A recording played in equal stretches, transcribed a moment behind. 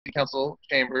City Council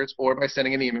chambers or by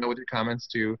sending an email with your comments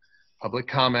to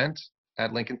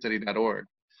publiccomment@lincolncity.org.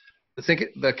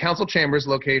 The council chambers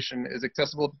location is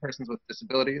accessible to persons with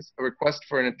disabilities. A request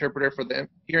for an interpreter for the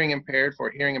hearing impaired for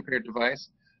a hearing impaired device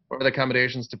or other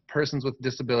accommodations to persons with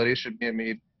disabilities should be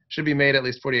made at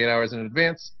least 48 hours in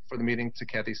advance for the meeting to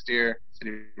Kathy Steer,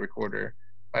 City Recorder,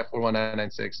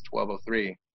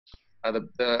 541-996-1203.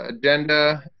 The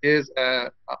agenda is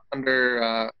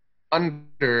under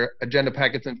agenda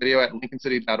packets and video at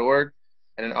lincolncity.org,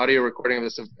 and an audio recording of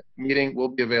this meeting will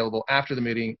be available after the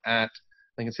meeting at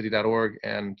lincolncity.org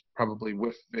and probably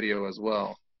with video as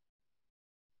well.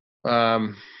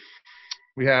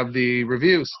 We have the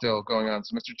review still going on.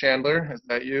 So Mr. Chandler, is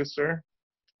that you, sir?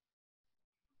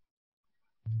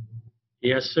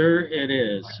 Yes, sir, it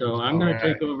is. So I'm going to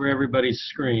take over everybody's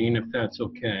screen if that's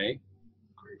okay.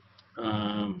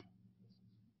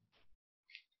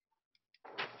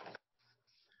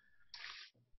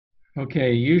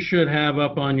 Okay, you should have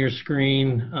up on your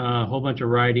screen a whole bunch of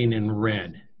writing in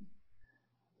red.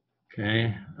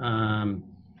 Okay.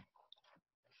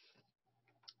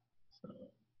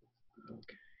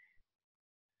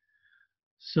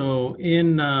 So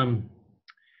in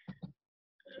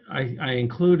I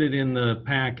included in the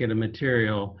packet of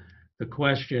material the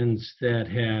questions that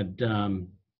had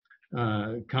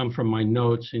come from my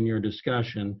notes in your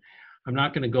discussion. I'm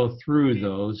not going to go through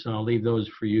those. I'll leave those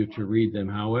for you to read them.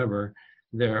 However,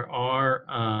 there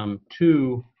are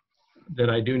two that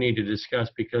I do need to discuss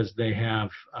because they have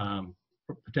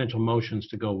potential motions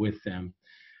to go with them.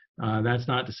 That's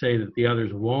not to say that the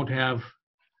others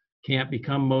can't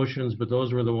become motions, but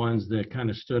those were the ones that kind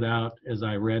of stood out as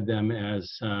I read them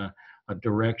as a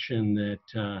direction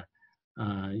that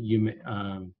you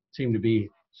seem to be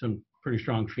some pretty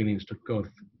strong feelings to go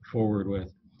forward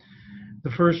with.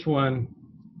 The first one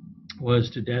was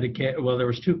to dedicate, well, there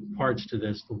was two parts to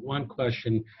this. The one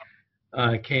question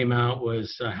came out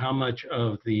was how much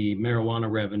of the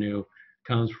marijuana revenue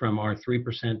comes from our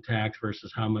 3% tax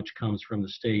versus how much comes from the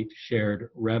state shared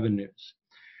revenues.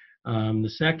 The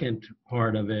second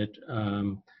part of it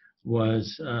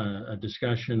was a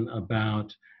discussion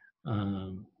about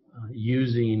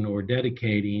using or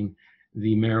dedicating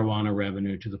the marijuana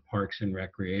revenue to the parks and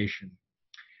recreation.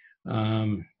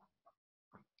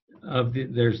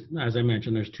 As I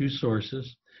mentioned, there's two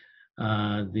sources.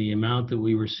 The amount that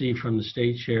we receive from the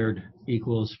state shared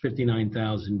equals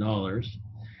 $59,000,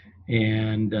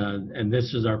 and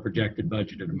this is our projected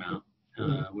budgeted amount.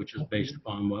 Which is based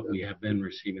upon what we have been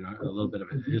receiving, a little bit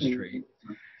of a history.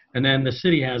 And then the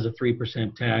city has a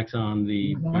 3% tax on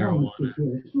the marijuana,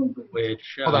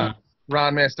 which... Hold on.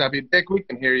 Ron, may I stop you? Dick, we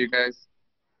can hear you guys.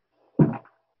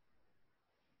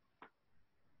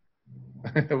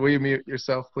 Will you mute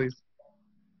yourself, please?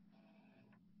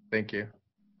 Thank you.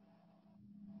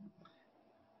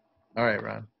 All right,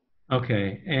 Ron.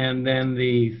 Okay, and then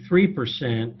the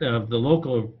 3% of the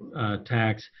local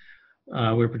tax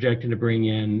we're projecting to bring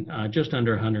in just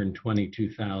under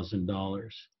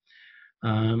 $122,000.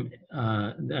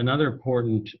 Another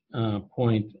important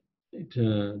point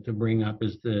to bring up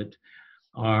is that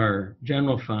our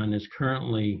general fund is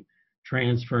currently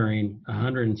transferring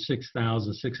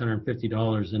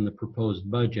 $106,650 in the proposed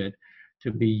budget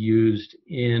to be used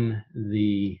in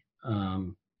the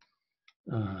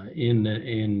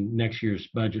in next year's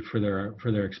budget for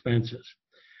their expenses.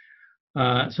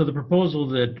 So the proposal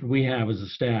that we have as a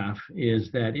staff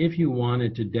is that if you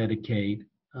wanted to dedicate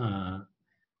the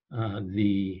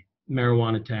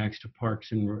marijuana tax to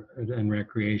parks and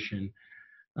recreation,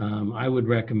 I would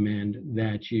recommend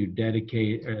that you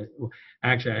dedicate,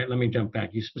 actually, let me jump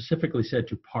back. You specifically said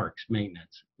to parks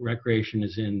maintenance. Recreation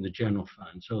is in the general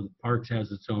fund, so the parks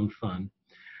has its own fund.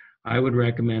 I would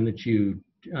recommend that you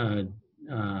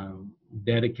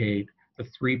dedicate the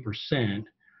 3%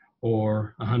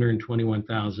 or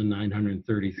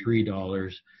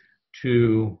 $121,933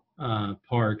 to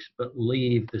parks, but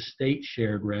leave the state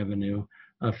shared revenue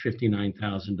of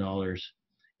 $59,000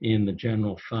 in the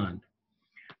general fund.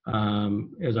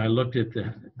 As I looked at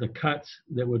the cuts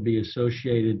that would be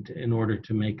associated in order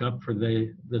to make up for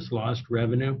this lost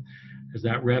revenue, because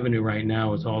that revenue right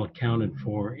now is all accounted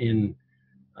for in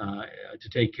to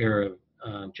take care of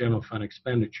general fund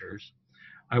expenditures,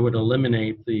 I would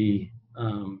eliminate the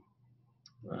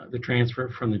transfer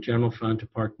from the general fund to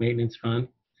park maintenance fund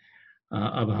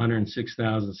of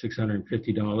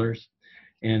 $106,650.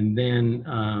 And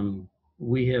then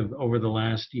we have, over the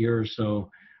last year or so,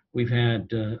 we've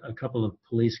had a couple of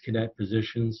police cadet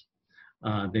positions.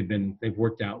 They've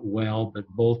worked out well, but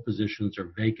both positions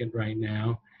are vacant right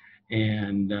now.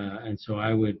 And so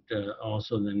I would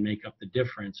also then make up the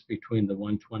difference between the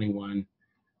 121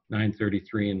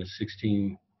 933 and the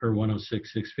 16 or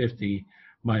 106 650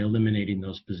 by eliminating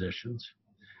those positions.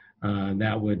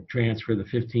 That would transfer the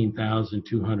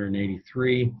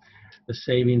 15,283. The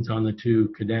savings on the 2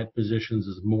 cadet positions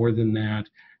is more than that,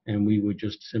 and we would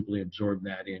just simply absorb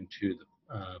that into the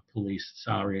police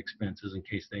salary expenses in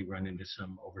case they run into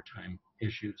some overtime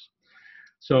issues.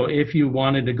 So if you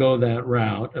wanted to go that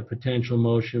route, a potential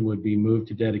motion would be moved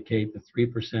to dedicate the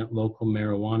 3% local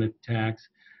marijuana tax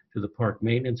to the park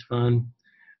maintenance fund,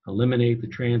 eliminate the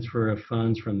transfer of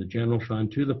funds from the general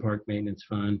fund to the park maintenance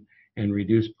fund, and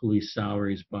reduce police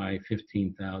salaries by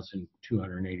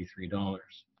 $15,283.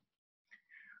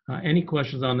 Any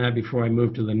questions on that before I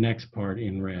move to the next part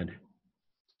in red?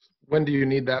 When do you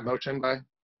need that motion by?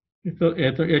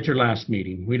 At your last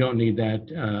meeting. We don't need that.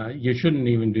 You shouldn't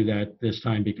even do that this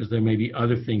time because there may be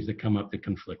other things that come up that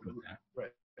conflict with that.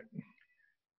 Right.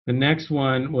 The next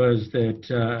one was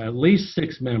that at least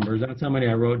 6 members, that's how many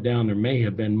I wrote down, there may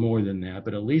have been more than that,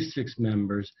 but at least 6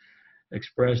 members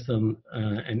expressed an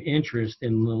interest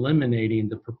in eliminating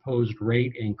the proposed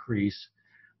rate increase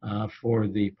for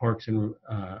the parks and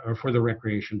or for the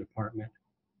recreation department.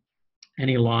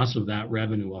 Any loss of that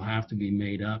revenue will have to be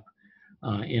made up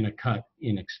in a cut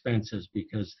in expenses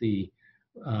because the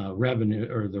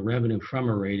revenue from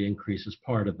a rate increase is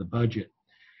part of the budget.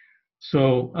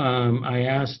 So I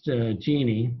asked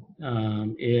Jeannie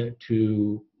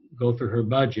to go through her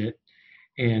budget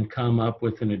and come up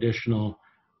with an additional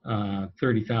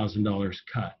 $30,000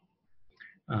 cut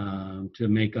to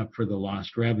make up for the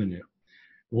lost revenue.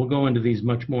 We'll go into these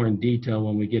much more in detail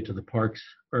when we get to the parks,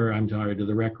 or I'm sorry, to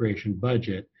the recreation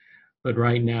budget. But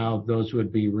right now, those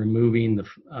would be removing the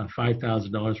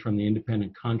 $5,000 from the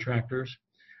independent contractors.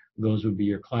 Those would be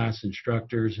your class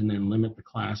instructors, and then limit the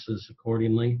classes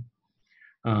accordingly.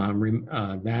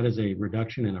 That is a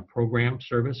reduction in a program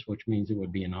service, which means it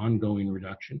would be an ongoing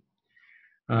reduction.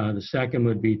 The second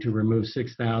would be to remove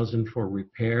 $6,000 for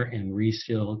repair and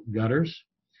reseal gutters.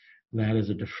 That is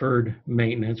a deferred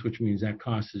maintenance, which means that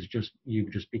cost is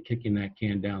you'd just be kicking that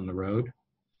can down the road.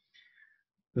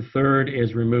 The third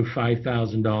is remove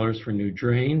 $5,000 for new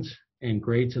drains and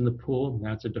grates in the pool.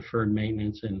 That's a deferred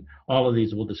maintenance, and all of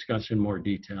these we'll discuss in more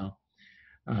detail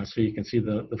so you can see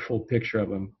the full picture of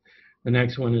them. The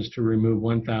next one is to remove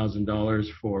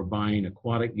 $1,000 for buying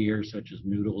aquatic gear such as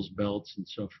noodles, belts, and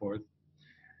so forth.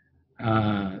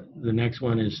 The next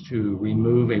one is to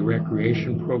remove a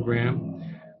recreation program,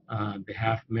 the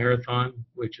half marathon,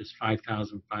 which is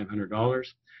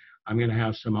 $5,500. I'm going to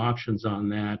have some options on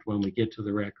that when we get to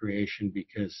the recreation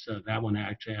because that one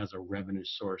actually has a revenue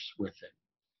source with it.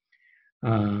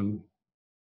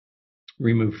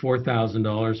 Remove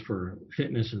 $4,000 for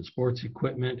fitness and sports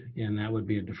equipment, and that would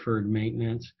be a deferred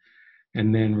maintenance.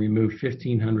 And then remove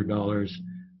 $1,500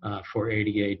 for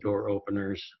ADA door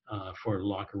openers for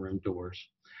locker room doors.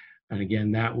 And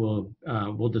again, that we'll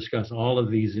discuss all of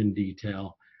these in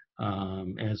detail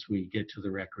as we get to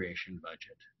the recreation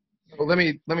budget. Well, let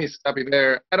me stop you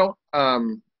there. I don't,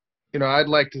 I'd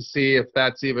like to see if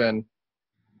that's even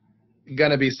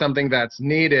going to be something that's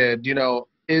needed.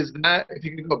 Is that, if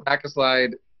you could go back a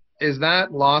slide, is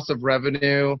that loss of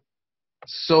revenue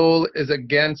is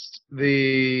against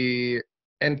the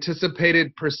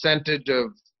anticipated percentage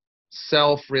of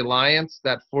self-reliance,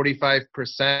 that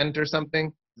 45% or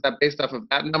something? Is that based off of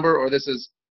that number, or this is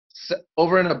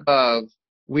over and above?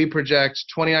 We project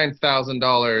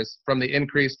 $29,000 from the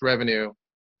increased revenue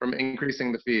from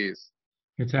increasing the fees.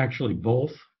 It's actually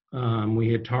both.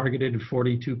 We had targeted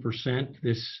 42%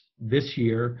 this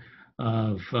year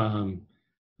of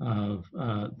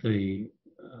the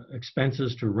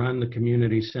expenses to run the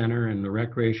community center and the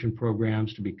recreation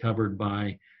programs to be covered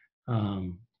by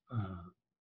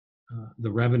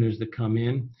the revenues that come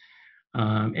in.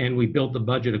 And we built the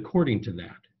budget according to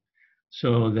that.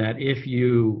 So that if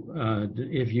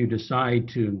you decide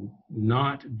to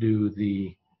not do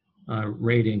the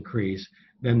rate increase,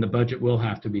 then the budget will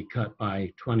have to be cut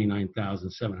by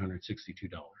 $29,762.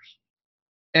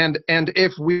 And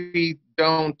if we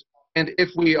don't, and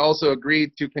if we also agree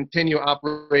to continue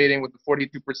operating with the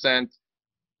 42%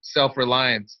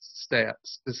 self-reliance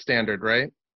standard,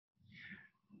 right?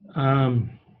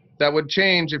 That would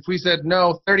change. If we said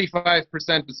no,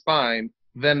 35% is fine,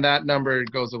 then that number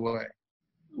goes away.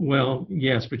 Well,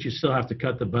 yes, but you still have to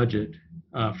cut the budget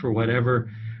for whatever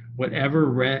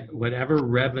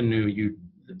revenue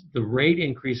the rate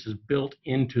increase is built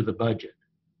into the budget.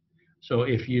 So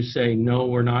if you say, no,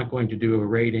 we're not going to do a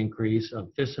rate increase of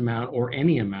this amount or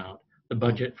any amount, the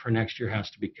budget for next year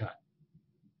has to be cut.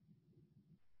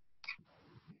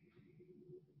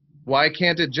 Why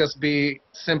can't it just be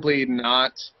simply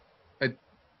not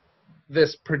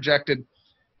this projected,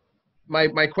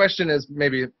 my question is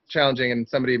maybe challenging, and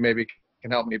somebody maybe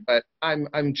can help me, but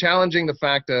I'm challenging the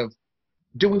fact of,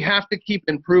 do we have to keep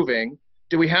improving?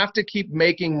 Do we have to keep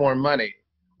making more money?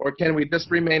 Or can we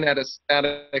just remain at a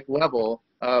static level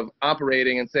of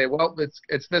operating and say, well,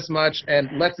 it's this much, and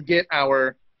let's get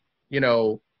our,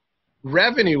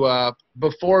 revenue up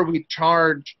before we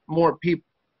charge more people.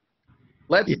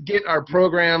 Let's get our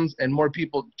programs and more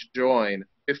people to join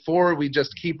before we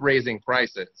just keep raising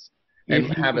prices and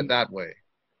have it that way.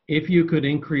 If you could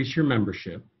increase your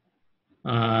membership,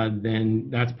 then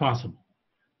that's possible.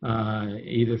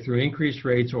 Either through increased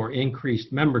rates or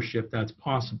increased membership, that's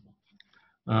possible.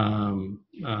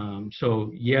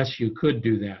 So yes, you could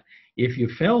do that. If you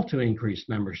fail to increase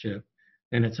membership,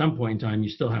 then at some point in time, you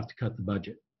still have to cut the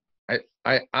budget.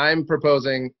 I'm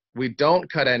proposing we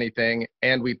don't cut anything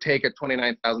and we take a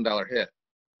 $29,000 hit.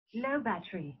 Low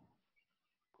battery.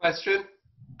 Question?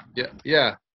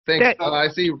 Yeah. Thanks. I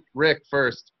see Rick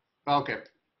first. Okay.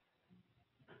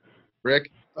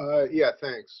 Rick? Yeah,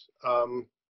 thanks.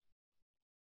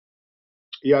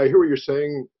 Yeah, I hear what you're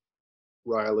saying,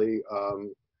 Riley.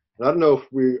 And I don't know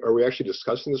if are we actually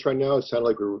discussing this right now? It sounded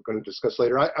like we were going to discuss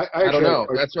later. I don't know.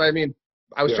 That's what I mean.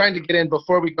 I was trying to get in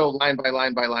before we go line by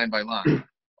line by line by line.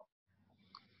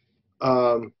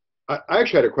 I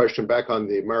actually had a question back on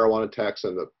the marijuana tax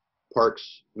and the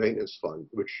parks maintenance fund,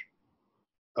 which.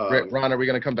 Ron, are we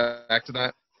going to come back to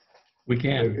that? We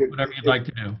can, whatever you'd like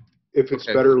to do. If it's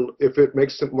better, if it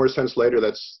makes more sense later,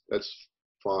 that's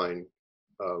fine.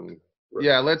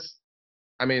 Yeah,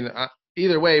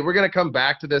 either way, we're going to come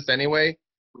back to this anyway.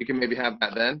 We can maybe have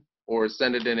that then, or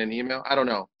send it in an email. I don't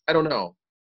know.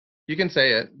 You can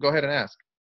say it. Go ahead and ask.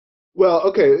 Well,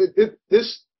 okay.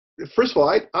 First of all,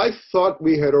 I thought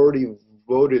we had already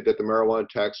voted that the marijuana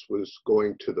tax was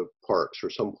going to the parks, or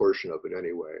some portion of it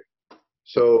anyway.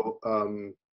 So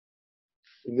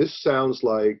this sounds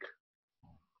like,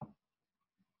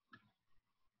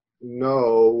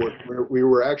 no, we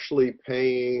were actually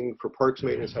paying for parks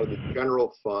maintenance out of the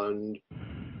general fund.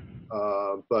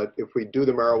 But if we do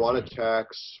the marijuana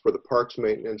tax for the parks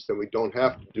maintenance, then we don't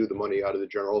have to do the money out of the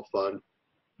general fund,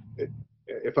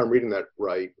 if I'm reading that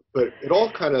right. But it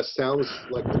all kind of sounds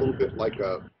like a little bit like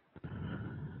a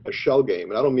shell game.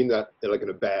 And I don't mean that like in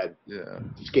a bad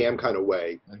scam kind of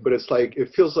way, but it's like,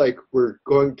 it feels like we're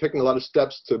taking a lot of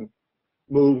steps to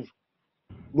move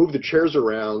the chairs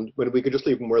around when we could just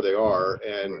leave them where they are.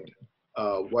 And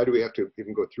why do we have to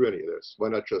even go through any of this? Why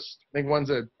not just? I think one's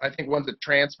a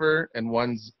transfer and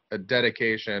one's a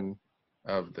dedication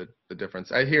of the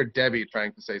difference. I hear Debbie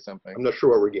trying to say something. I'm not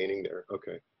sure what we're gaining there.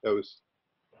 Okay, that was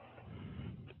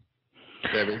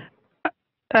Debbie.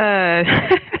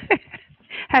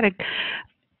 Had a.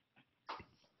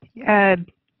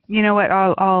 You know what?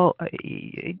 I'll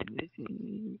wait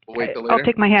till later. I'll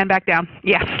take my hand back down.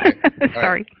 Yeah. Okay.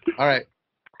 Sorry. All right.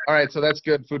 So that's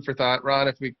good food for thought. Ron,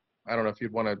 I don't know if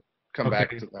you'd want to come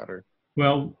back to that, or.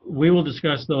 Well, we will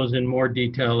discuss those in more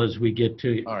detail as we get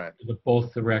to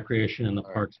both the recreation and the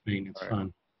parks maintenance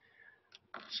fund.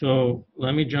 So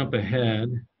let me jump ahead.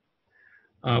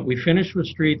 We finished with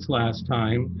streets last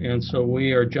time, and so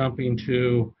we are jumping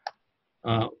to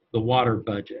the water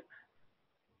budget.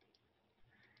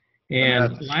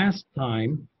 And last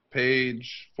time,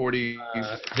 page 40.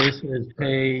 this is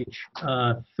page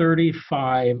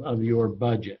 35 of your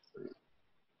budget.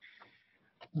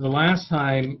 The last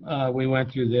time we went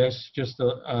through this,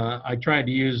 I tried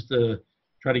to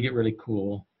try to get really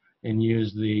cool and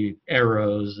use the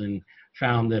arrows, and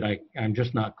found that I'm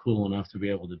just not cool enough to be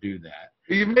able to do that.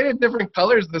 You made it different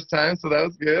colors this time, so that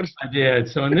was good. I did.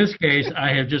 So in this case,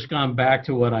 I have just gone back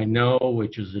to what I know,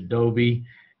 which is Adobe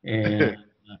and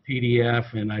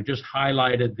PDF, and I just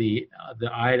highlighted the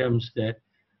items that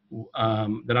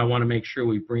I want to make sure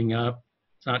we bring up.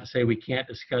 It's not to say we can't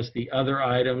discuss the other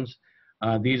items.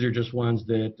 These are just ones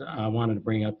that I wanted to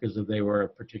bring up because they were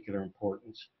of particular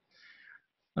importance.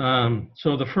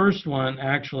 So the first one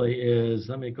actually is,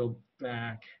 let me go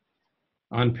back,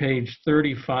 on page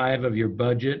 35 of your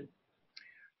budget.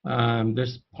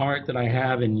 This part that I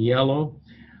have in yellow,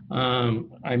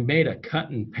 I made a cut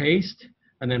and paste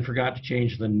and then forgot to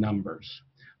change the numbers.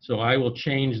 So I will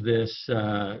change this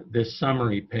this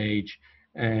summary page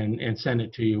and send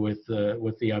it to you with the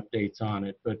updates on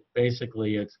it. But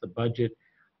basically, it's the budget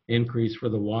increase for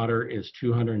the water is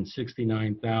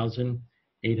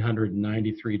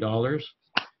 $269,893,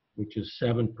 which is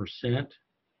 7%.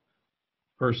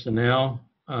 Personnel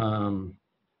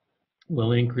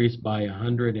will increase by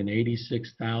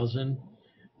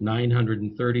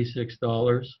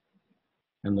 $186,936.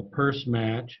 and the purse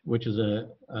match, which is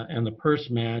and the purse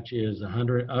match is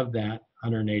 100 of that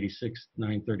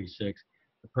 186,936.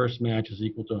 The purse match is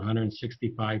equal to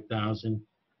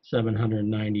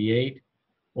 165,798,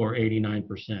 or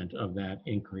 89% of that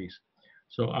increase.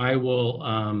 So I will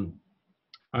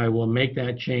make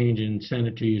that change and send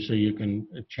it to you so you can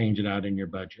change it out in your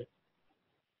budget.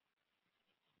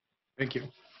 Thank you.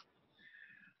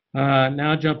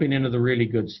 Now jumping into the really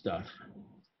good stuff.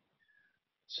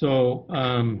 So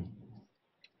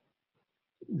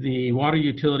the water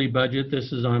utility budget,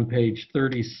 this is on page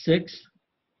 36.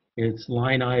 It's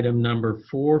line item number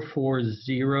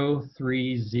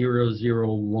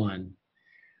 4403,001.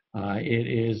 It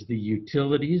is the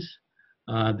utilities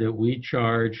that we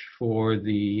charge for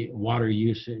the water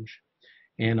usage.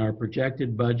 And our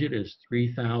projected budget is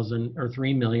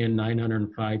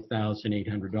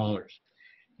 $3,905,800.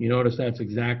 You notice that's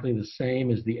exactly the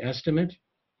same as the estimate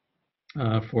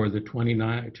for the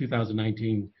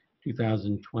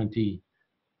 2019-2020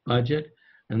 budget.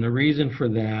 And the reason for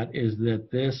that is that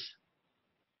this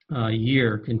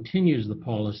year continues the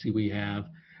policy we have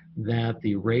that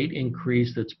the rate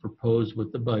increase that's proposed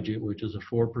with the budget, which is a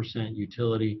 4%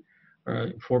 utility,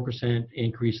 or 4%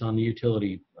 increase on the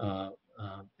utility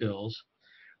bills,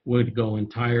 would go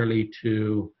entirely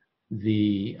to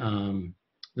the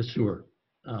sewer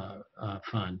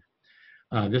fund.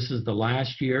 This is the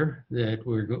last year that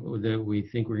we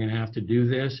think we're going to have to do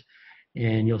this,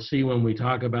 and you'll see when we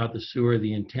talk about the sewer,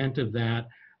 the intent of that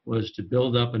was to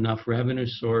build up enough revenue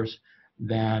source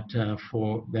that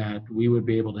that we would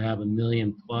be able to have $1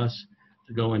 million plus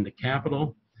to go into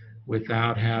capital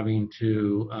without having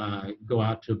to go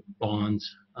out to bonds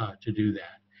to do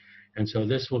that. And so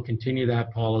this will continue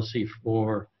that policy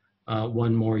for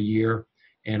one more year,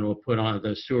 and we'll put on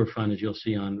the sewer fund, as you'll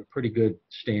see, on pretty good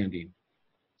standing.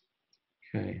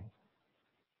 Okay.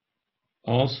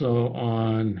 Also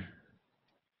on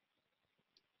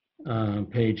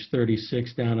page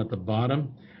 36 down at the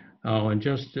bottom, and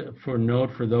just for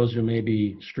note for those who may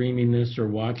be streaming this or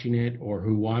watching it or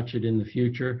who watch it in the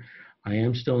future, I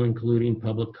am still including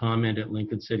public comment at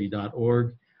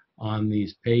lincolncity.org on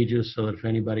these pages, so that if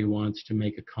anybody wants to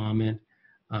make a comment,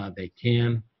 they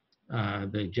can.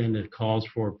 The agenda calls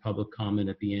for public comment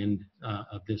at the end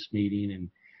of this meeting,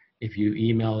 and if you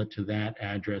email it to that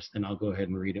address, then I'll go ahead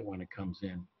and read it when it comes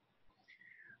in.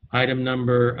 Item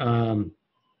number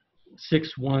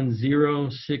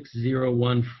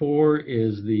 6106014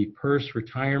 is the PERS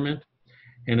retirement,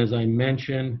 and as I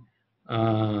mentioned,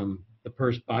 the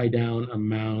PERS buy down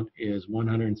amount is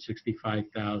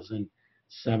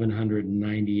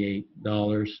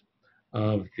 $165,798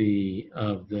 of the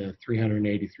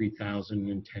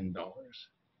 $383,010.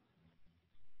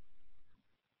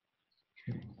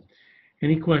 Okay.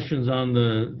 Any questions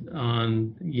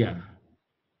on yeah?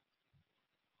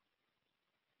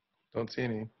 Don't see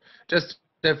any. Just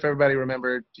if everybody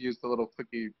remembered to use the little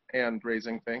clicky hand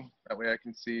raising thing. That way I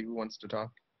can see who wants to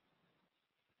talk.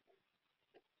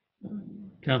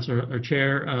 Councilor or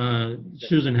Chair,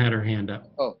 Susan had her hand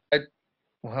up. Oh,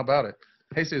 well, how about it?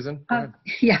 Hey, Susan. Go ahead.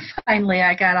 Yeah, finally,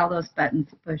 I got all those buttons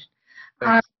pushed.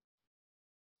 Because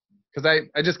I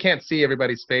just can't see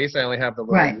everybody's face. I only have the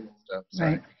little Right. stuff.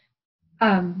 Sorry.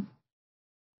 Right.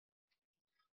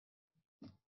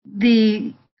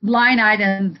 The line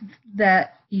item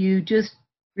that you just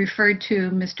referred to,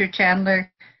 Mr.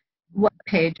 Chandler, what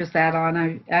page is that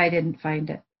on? I didn't find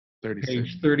it. 36.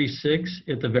 Page 36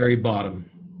 at the very bottom.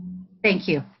 Thank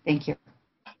you. Thank you.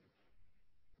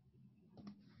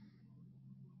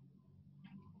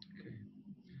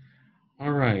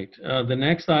 All right. The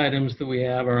next items that we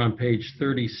have are on page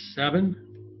 37.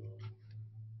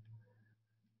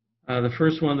 The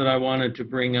first one that I wanted to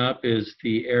bring up is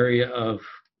the area of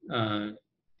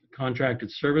contracted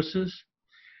services.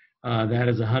 That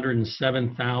is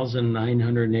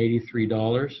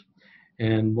 $107,983.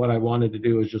 And what I wanted to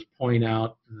do is just point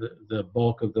out the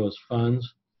bulk of those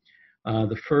funds.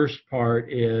 The first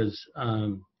part is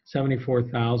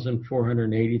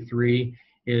 $74,483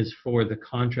 is for the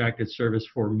contracted service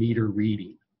for meter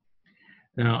reading.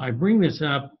 Now, I bring this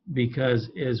up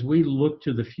because as we look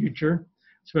to the future,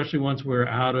 especially once we're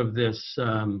out of this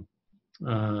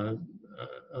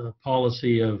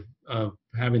policy of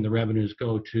having the revenues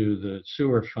go to the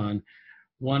sewer fund,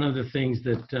 one of the things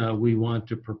that we want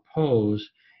to propose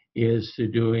is to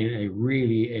doing an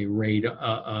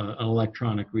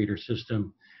electronic reader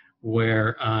system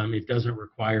where it doesn't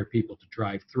require people to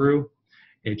drive through.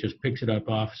 It just picks it up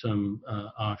off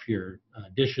your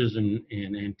dishes and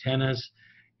antennas,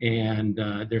 and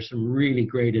there's some really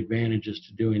great advantages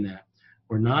to doing that.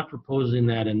 We're not proposing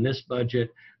that in this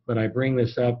budget, But I bring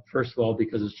this up, first of all,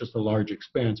 because it's just a large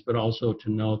expense, but also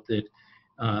to note that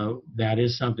that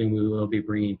is something we will be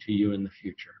bringing to you in the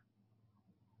future.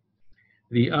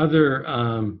 The other,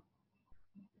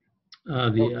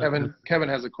 Kevin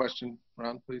has a question.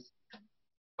 Ron, please.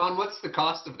 Ron, what's the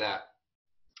cost of that?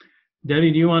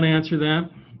 Debbie, do you want to answer that,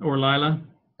 or Lila?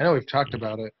 I know we've talked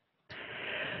about it.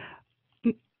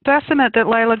 The estimate that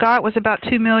Lila got was about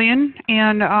 $2 million,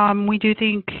 and we do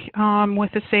think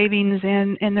with the savings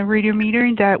in the reader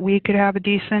metering that we could have a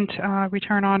decent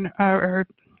return on, or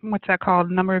what's that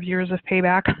called, number of years of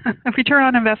payback, return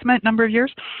on investment, number of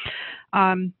years.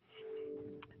 I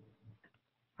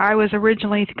was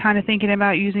originally kind of thinking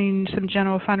about using some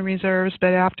general fund reserves,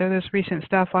 but after this recent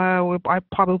stuff, I'd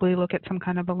probably look at some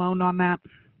kind of a loan on that.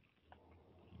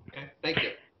 Okay, thank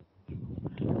you.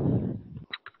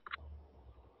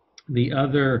 The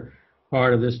other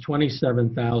part of this,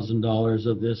 $27,000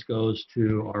 of this goes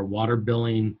to our water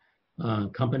billing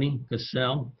company,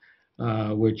 Cassell,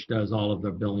 which does all of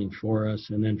the billing for us.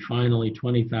 And then finally,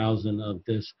 $20,000 of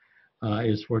this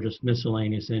is for just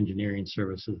miscellaneous engineering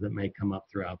services that may come up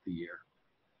throughout the year.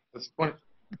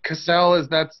 Cassell,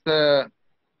 that's the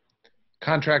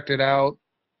contracted out,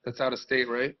 that's out of state,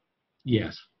 right?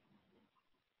 Yes.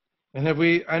 And have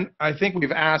we, I think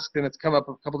we've asked, and it's come up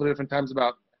a couple of different times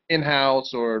about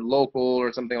in-house or local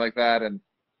or something like that, and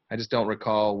I just don't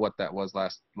recall what that was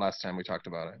last time we talked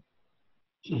about it.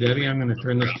 Debbie, I'm going to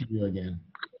turn this to you again.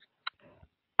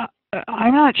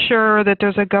 I'm not sure that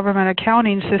there's a government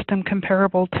accounting system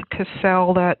comparable to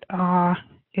Cassell that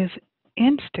is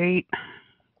in-state.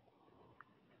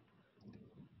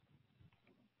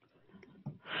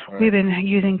 Right. We've been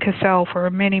using Cassell for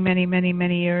many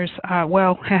years.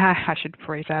 Well, I should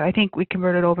phrase that. I think we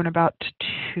converted over in about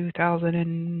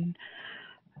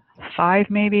 2005,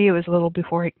 maybe. It was a little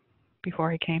before I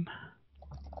came.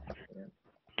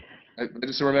 I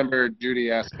just remember Judy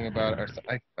asking about it.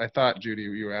 I thought, Judy,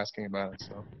 you were asking about it,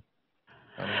 so.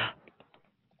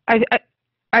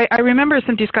 I remember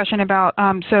some discussion about,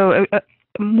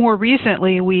 more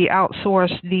recently we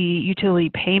outsourced the utility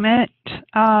payment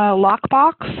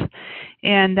lockbox,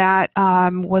 and that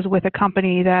was with a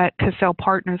company that Cassell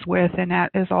partners with, and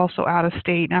that is also out of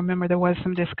state. And I remember there was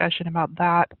some discussion about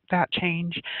that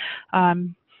change.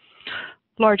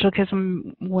 Largely because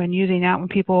when using that, when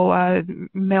people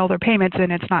mail their payments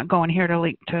in, it's not going here to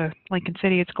Lincoln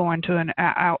City, it's going to an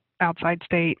outside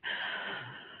state.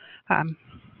 And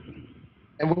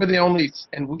we're the only,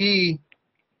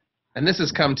 and this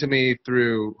has come to me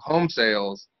through home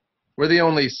sales, we're the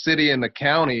only city in the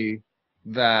county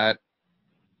that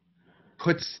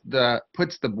puts the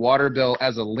water bill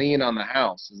as a lien on the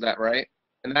house. Is that right?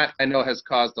 And that I know has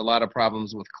caused a lot of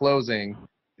problems with closing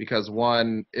because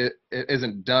one, it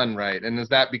isn't done right. And is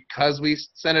that because we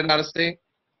sent it out of state?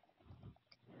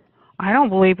 I don't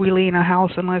believe we lien a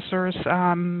house unless there's,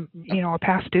 a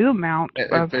past due amount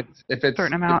of a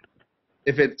certain amount.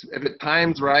 If it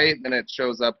times right, then it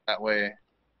shows up that way.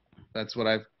 That's what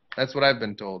I've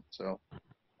been told. So,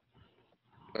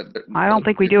 I don't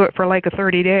think we do it for like a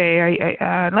 30-day.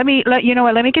 Let me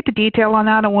get the detail on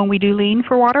that, and when we do lien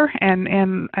for water,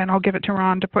 and I'll give it to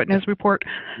Ron to put in his report.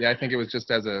 Yeah, I think it was just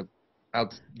as a,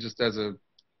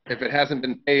 if it hasn't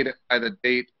been paid by the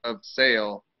date of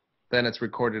sale, then it's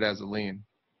recorded as a lien.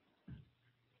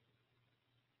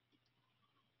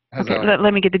 Okay,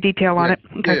 let me get the detail on it.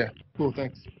 Okay. Yeah, cool,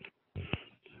 thanks.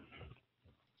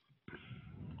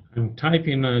 I'm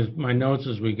typing my notes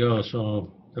as we go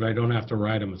so that I don't have to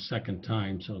write them a second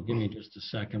time. So give me just a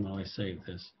second while I save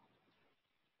this.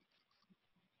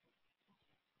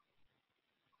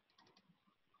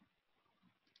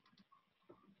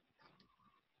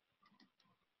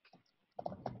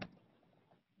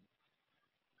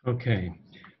 Okay.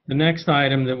 The next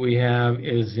item that we have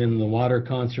is in the water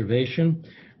conservation,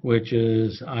 which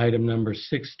is item number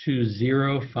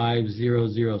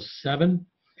 6205007.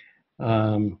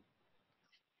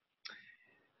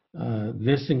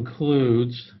 This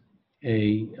includes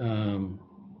a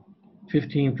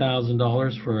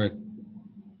 $15,000 for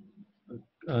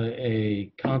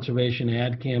a conservation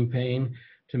ad campaign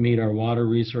to meet our water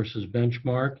resources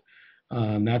benchmark.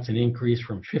 That's an increase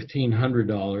from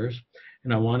 $1,500.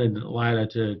 And I wanted Lila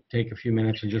to take a few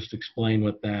minutes and just explain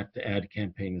what that ad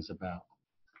campaign is about.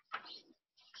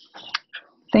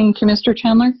 Thank you, Mr.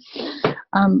 Chandler.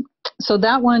 So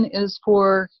that one is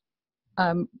for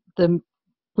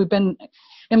we've been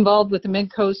involved with the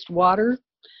Mid-Coast Water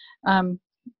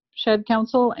Shed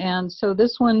Council, and so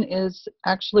this one is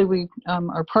actually we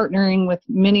are partnering with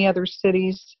many other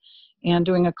cities and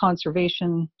doing a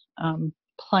conservation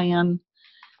plan,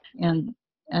 and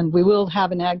And we will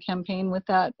have an ad campaign with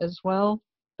that as well,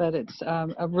 but it's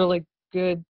a really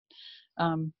good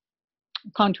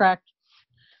contract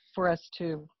for us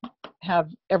to have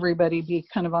everybody be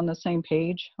kind of on the same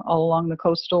page all along the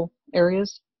coastal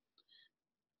areas.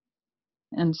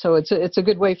 And so it's a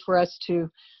good way for us to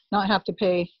not have to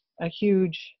pay a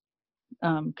huge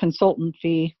consultant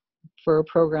fee for a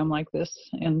program like this.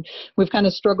 And we've kind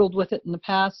of struggled with it in the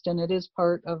past, and it is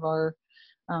part of our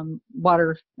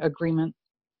water agreement.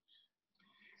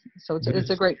 So it's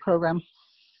a great program.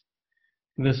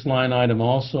 This line item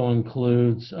also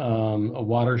includes a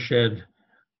watershed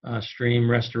stream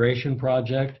restoration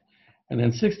project, and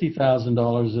then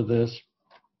 $60,000 of this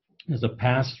is a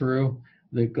pass-through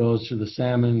that goes to the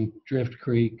Salmon Drift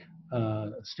Creek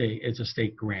state. It's a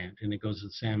state grant, and it goes to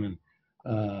the Salmon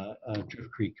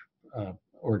Drift Creek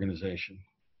organization.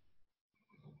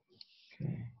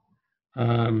 Okay.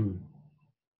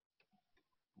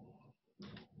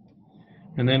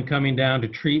 And then coming down to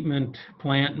treatment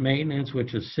plant maintenance,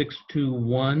 which is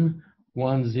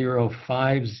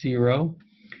 6211050.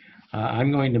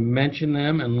 I'm going to mention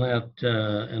them and let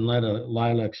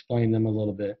Lila explain them a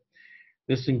little bit.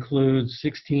 This includes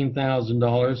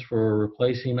 $16,000 for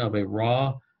replacing of a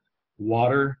raw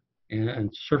water and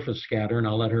surface scatter, and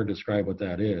I'll let her describe what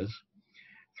that is.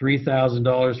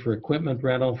 $3,000 for equipment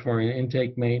rental for an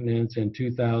intake maintenance, and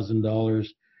 $2,000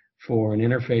 for an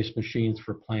interface machines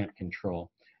for plant control.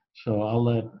 So I'll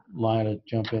let Lila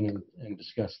jump in and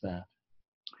discuss that.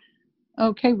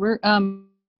 Okay, we're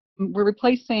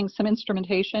replacing some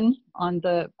instrumentation on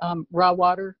the raw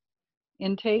water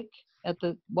intake at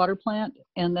the water plant,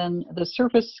 and then the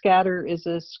surface scatter is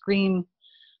a screen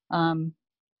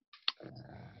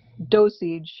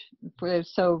dosage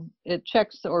so it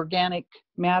checks the organic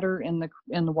matter in the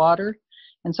water,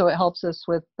 and so it helps us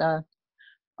with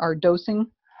our dosing.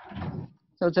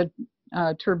 So it's a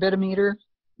turbidimeter,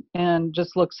 and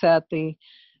just looks at the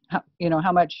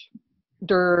how much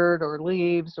dirt or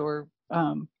leaves or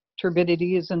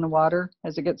turbidity is in the water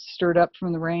as it gets stirred up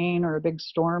from the rain or a big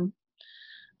storm.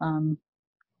 And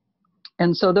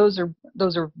so those are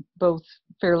both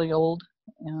fairly old,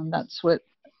 and that's what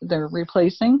they're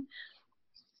replacing.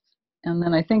 And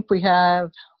then I think we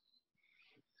have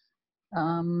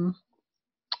the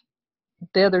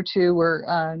other two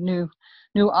were new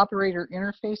operator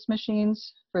interface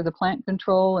machines for the plant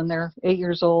control, and they're 8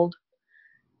 years old,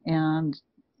 and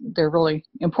they're really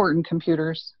important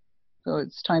computers. So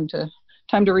it's time to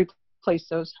replace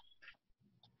those.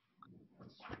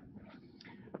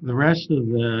 The rest of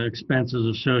the expenses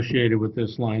associated with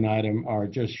this line item are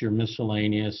just your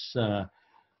miscellaneous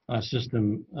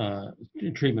system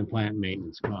treatment plant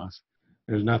maintenance costs.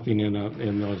 There's nothing in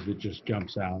those that just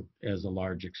jumps out as a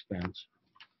large expense.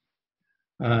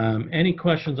 Any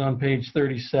questions on page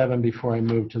 37 before I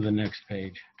move to the next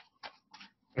page?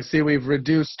 I see we've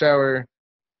reduced our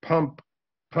pump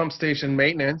station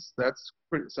maintenance. That's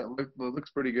pretty, looks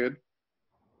pretty good.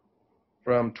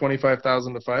 From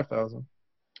 25,000 to 5,000.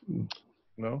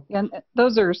 No? And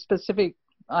those are specific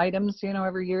items,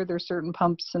 every year there's certain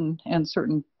pumps and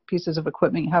certain pieces of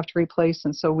equipment you have to replace,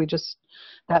 and so we just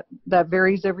that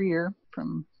varies every year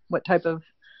from what type of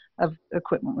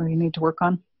equipment we need to work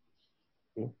on.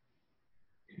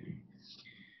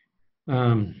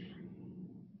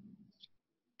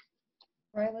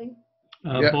 Riley?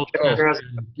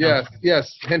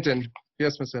 Yes, Hinton.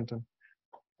 Yes, Ms. Hinton.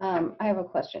 I have a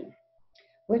question,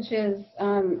 which is,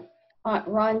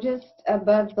 Ron, just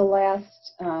above the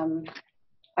last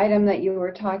item that you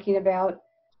were talking about,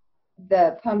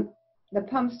 the pump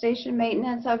station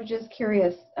maintenance. I was just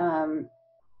curious.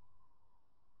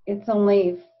 It's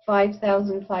only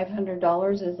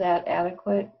 $5,500. Is that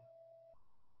adequate?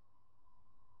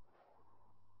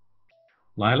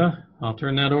 Lila, I'll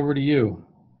turn that over to you.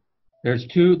 There's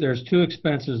two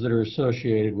expenses that are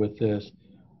associated with this.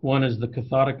 One is the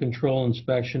cathodic control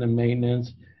inspection and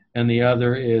maintenance, and the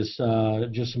other is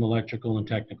just some electrical and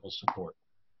technical support.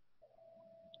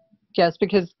 Yes,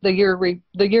 because the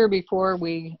year before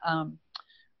we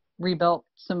rebuilt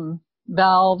some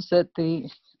valves at the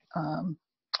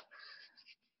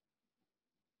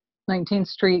 19th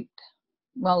Street.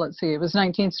 Well, let's see, it was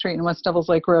 19th Street and West Devils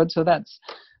Lake Road, so that's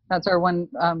our one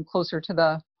closer to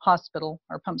the hospital,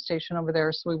 our pump station over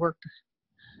there. So we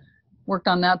worked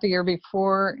on that the year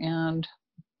before, and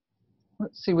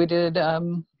let's see, we did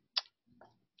some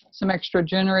extra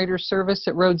generator service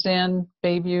at Rhodes End,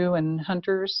 Bayview, and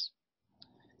Hunters.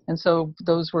 And so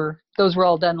those were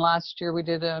all done last year. We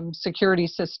did a security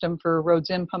system for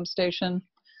Rhodes End pump station,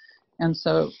 and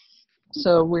so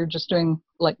we're just doing,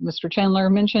 like Mr. Chandler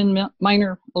mentioned,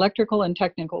 minor electrical and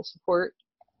technical support.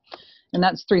 and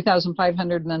that's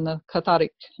 3,500, and then the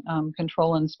cathodic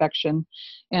control inspection.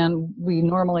 And we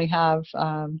normally have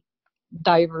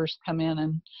divers come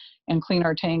in and clean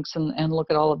our tanks and look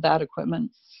at all of that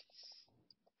equipment.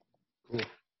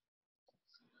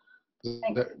 Is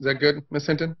that good, Ms.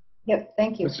 Hinton? Yep,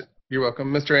 thank you. You're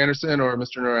welcome. Mr. Anderson or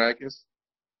Mr. Nourakis?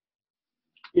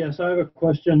 Yes, I have a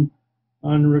question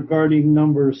on regarding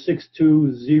number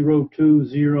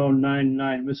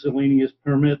 6202099, miscellaneous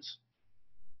permits.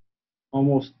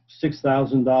 Almost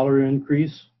 $6,000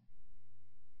 increase.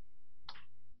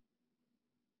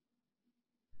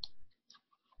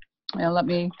 And let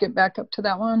me get back up to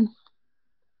that one.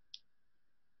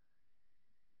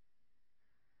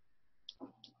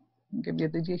 I'll give you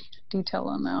the detail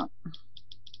on that.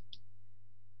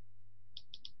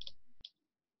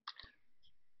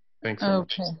 Thanks so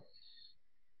much. Okay.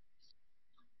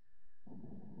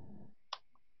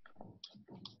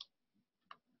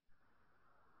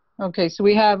 Okay, so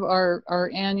we have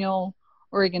our annual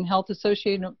Oregon Health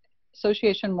Association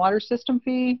water system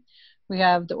fee. We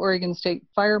have the Oregon State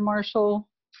Fire Marshal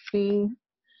fee.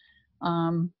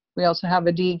 We also have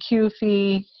a DEQ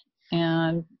fee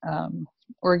and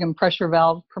Oregon pressure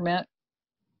valve permit.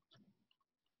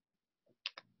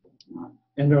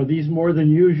 And are these more than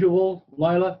usual,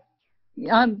 Lila?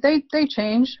 They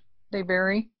change, they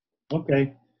vary.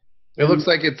 Okay. It looks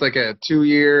like it's like a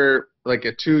two-year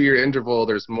interval.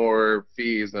 There's more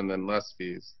fees and then less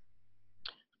fees.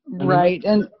 Right,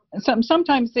 and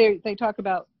sometimes they talk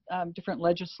about different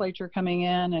legislature coming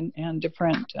in and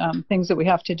different things that we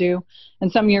have to do.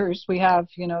 And some years we have,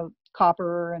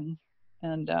 copper and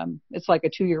it's like a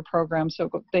 2-year program, so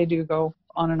they do go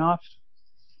on and off.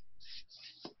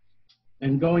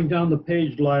 And going down the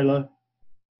page, Lila,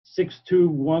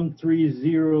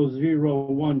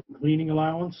 6213001 cleaning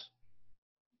allowance.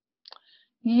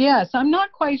 Yes, I'm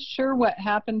not quite sure what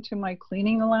happened to my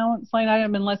cleaning allowance line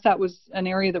item, unless that was an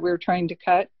area that we were trying to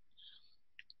cut.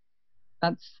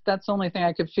 That's the only thing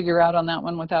I could figure out on that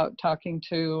one without talking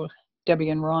to Debbie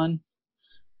and Ron.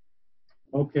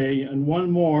 Okay, and one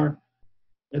more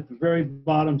at the very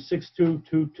bottom,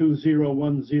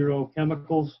 6222010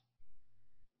 chemicals.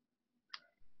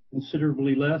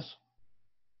 Considerably less.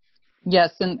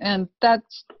 Yes, and that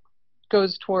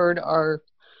goes toward our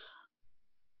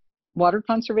water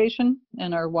conservation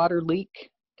and our water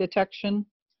leak detection.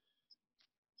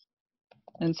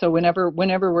 And so whenever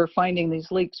we're finding these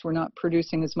leaks, we're not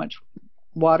producing as much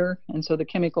water, and so the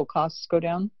chemical costs go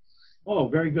down. Oh,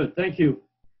 very good. Thank you.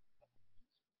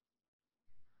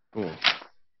 Cool.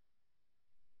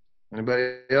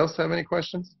 Anybody else have any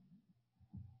questions?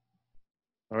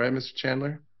 All right, Mr.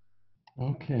 Chandler.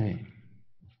 Okay.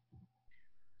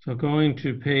 So going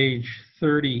to page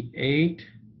 38.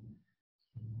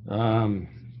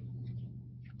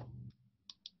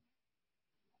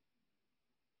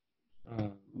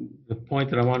 The point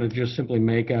that I want to just simply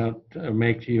make to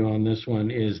you on this one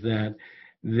is that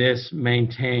this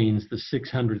maintains the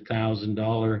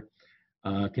 $600,000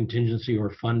 contingency or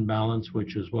fund balance,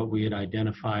 which is what we had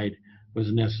identified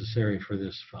was necessary for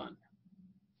this fund.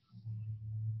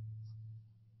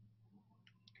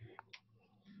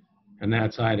 And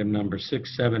that's item number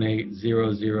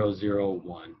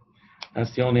 6780001.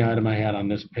 That's the only item I had on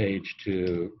this page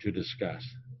to discuss.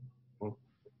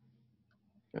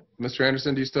 Mr.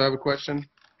 Anderson, do you still have a question?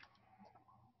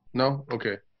 No?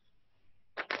 Okay.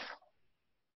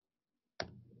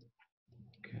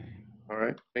 Okay. All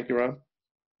right. Thank you, Ron.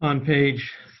 On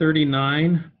page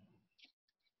 39.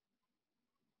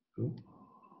 Ooh.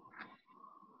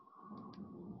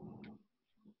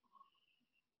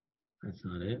 That's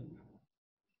not it.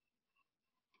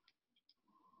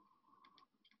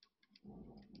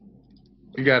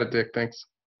 You got it, Dick. Thanks.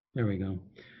 There we go.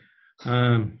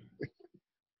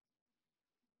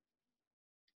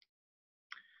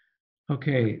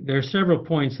 Okay, there are several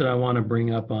points that I want to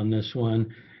bring up on this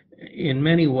one. In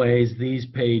many ways, these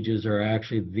pages are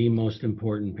actually the most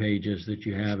important pages that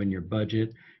you have in your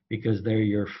budget because they're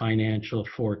your financial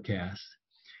forecast.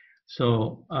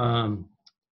 So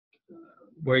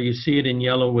where you see it in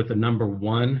yellow with the number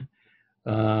 1,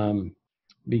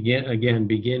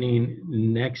 beginning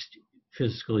next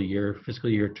fiscal year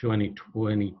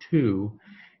 2022,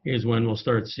 is when we'll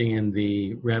start seeing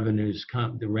the revenues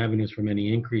from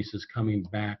any increases coming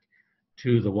back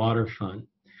to the water fund,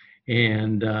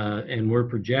 and we're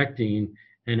projecting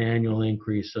an annual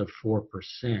increase of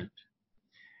 4%.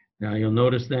 Now you'll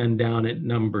notice then down at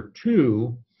number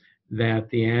 2 that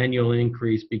the annual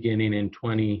increase beginning in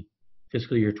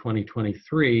fiscal year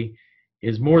 2023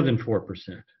 is more than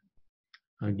 4%.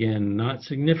 Again, not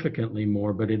significantly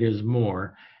more, but it is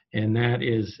more. And that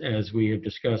is, as we have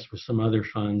discussed with some other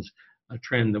funds, a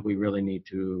trend that we really need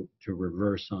to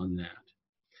reverse on that.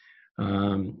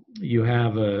 You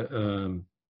have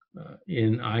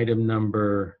in item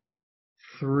number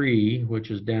 3,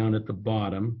 which is down at the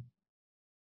bottom,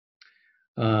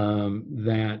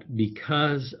 that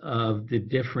because of the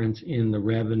difference in the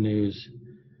revenues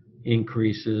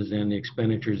increases and the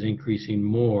expenditures increasing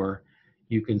more,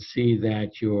 you can see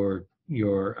that your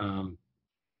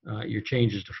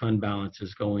changes to fund balance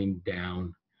is going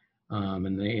down,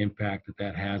 and the impact that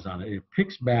that has on it. It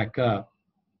picks back up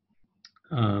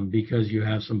because you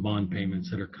have some bond payments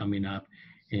that are coming up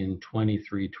in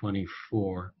 23,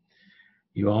 24.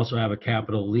 You also have a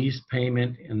capital lease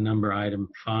payment in number item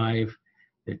 5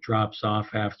 that drops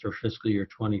off after fiscal year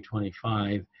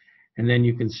 2025. And then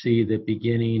you can see that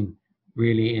beginning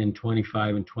really in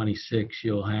 25 and 26,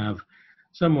 you'll have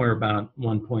somewhere about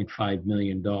 $1.5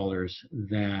 million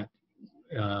that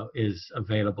is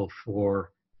available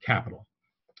for capital,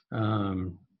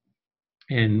 and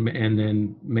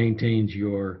then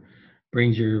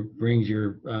brings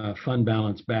your fund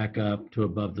balance back up to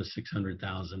above the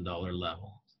 $600,000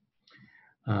 level.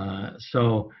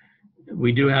 So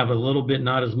we do have a little bit,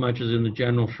 not as much as in the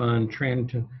general fund, trend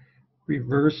to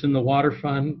reverse in the water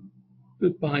fund,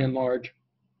 but by and large,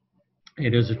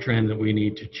 it is a trend that we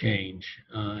need to change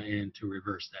and to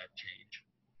reverse that change.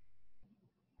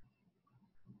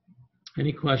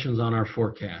 Any questions on our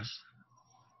forecast?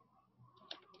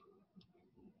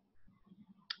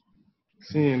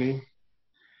 See any?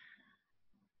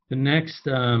 The next,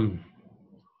 the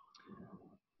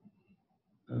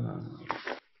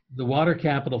water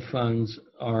capital funds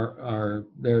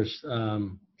there's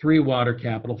 3 water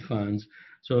capital funds.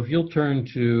 So if you'll turn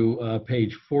to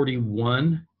page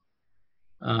 41,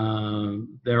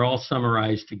 they're all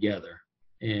summarized together,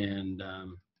 and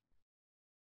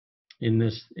in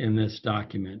this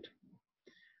document,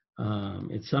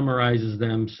 it summarizes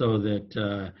them so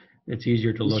that it's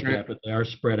easier to look at, but they are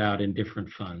spread out in different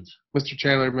funds. Mr.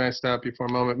 Chandler, may I stop you for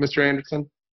a moment? Mr. Anderson?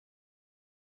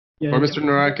 Yeah, Or Mr.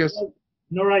 Norikis?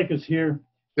 Norikis here.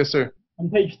 Yes, sir. On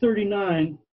page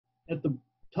 39, at the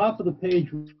top of the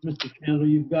page, Mr. Chandler,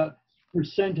 you've got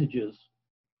percentages.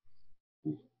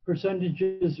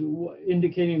 Percentages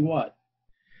indicating what?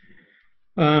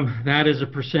 That is a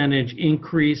percentage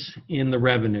increase in the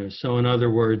revenue. So in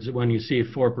other words, when you see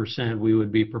 4%, we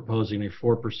would be proposing a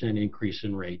 4% increase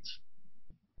in rates.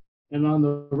 And on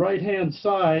the right-hand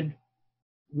side,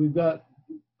 we've got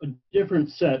a different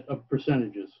set of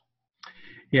percentages.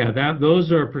 Yeah,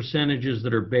 those are percentages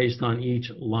that are based on each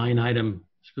line item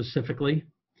specifically.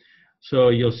 So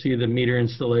you'll see the meter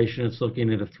installation, it's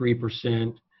looking at a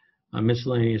 3%.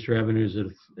 Miscellaneous revenues at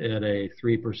a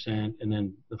 3%, and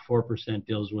then the 4%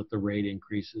 deals with the rate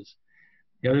increases.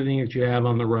 The other thing that you have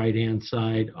on the right-hand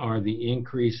side are the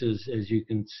increases, as you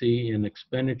can see, in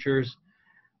expenditures.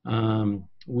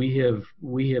 We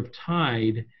have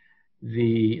tied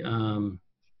the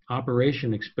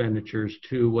operation expenditures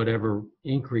to whatever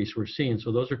increase we're seeing.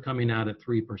 So those are coming out at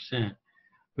 3%.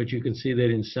 But you can see that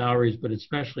in salaries, but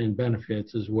especially in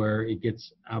benefits, is where it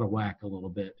gets out of whack a little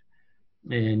bit.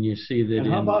 And you see that.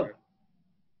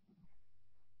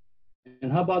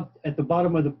 And how about at the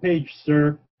bottom of the page,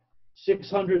 sir,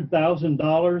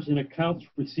 $600,000 in accounts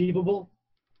receivable?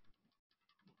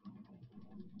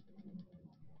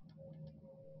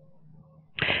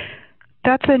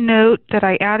 That's a note that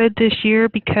I added this year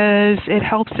because it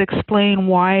helps explain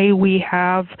why we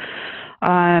have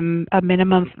a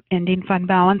minimum ending fund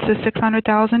balance of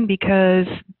 $600,000, because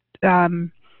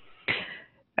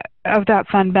of that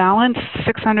fund balance,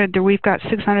 we've got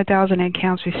 $600,000 in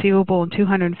accounts receivable and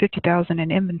 $250,000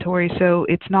 in inventory. So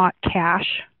it's not cash;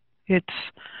 it's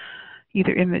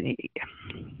either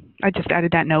I just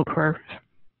added that note for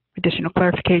additional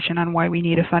clarification on why we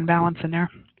need a fund balance in there.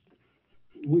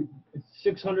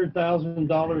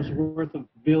 $600,000 worth of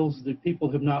bills that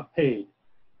people have not paid.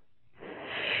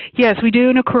 Yes, we do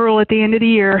an accrual at the end of the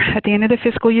year. At the end of the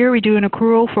fiscal year, we do an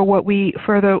accrual for what we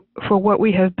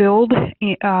have billed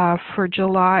for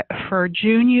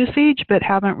June usage, but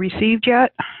haven't received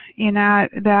yet. And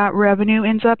that revenue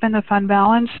ends up in the fund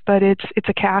balance, but it's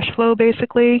a cash flow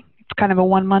basically. It's kind of a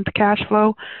 1-month cash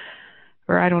flow,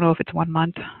 or I don't know if it's 1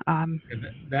 month.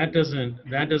 That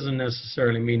doesn't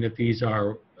necessarily mean that these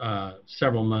are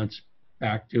several months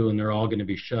back due and they're all going to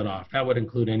be shut off. That would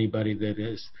include anybody that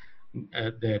is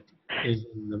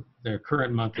their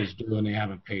current month is due and they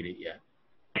haven't paid it yet.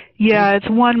 Yeah, it's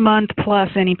 1 month plus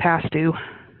any past due.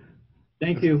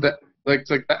 Thank you. It's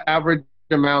like the average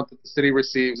amount that the city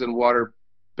receives in water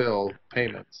bill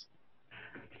payments.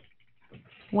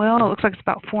 Well, it looks like it's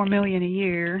about 4 million a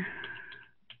year.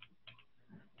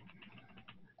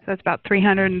 So that's about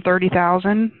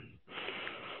 330,000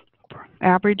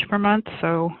 average per month.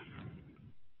 So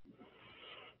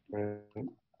I'm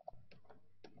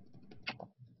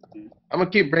gonna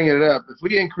keep bringing it up. If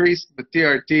we increase the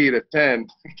TRT to 10,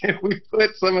 can we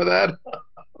put some of that?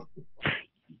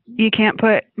 you can't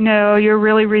put, no, you're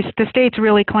really, the state's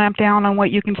really clamped down on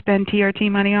what you can spend TRT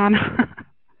money on.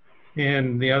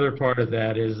 And the other part of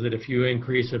that is that if you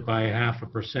increase it by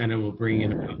 0.5%, it will bring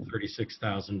in about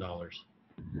 $36,000.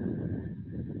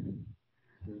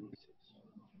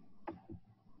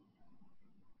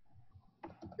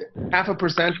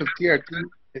 0.5% of TRT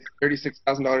is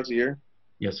 $36,000 a year.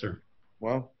 Yes, sir.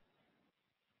 Wow.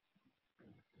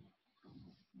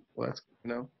 Well, that's good to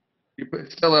know.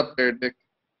 It's still up there, Dick.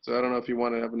 So I don't know if you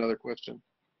want to have another question.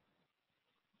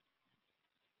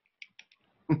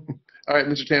 All right,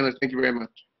 Mr. Chandler, thank you very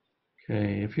much.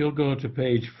 Okay, if you'll go to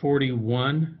page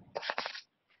 41.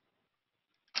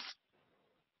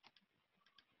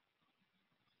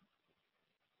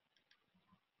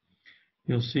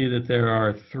 You'll see that there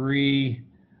are 3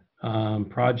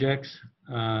 projects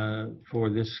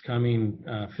for this coming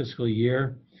fiscal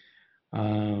year.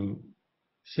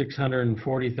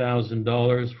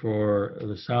 $640,000 for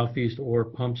the Southeast Ore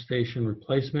Pump Station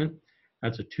replacement.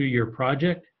 That's a 2-year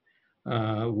project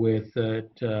with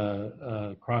it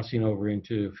crossing over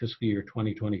into fiscal year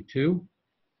 2022.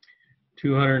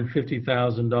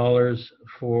 $250,000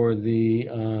 for the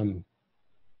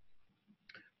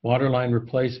waterline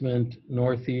replacement,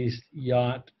 Northeast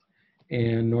Yacht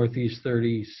and Northeast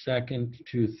 32nd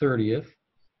to 30th.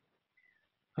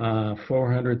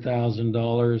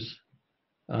 $400,000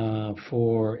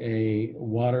 for a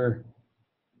water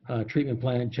treatment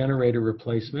plant generator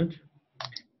replacement.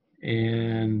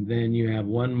 And then you have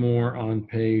one more on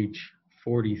page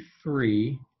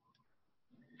 43,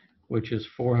 which is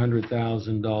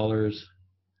 $400,000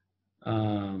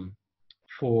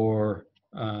 for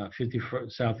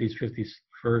Southeast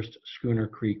 51st Schooner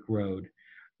Creek Road.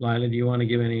 Lila, do you want to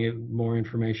give any more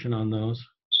information on those?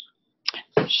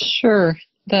 Sure.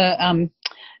 The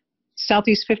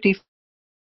Southeast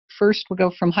 51st will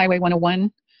go from Highway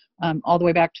 101 all the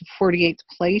way back to 48th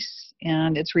Place,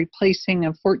 and it's replacing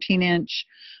a 14-inch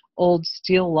old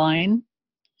steel line.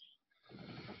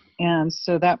 And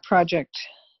so that project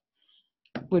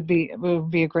would be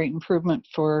a great improvement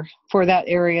for that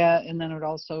area, and then it would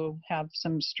also have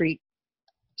some street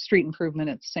improvement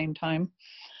at the same time,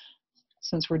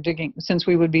 since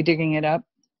we would be digging it up,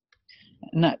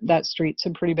 and that street's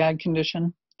in pretty bad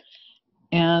condition.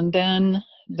 And then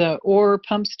the ore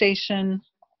pump station,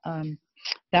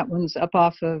 that one's up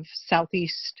off of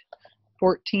Southeast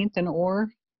 14th and Ore,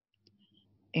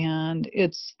 and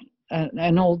it's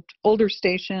an older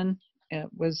station. It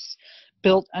was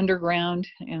built underground,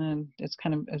 and it's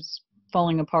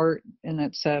falling apart, and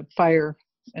it's for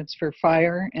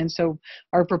fire. And so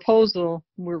our proposal,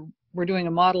 we're doing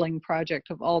a modeling project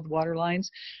of all the water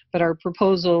lines, but our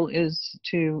proposal is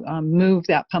to move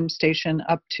that pump station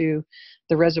up to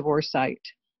the reservoir site,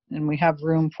 and we have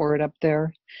room for it up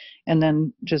there, and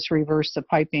then just reverse the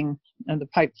piping and the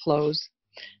pipe flows.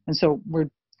 And so we're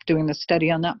doing the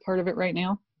study on that part of it right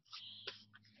now.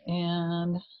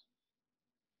 And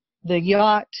the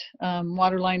yacht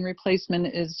water line replacement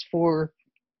is for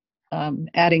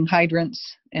adding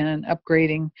hydrants and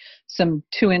upgrading some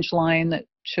 2-inch line that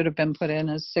should have been put in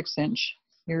as 6-inch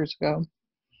years ago.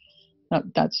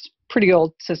 That's pretty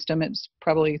old system. It's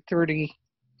probably 30.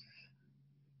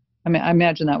 I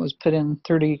imagine that was put in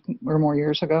 30 or more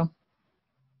years ago.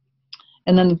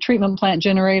 And then the treatment plant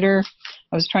generator,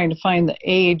 I was trying to find the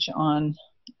age on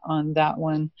that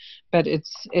one, but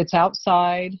it's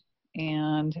outside,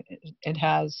 and it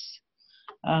has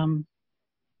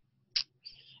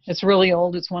it's really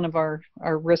old. It's one of our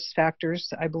risk factors,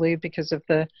 I believe, because if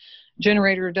the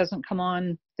generator doesn't come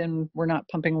on, then we're not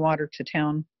pumping water to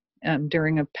town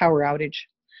during a power outage.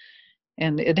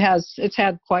 And it's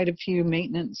had quite a few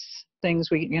maintenance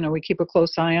things. We keep a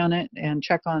close eye on it and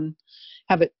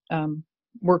have it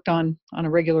worked on a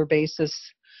regular basis,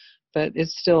 but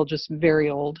it's still just very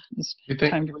old. It's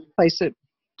time to replace it.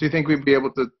 Do you think we'd be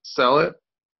able to sell it?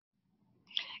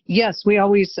 Yes, we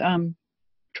always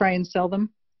try and sell them,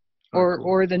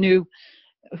 or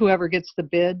whoever gets the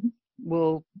bid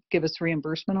will give us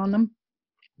reimbursement on them.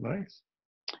 Nice.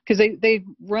 Because they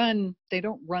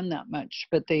don't run that much,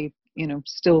 but they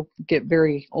still get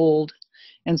very old,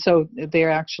 and so they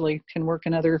actually can work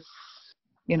in other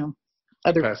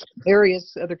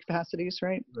areas, other capacities,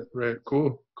 right? Right.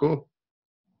 Cool.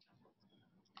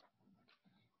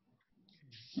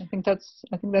 I think that's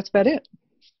about it.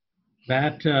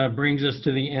 That brings us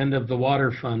to the end of the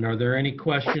water fund. Are there any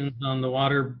questions on the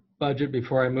water budget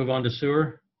before I move on to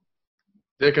sewer?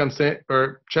 Dick,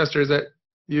 or Chester, is that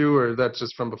you, or that's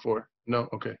just from before? No?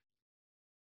 Okay.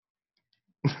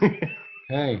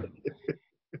 Okay.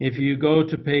 If you go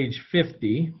to page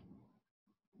 50,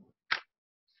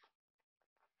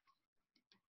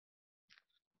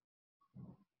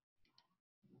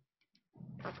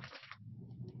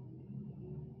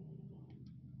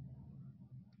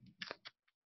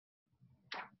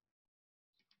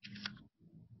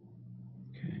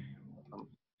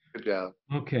 Good job.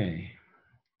 okay.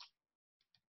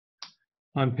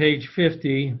 On page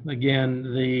 50, again,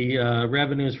 the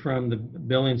revenues from the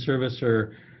billing service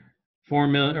are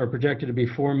projected to be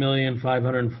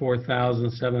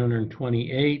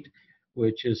 4,504,728,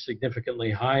 which is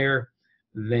significantly higher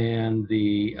than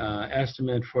the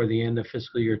estimate for the end of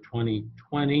fiscal year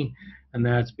 2020, and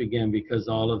that's again because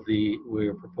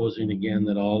we're proposing again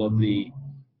that all of the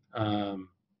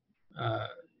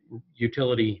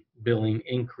utility billing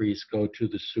increase go to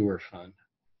the sewer fund.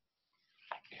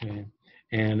 Okay.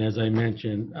 And as I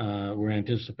mentioned, we're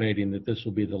anticipating that this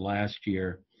will be the last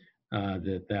year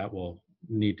that will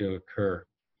need to occur.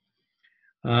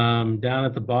 Down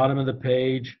at the bottom of the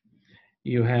page,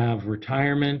 you have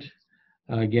retirement.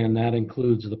 Again, that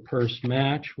includes the purse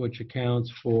match, which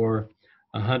accounts for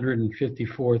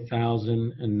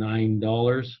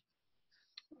 $154,009.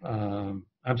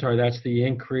 I'm sorry, that's the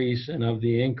increase, and of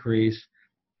the increase,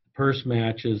 purse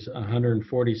match is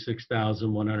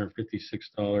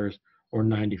 $146,156, or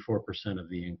 94% of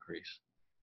the increase.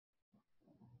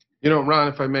 You know, Ron,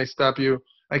 if I may stop you,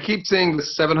 I keep seeing the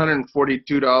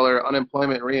 $742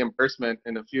 unemployment reimbursement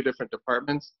in a few different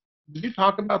departments. Did you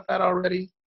talk about that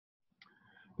already?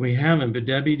 We haven't, but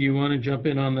Debbie, do you want to jump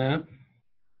in on that?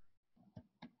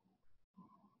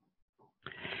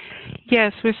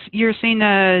 Yes, you're seeing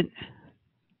a...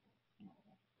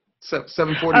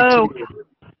 742. Oh,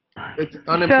 it's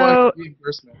unemployment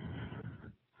reimbursement.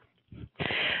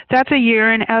 That's a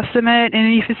year-end estimate,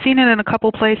 and if you've seen it in a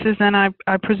couple places, then I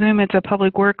presume it's a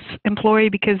public works employee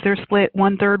because they're split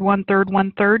 1/3, 1/3,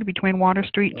 1/3 between water,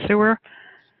 street, and sewer.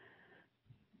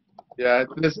 Yeah,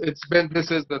 this is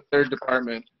the third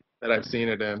department that I've seen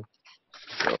it in.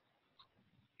 So.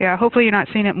 Yeah, hopefully you're not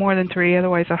seeing it more than 3,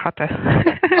 otherwise I'll have to.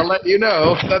 I'll let you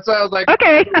know. That's why I was like.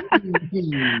 Okay.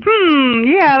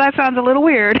 Yeah, that sounds a little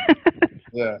weird.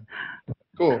 Yeah.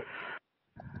 Cool.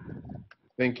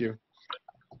 Thank you.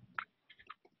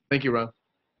 Thank you, Ron.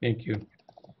 Thank you.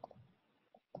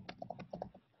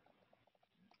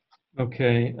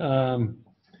 Okay.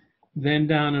 Then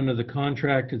down under the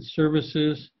contracted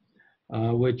services,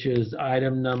 which is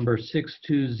item number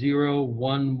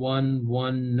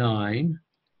 6201119.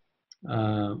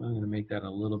 I'm going to make that a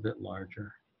little bit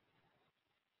larger.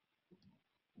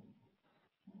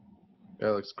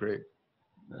 That looks great.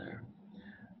 There.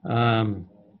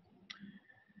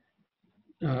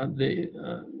 The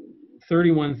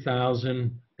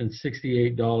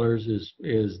 $31,068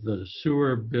 is the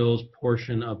sewer bills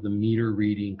portion of the meter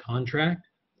reading contract,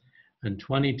 and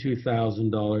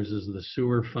 $22,000 is the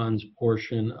sewer funds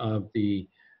portion of the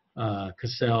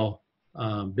Cassell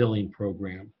billing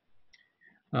program.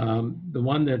 The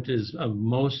one that is of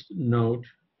most note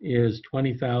is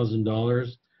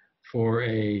 $20,000 for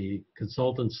a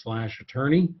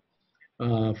consultant/attorney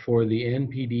for the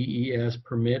NPDES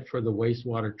permit for the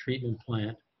wastewater treatment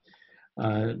plant.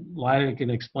 Lila can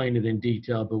explain it in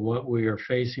detail, but what we are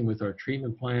facing with our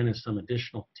treatment plan is some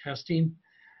additional testing,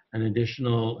 an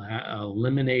additional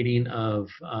eliminating of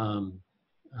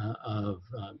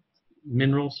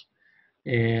minerals,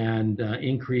 and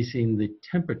increasing the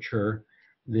temperature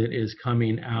that is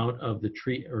coming out of the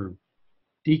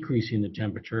decreasing the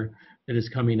temperature that is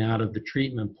coming out of the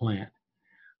treatment plant.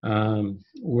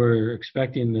 We're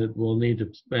expecting that we'll need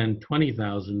to spend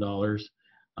 $20,000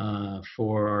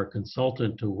 for our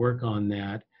consultant to work on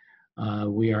that.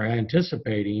 We are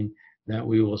anticipating that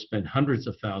we will spend hundreds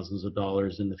of thousands of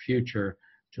dollars in the future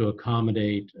to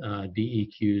accommodate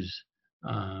DEQ's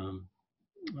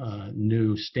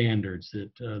new standards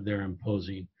that they're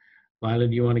imposing. Lila,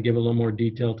 do you want to give a little more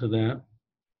detail to that?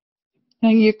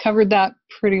 You covered that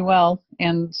pretty well,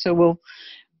 and so we'll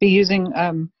be using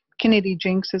Kennedy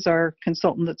Jinks is our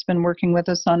consultant that's been working with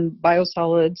us on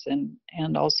biosolids and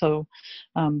also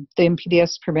the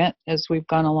MPDS permit as we've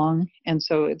gone along, and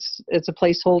so it's a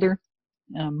placeholder.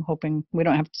 I'm hoping we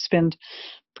don't have to spend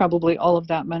probably all of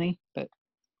that money, but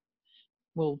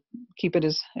we'll keep it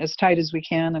as tight as we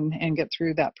can and get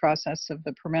through that process of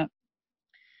the permit.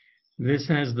 This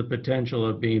has the potential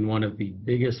of being one of the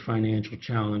biggest financial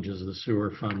challenges the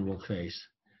sewer fund will face.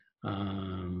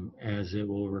 as it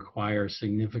will require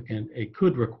it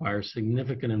could require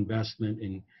significant investment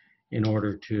in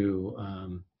order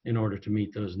to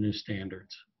meet those new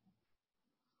standards.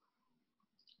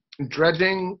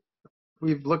 Dredging,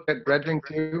 we've looked at dredging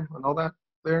too and all that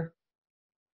there.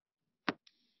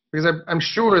 Because I'm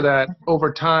sure that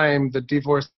over time, the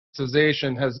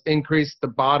deforestation has increased the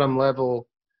bottom level,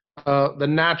 the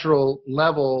natural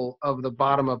level of the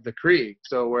bottom of the creek.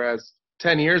 So whereas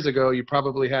 10 years ago, you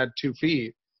probably had 2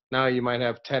 feet, now you might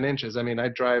have 10 inches. I mean, I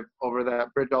drive over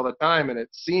that bridge all the time, and it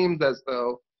seems as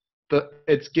though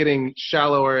it's getting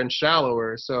shallower and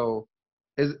shallower. So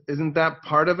isn't that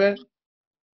part of it?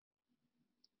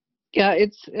 Yeah,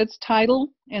 it's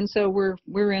tidal, and so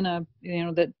we're in a,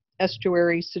 that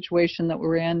estuary situation that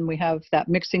we're in. We have that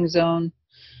mixing zone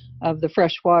of the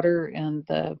fresh water and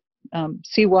the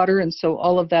seawater, and so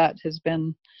all of that has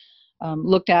been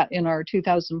looked at in our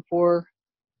 2004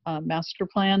 master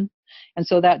plan, and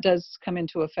so that does come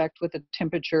into effect with the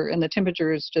temperature, and the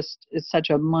temperature is such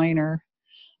a minor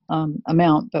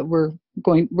amount, but we're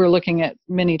looking at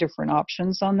many different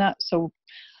options on that. So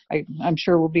I'm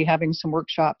sure we'll be having some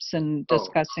workshops and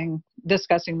discussing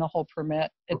the whole permit.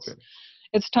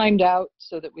 It's timed out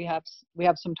so that we have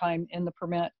some time in the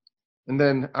permit. And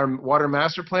then our water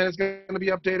master plan is going to be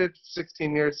updated.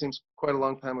 16 years seems quite a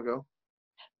long time ago.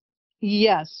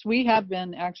 Yes, we have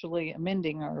been actually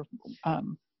amending our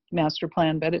master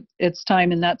plan, but it's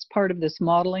time, and that's part of this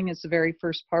modeling. It's the very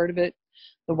first part of it,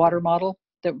 the water model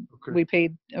that we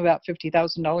paid about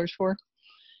 $50,000 for.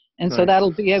 And nice. So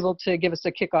that'll be able to give us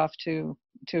a kickoff to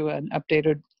an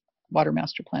updated water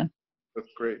master plan.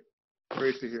 That's great.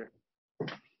 Great to hear.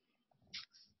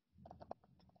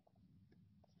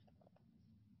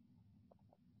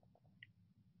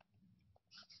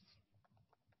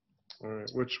 All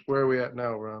right, where are we at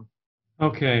now, Ron?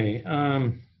 Okay.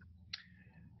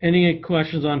 Any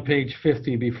questions on page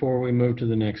 50 before we move to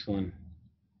the next one?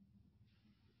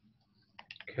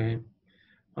 Okay.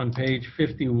 On page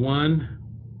 51,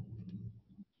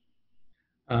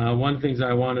 one of the things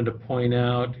I wanted to point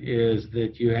out is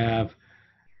that you have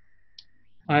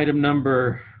item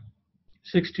number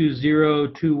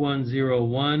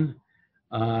 620-2101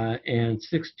 and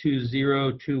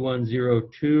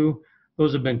 620-2102.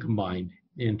 Those have been combined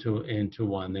into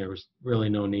one. There was really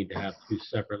no need to have 2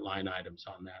 separate line items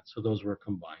on that, so those were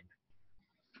combined.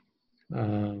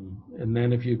 And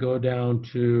then if you go down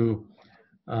to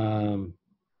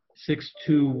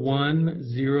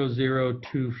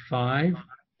 621-0025,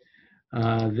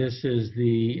 this is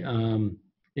the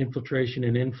infiltration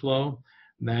and inflow.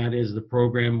 That is the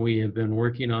program we have been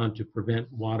working on to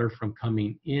prevent water from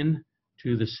coming in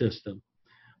to the system.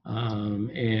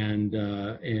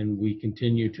 And we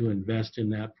continue to invest in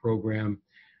that program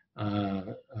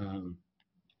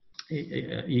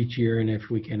each year, and if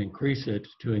we can increase it,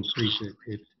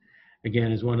 it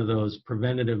again is one of those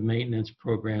preventative maintenance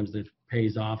programs that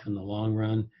pays off in the long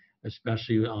run,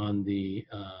 especially on the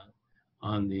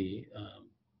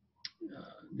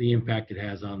impact it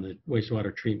has on the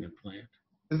wastewater treatment plant.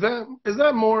 Is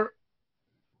that more?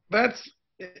 That's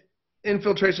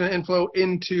infiltration and inflow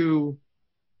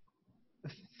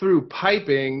through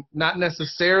piping, not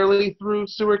necessarily through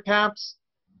sewer caps.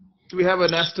 Do we have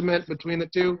an estimate between the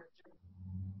two?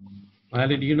 Lila,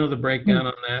 do you know the breakdown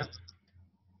on that?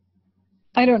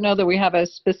 I don't know that we have a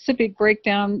specific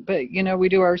breakdown, but we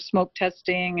do our smoke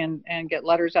testing and get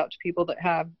letters out to people that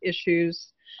have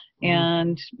issues.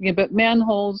 And but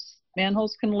manholes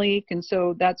can leak, and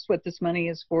so that's what this money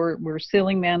is for. We're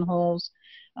sealing manholes.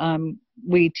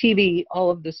 We TV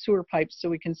all of the sewer pipes so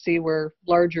we can see where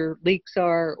larger leaks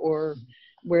are or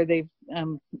where they've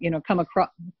come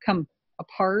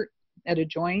apart at a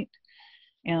joint,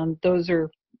 and those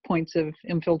are points of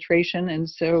infiltration. And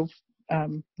so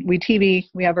we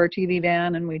have our TV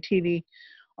van, and we TV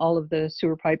all of the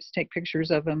sewer pipes, take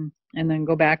pictures of them, and then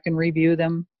go back and review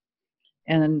them.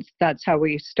 And that's how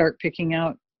we start picking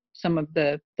out some of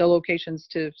the locations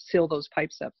to seal those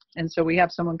pipes up. And so we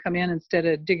have someone come in, instead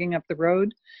of digging up the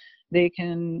road, they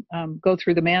can go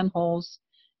through the manholes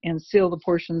and seal the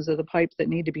portions of the pipe that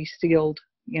need to be sealed,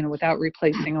 without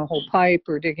replacing a whole pipe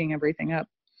or digging everything up.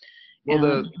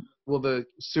 Will the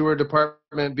sewer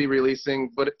department be releasing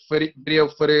video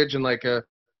footage in like a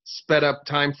sped up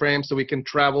time frame so we can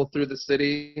travel through the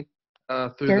city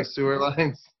through the sewer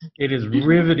lines? It is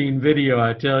riveting video,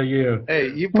 I tell you. Hey,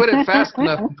 you put it fast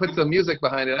enough and put some music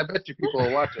behind it. I bet you people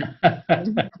will watch it.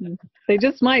 They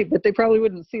just might, but they probably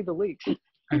wouldn't see the leaks.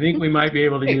 I think we might be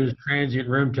able to use transient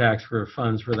room tax for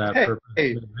funds for that purpose.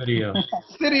 With video.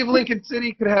 City of Lincoln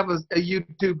City could have a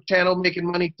YouTube channel making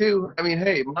money too. I mean,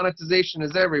 hey, monetization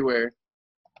is everywhere.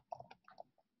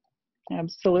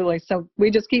 Absolutely. So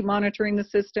we just keep monitoring the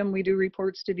system. We do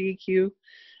reports to DEQ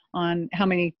on how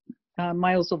many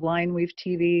miles of line we've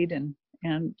TV'd and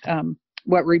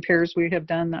what repairs we have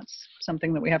done. That's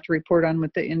something that we have to report on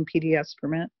with the NPDS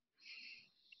permit.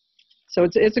 So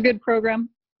it's a good program.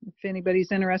 If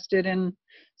anybody's interested in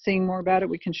seeing more about it,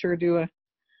 we can sure do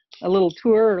a little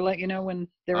tour or let you know when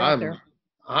they're out there.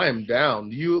 I'm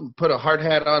down. You put a hard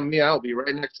hat on me, I'll be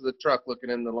right next to the truck looking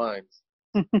in the lines.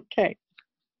 Okay.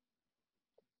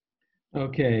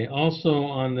 Okay, also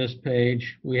on this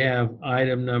page, we have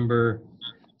item number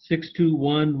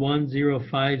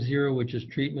 6211050, which is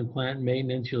treatment plant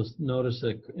maintenance. You'll notice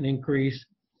an increase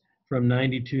from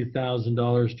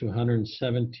 $92,000 to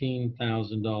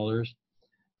 $117,000.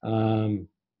 I'm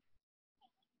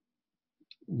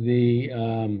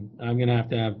going to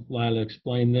have Lila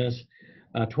explain this.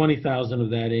 20,000 of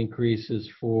that increase is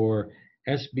for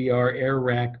SBR air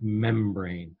rack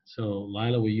membrane. So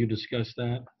Lila, will you discuss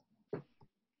that?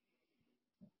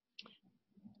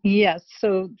 Yes,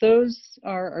 so those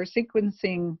are our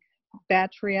sequencing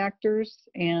batch reactors,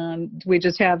 and we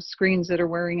just have screens that are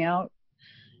wearing out.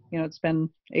 You know, it's been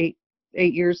eight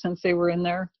years since they were in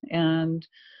there, and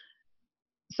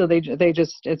so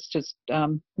it's just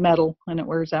metal and it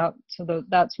wears out. So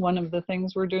that's one of the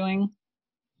things we're doing.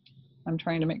 I'm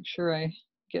trying to make sure I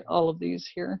get all of these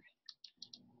here.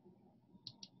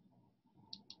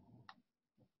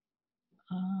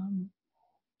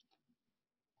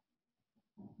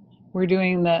 We're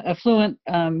doing the effluent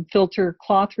filter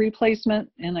cloth replacement,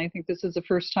 and I think this is the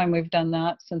first time we've done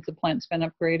that since the plant's been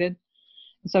upgraded.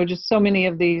 So just so many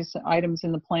of these items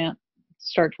in the plant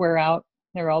start to wear out.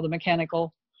 They're all the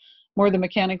mechanical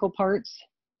parts.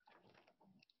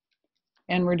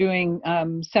 And we're doing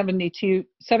 72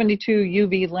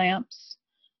 UV lamps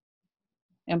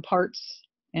and parts,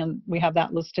 and we have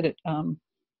that listed at, let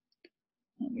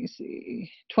me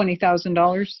see,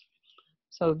 $20,000.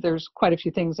 So there's quite a few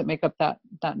things that make up that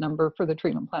number for the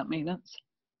treatment plant maintenance.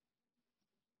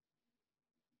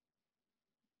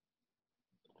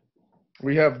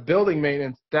 We have building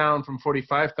maintenance down from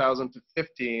 45,000 to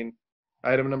 15.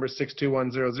 Item number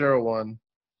 621001.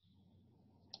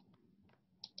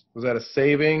 Was that a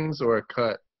savings or a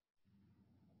cut?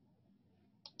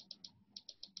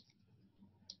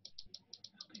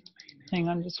 Hang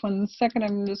on just 1 second.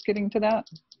 I'm just getting to that.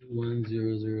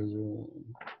 10001.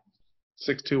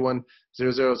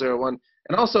 621001.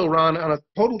 And also, Ron, on a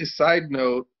totally side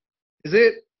note,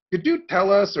 could you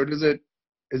tell us, or is it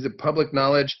public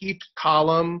knowledge, each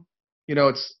column, you know,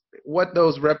 it's what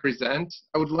those represent?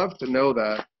 I would love to know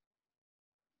that,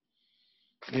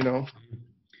 you know.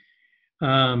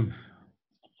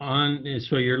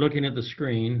 So you're looking at the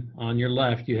screen. On your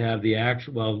left, you have the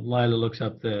actual, well, Lila looks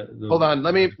up the Hold on,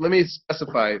 let me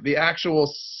specify. The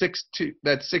actual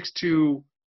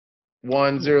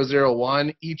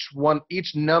 6211001,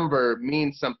 each number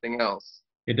means something else.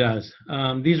 It does.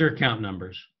 These are account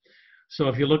numbers. So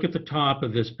if you look at the top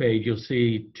of this page, you'll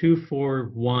see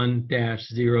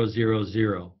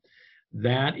 241-000.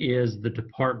 That is the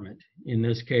department, in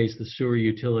this case, the sewer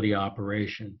utility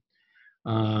operation.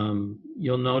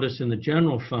 You'll notice in the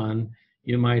general fund,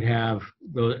 you might have,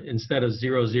 instead of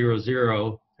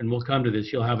 000, and we'll come to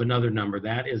this, you'll have another number.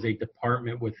 That is a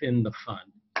department within the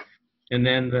fund. And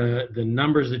then the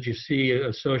numbers that you see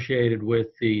associated with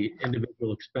the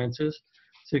individual expenses,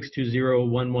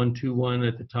 6201121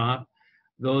 at the top,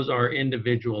 those are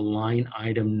individual line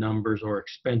item numbers or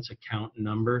expense account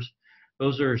numbers.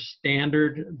 Those are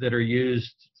standard that are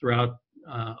used throughout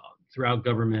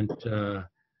government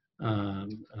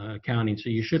accounting. So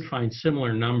you should find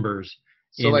similar numbers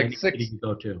in any city you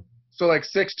go to. So like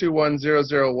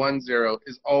 6210010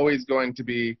 is always going to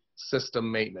be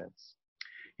system maintenance.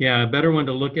 Yeah, a better one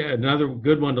to look at, another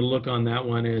good one to look on that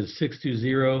one is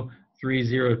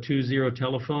 620-3020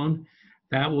 telephone.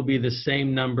 That will be the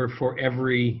same number for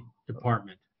every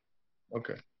department.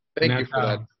 Okay, thank you for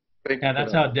that. Yeah,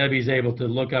 that's how Debbie's able to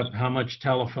look up how much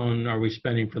telephone are we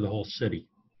spending for the whole city.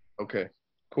 Okay,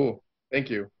 cool, thank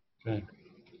you. Okay.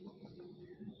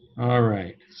 All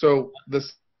right. So the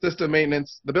system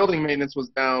maintenance, the building maintenance was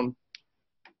down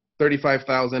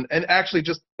 35,000, and actually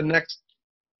just the next,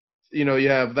 you know, you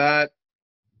have that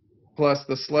plus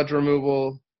the sludge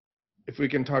removal. If we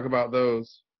can talk about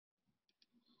those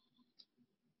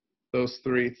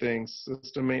three things,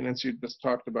 system maintenance you just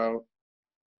talked about,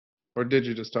 or did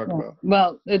you just talk about?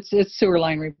 Well, it's sewer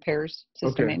line repairs,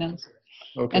 system maintenance.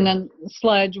 Okay. And then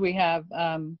sludge, we have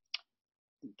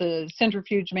the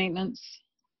centrifuge maintenance,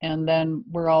 and then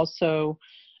we're also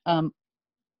out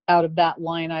of that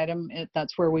line item,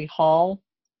 that's where we haul,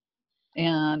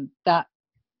 and that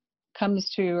comes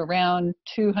to around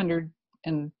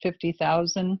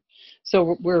 250,000.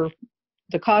 So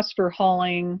the cost for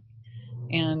hauling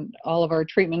and all of our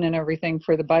treatment and everything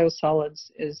for the biosolids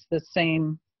is the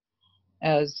same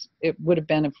as it would have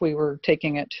been if we were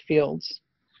taking it to fields.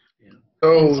 Yeah.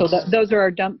 And so those are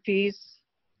our dump fees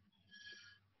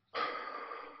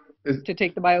to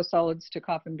take the biosolids to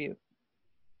Coffin Butte.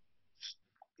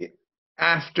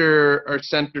 After our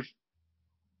center,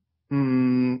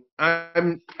 I'm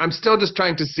still just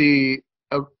trying to see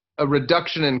a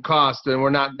reduction in cost, and we're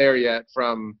not there yet.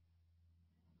 From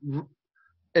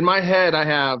in my head, I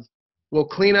have we'll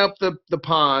clean up the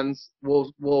ponds,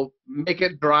 we'll make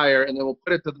it drier, and then we'll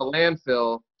put it to the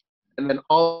landfill, and then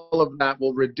all of that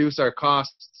will reduce our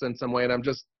costs in some way. And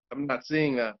I'm not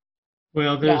seeing that.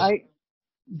 Well,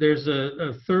 there's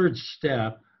a third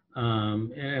step.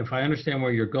 If I understand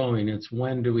where you're going, it's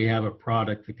when do we have a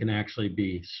product that can actually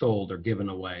be sold or given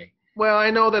away? Well,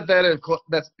 I know that's the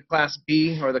class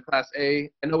B or the class A.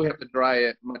 I know we have to dry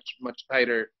it much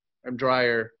tighter and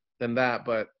drier than that,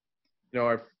 but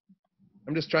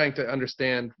I'm just trying to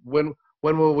understand when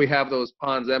will we have those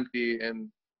ponds empty and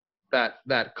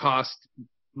that cost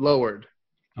lowered.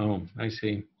 Oh, I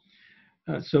see.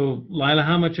 So, Lila,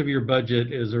 how much of your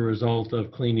budget is a result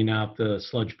of cleaning out the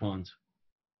sludge ponds?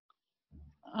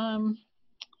 Hang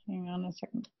on a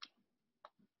second.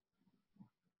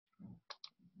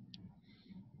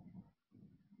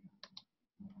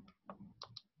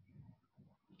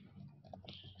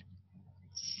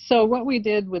 So what we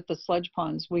did with the sludge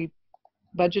ponds, we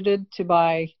budgeted to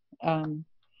buy a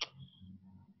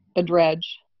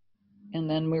dredge, and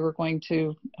then we were going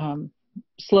to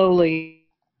slowly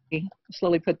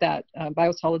put that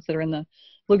biosolids that are in the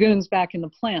lagoons back in the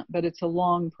plant, but it's a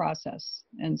long process.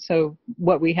 And so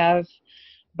what we have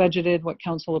budgeted, what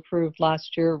council approved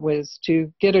last year, was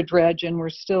to get a dredge, and we're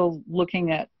still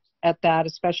looking at that,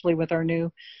 especially with our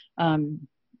new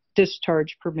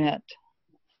discharge permit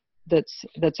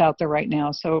that's out there right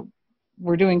now. So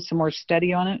we're doing some more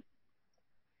study on it.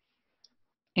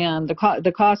 And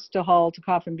the cost to haul to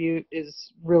Coffin Butte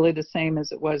is really the same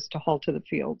as it was to haul to the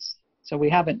fields. So we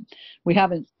haven't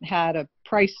had a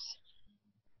price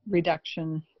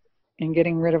reduction in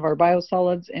getting rid of our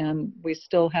biosolids, and we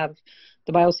still have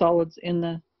the biosolids in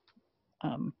the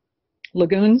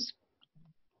lagoons.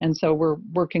 And so we're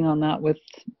working on that with,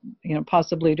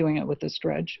 possibly doing it with this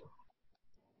dredge.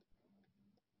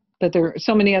 But there are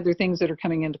so many other things that are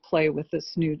coming into play with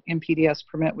this new MPDS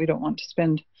permit. We don't want to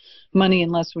spend money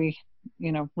unless we,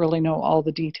 really know all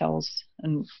the details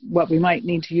and what we might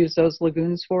need to use those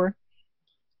lagoons for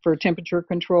temperature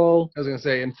control. I was going to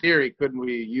say, in theory, couldn't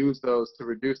we use those to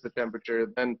reduce the temperature,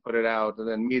 then put it out, and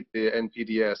then meet the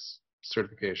NPDS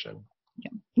certification?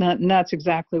 Yeah, and that's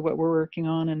exactly what we're working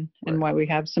on, and why we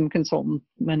have some consultant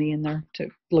money in there to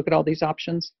look at all these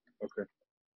options. Okay.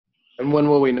 And when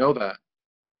will we know that?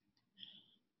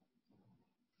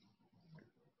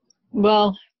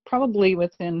 Well, probably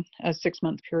within a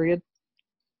 6-month period.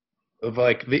 Of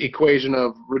like the equation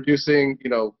of reducing,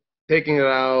 taking it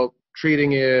out,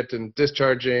 treating it, and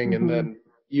discharging, and then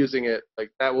using it, like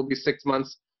that will be 6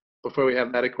 months before we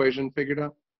have that equation figured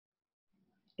out?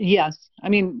 Yes. I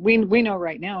mean, we know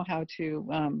right now how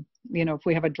to, if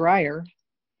we have a dryer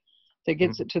that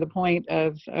gets it to the point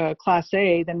of Class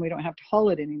A, then we don't have to haul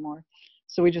it anymore.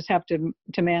 So we just have to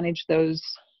manage those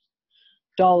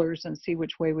dollars and see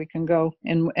which way we can go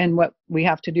and what we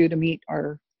have to do to meet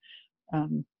our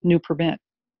new permit.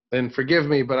 And forgive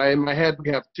me, but in my head,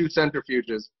 we have 2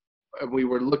 centrifuges. We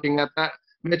were looking at that.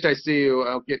 Mitch, I see you.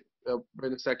 I'll get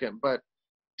in a second. But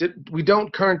we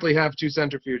don't currently have 2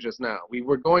 centrifuges now. We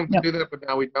were going to do that, but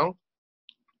now we don't?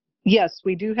 Yes,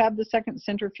 we do have the second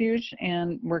centrifuge,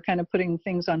 and we're kind of putting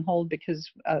things on hold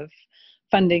because of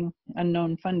funding,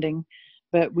 unknown funding.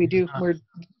 But we're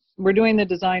doing the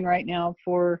design right now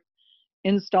for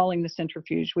installing the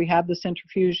centrifuge. We have the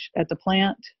centrifuge at the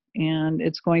plant, and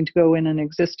it's going to go in an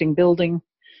existing building,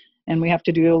 and we have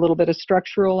to do a little bit of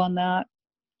structural on that,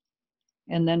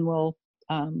 and then we'll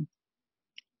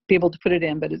be able to put it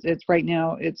in. But it's right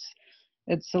now it's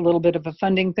a little bit of a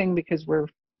funding thing because we're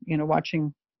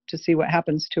watching to see what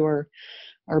happens to our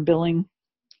billing.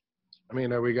 I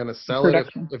mean, are we going to sell it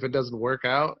if it doesn't work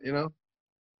out?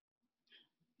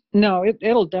 No,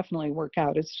 it'll definitely work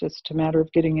out. It's just a matter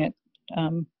of getting it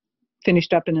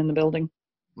finished up and in the building.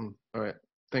 All right.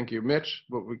 Thank you. Mitch,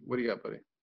 what do you got, buddy?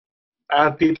 I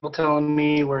have people telling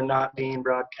me we're not being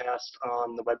broadcast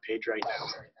on the webpage right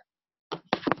now.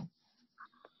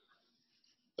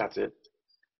 That's it.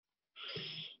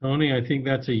 Tony, I think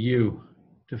that's a you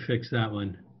to fix that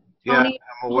one. Yeah, Tony,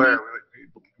 I'm aware.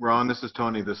 Ron, this is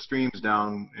Tony. The stream's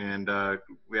down, and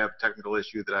we have a technical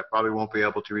issue that I probably won't be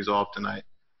able to resolve tonight.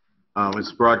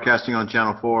 It's broadcasting on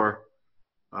Channel 4.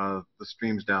 The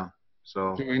stream's down.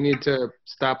 So. Do we need to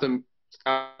stop the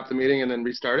meeting and then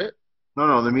restart it?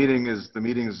 No. The meeting is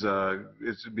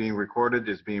being recorded.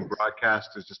 It's being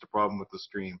broadcast. It's just a problem with the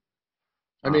stream.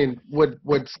 I mean,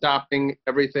 would stopping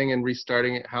everything and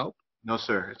restarting it help? No,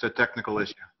 sir. It's a technical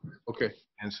issue. Okay.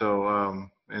 And so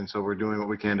we're doing what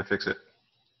we can to fix it.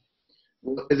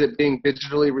 Is it being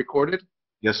digitally recorded?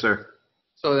 Yes, sir.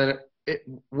 So then it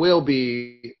will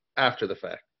be after the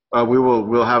fact.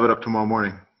 We'll have it up tomorrow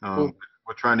morning. Cool.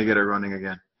 We're trying to get it running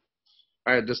again.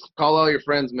 All right, just call all your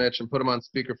friends, Mitch, and put them on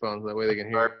speakerphones. That way they can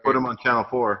hear. All right, put them on Channel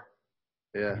 4.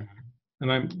 Yeah.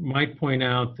 And I might point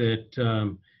out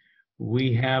that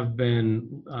we have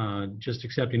been just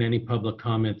accepting any public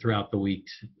comment throughout the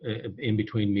weeks in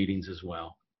between meetings as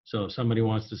well. So if somebody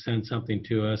wants to send something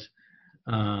to us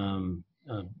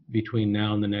between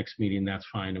now and the next meeting, that's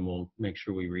fine, and we'll make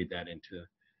sure we read that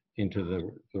into the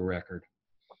record.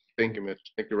 Thank you, Mitch.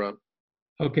 Thank you, Ron.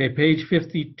 Okay, page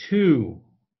 52.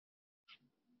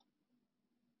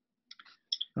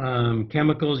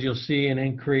 Chemicals, you'll see an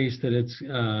increase that it's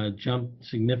jumped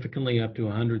significantly up to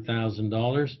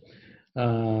 $100,000.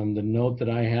 The note that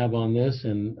I have on this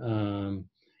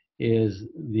is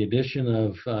the addition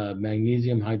of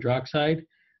magnesium hydroxide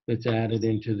that's added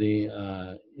into the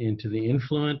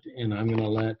influent, and I'm going to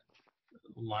let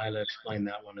Lila explain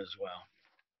that one as well.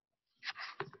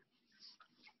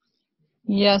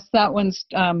 Yes, that one's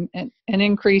an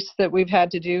increase that we've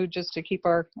had to do just to keep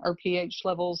our pH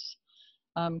levels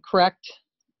correct,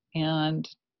 and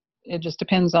it just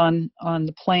depends on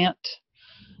the plant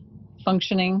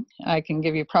functioning. I can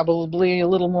give you probably a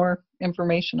little more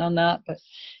information on that, but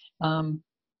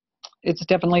it's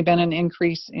definitely been an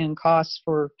increase in costs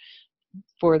for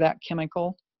that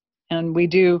chemical. And we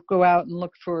do go out and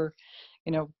look for,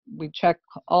 we check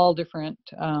all different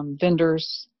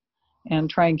vendors and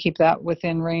try and keep that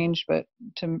within range, but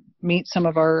to meet some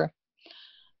of our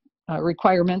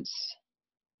requirements,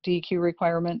 DEQ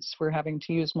requirements, we're having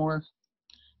to use more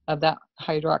of that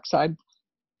hydroxide.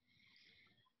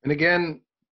 And again,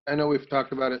 I know we've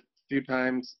talked about it a few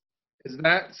times. Is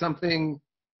that something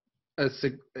a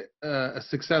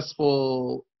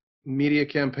successful media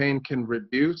campaign can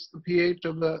reduce the pH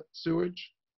of the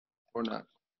sewage, or not?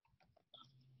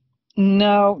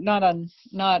 No, not on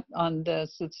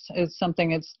this. It's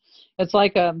something. It's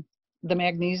like the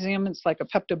magnesium. It's like a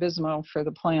Pepto-Bismol for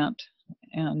the plant,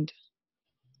 and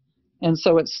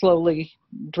so it's slowly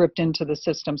dripped into the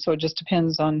system. So it just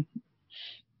depends on.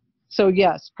 So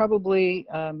yes, probably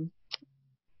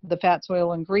the fats,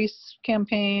 oil, and grease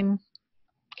campaign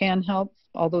can help.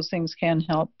 All those things can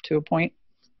help to a point.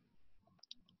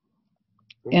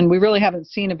 And we really haven't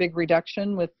seen a big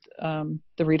reduction with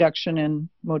the reduction in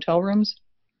motel rooms,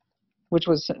 which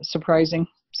was surprising.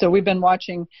 So we've been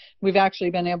watching. We've actually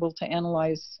been able to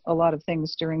analyze a lot of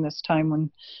things during this time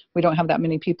when we don't have that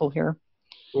many people here.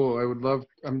 Cool. I would love.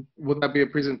 Would that be a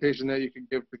presentation that you could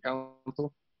give the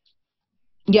council?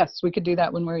 Yes, we could do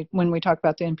that when we talk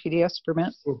about the NPDS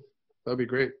permit. Cool. That'd be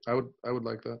great. I would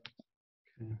like that.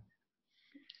 Okay.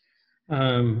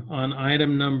 On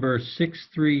item number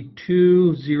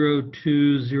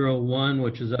 6320201,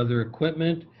 which is other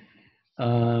equipment,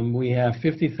 we have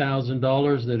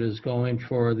 $50,000 that is going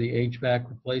for the HVAC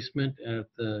replacement at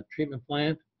the treatment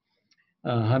plant,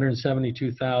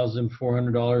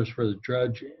 $172,400 for the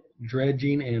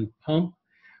dredging and pump.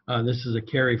 This is a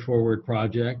carry forward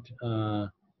project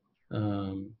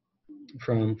from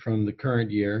the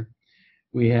current year.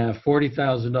 We have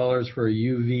 $40,000 for a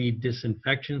UV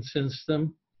disinfection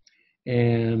system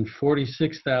and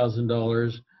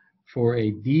 $46,000 for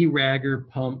a deragger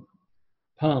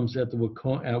pumps at the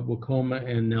Wacoma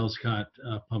and Nelscott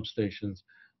pump stations.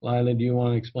 Lila, do you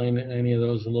want to explain any of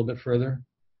those a little bit further?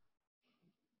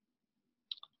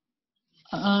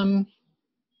 Well,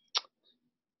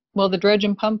 the dredge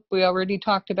and pump we already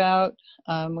talked about.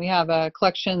 We have a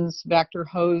collections Vector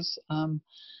hose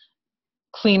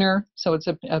cleaner, so it's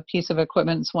a piece of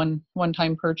equipment. It's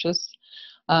one-time purchase.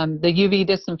 The UV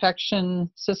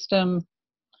disinfection system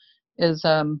is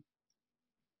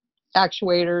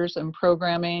actuators and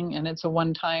programming, and it's a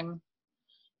one-time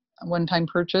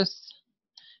purchase.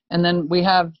 And then we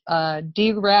have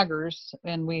deraggers,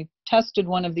 and we tested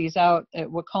one of these out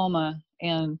at Wacoma,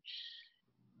 and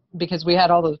because we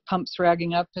had all the pumps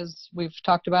ragging up, as we've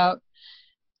talked about.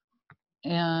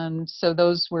 And so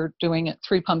those we're doing at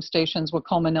 3 pump stations,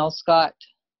 Wacoma, Nelscott,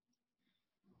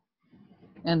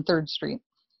 and 3rd Street.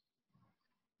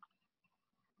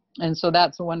 And so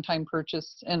that's a one-time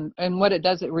purchase. And what it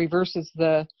does, it reverses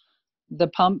the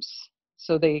pumps,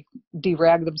 so they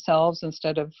derag themselves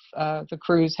instead of the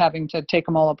crews having to take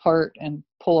them all apart and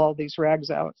pull all these rags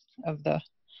out of the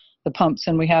pumps.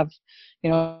 And we have,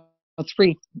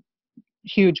 3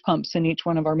 huge pumps in each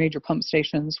one of our major pump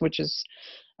stations, which is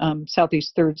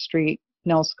Southeast 3rd Street,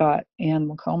 Nelscott, and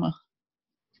Macoma.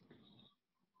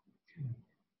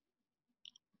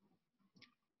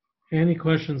 Any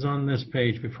questions on this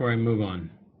page before I move on?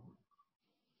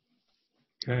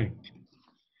 Okay.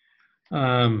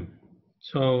 Let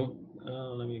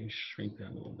me shrink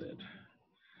that a little bit.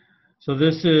 So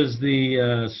this is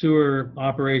the sewer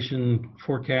operation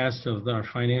forecast of our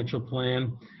financial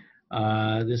plan.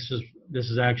 This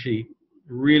is actually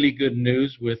really good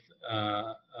news with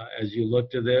as you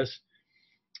look to this.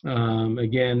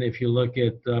 Again, if you look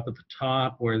at up at the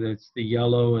top where that's the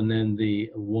yellow and then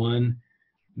the 1,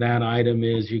 that item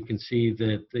is, you can see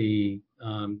that the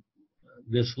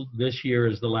this year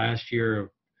is the last year of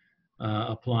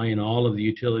applying all of the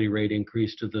utility rate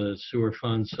increase to the sewer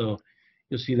fund. So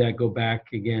you'll see that go back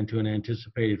again to an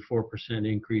anticipated 4%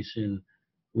 increase in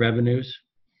revenues.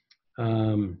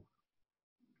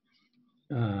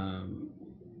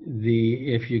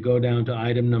 If you go down to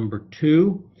item number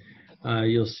 2,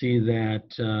 you'll see that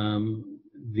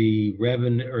the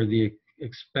revenue or the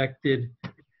expected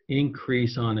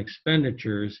increase on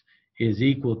expenditures is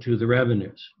equal to the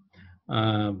revenues.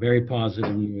 Very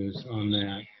positive news on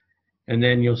that. And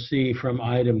then you'll see from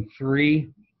item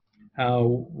 3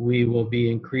 how we will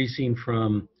be increasing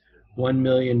from $1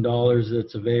 million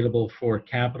that's available for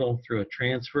capital through a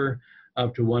transfer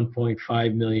up to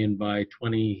 $1.5 million by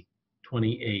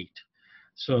 2028.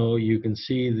 So you can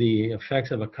see the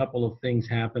effects of a couple of things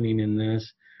happening in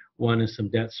this. One is some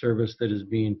debt service that is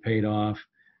being paid off,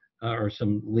 or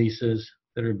some leases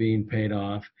that are being paid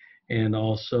off, and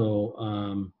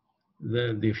also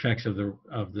the effects of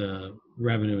the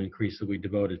revenue increase that we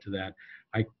devoted to that.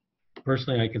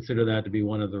 Personally, I consider that to be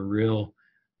one of the real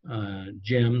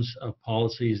gems of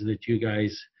policies that you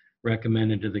guys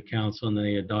recommended to the council, and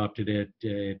they adopted it.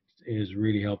 It has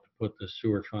really helped to put the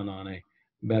sewer fund on a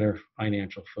better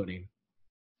financial footing.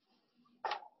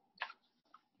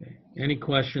 Okay. Any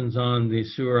questions on the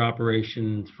sewer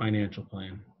operations financial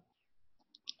plan?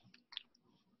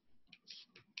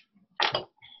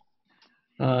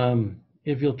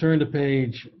 If you'll turn to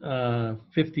page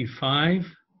 55,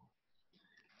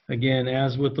 again,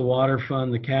 as with the water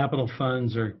fund, the capital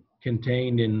funds are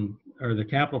contained in, or the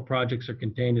capital projects are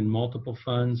contained in multiple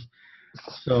funds.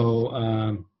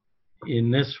 So in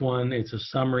this one, it's a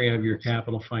summary of your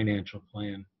capital financial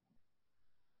plan.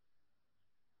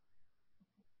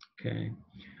 Okay.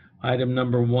 Item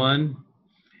number 1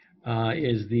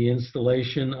 is the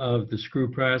installation of the screw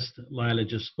press. Lila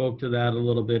just spoke to that a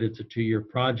little bit. It's a 2-year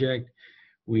project.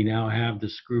 We now have the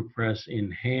screw press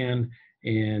in hand,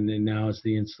 and now it's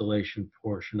the installation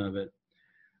portion of it.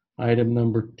 Item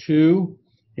number 2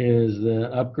 is the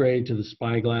upgrade to the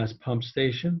Spyglass pump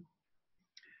station.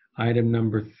 Item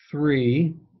number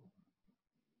 3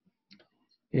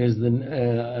 is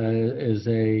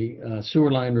a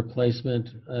sewer line replacement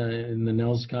in the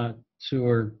Nelscott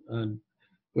sewer,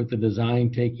 with the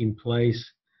design taking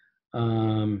place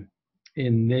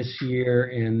in this year,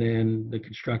 and then the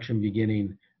construction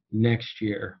beginning next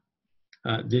year.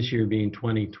 This year being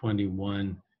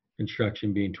 2021,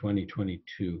 construction being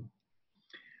 2022.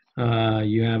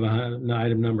 You have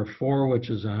item number 4, which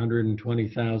is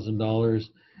 $120,000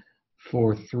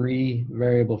 for 3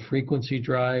 variable frequency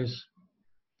drives.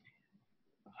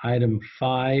 Item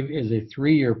 5 is a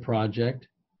 3-year project,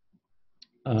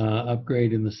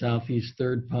 upgrade in the Southeast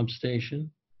 3rd pump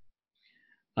station.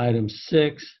 Item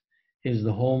 6 is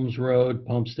the Holmes Road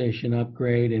pump station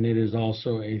upgrade, and it is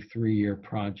also a 3-year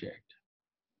project.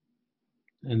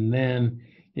 And then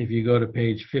if you go to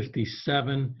page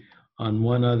 57, on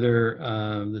one other,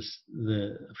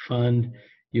 the fund,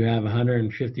 you have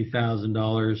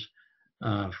 $150,000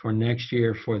 for next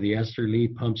year for the Esther Lee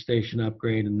pump station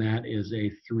upgrade, and that is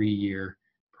a 3-year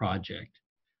project.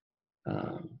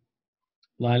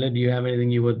 Lila, do you have anything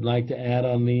you would like to add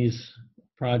on these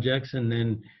projects? And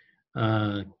then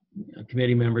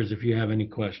committee members, if you have any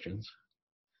questions.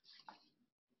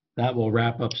 That will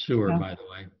wrap up sewer, by the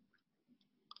way.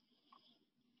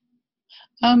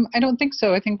 I don't think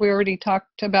so. I think we already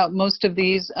talked about most of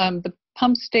these. The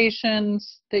pump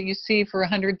stations that you see for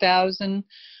 $100,000,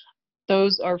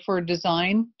 those are for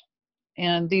design,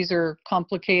 and these are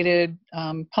complicated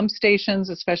pump stations,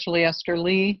 especially Esther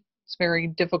Lee. It's a very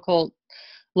difficult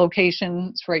location.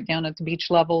 It's right down at the beach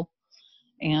level,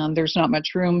 and there's not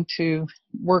much room to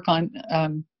work on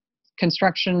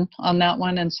construction on that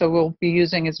one, and so we'll be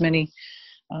using as many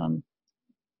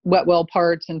wet well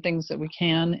parts and things that we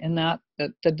can in that.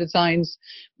 The designs,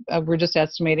 we're just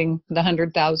estimating the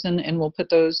 100,000, and we'll put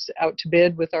those out to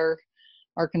bid with our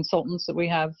consultants that we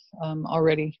have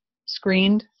already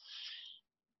screened.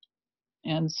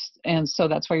 And so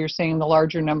that's why you're seeing the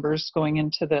larger numbers going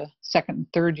into the second and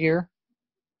third year.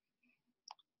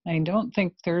 I don't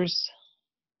think there's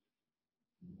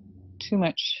too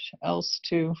much else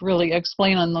to really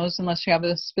explain on those unless you have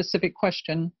a specific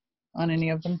question on any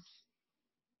of them.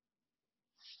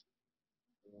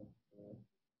 I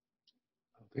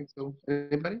don't think so.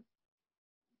 Anybody?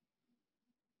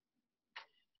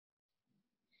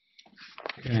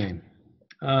 Okay.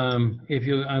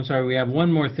 I'm sorry, we have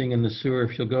one more thing in the sewer.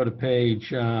 If you'll go to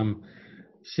page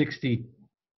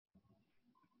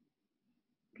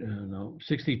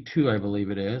 62, I believe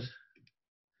it is.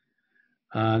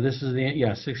 This is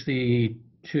the,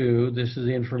 62. This is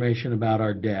the information about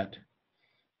our debt.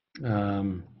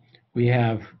 We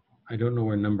have, I don't know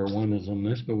where number 1 is on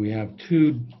this, but we have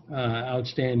 2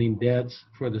 outstanding debts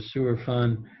for the sewer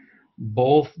fund.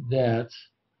 Both debts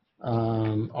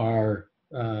are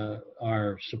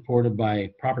supported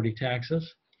by property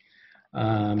taxes.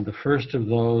 The first of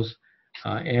those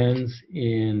ends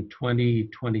in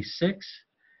 2026,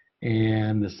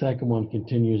 and the second one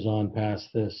continues on past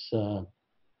this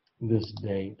this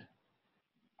date.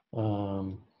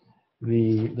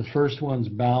 The first one's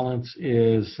balance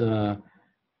is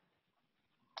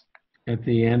at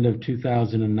the end of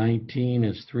 2019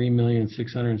 is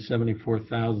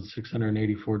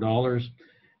 $3,674,684,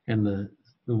 and the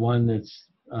one that's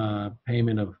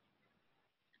payment of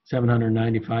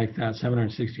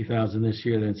 $760,000 this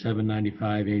year, then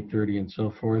 $795,000, $830,000, and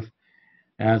so forth.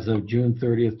 As of June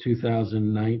 30th,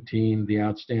 2019, the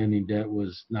outstanding debt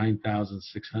was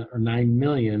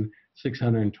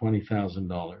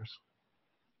 $9,620,000.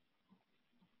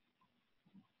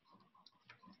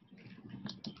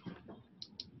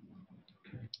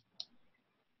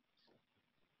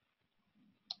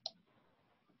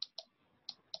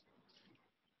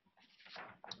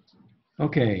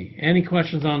 Okay, any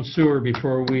questions on sewer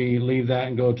before we leave that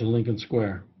and go to Lincoln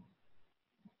Square?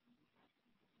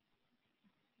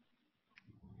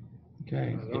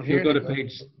 Okay, if you go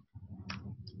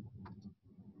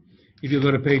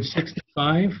to page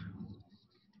 65.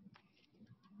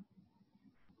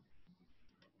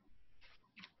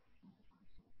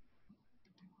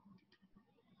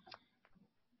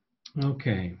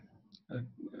 Okay,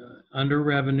 under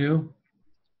revenue,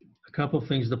 a couple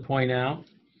things to point out.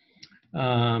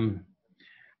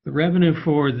 The revenue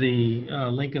for the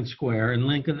Lincoln Square and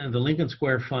the Lincoln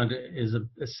Square Fund is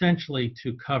essentially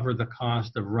to cover the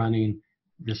cost of running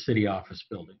the city office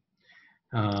building.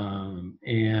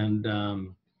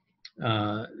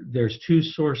 There's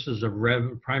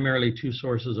primarily two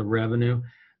sources of revenue.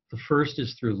 The first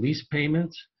is through lease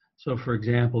payments. So for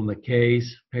example,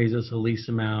 McKay's pays us a lease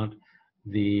amount.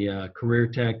 The Career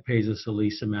Tech pays us a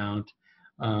lease amount.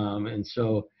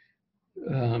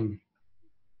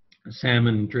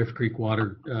 Salmon Drift Creek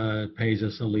Water pays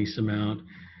us a lease amount.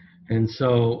 And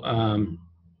so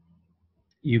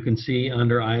you can see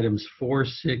under items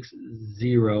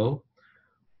 460,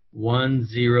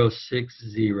 1060,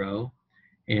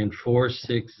 and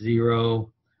 460,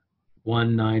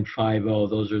 1950.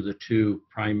 Those are the two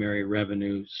primary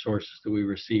revenue sources that we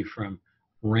receive from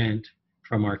rent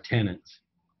from our tenants.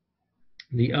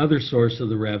 The other source of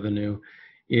the revenue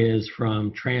is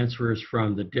from transfers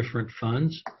from the different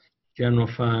funds, General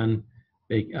Fund,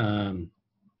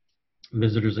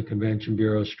 Visitors and Convention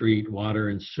Bureau, Street, Water,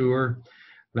 and Sewer.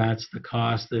 That's the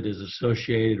cost that is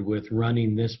associated with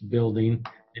running this building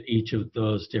that each of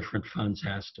those different funds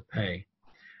has to pay.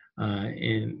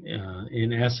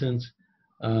 In essence,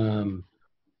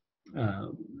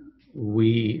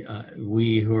 we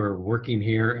who are working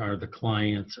here are the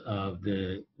clients of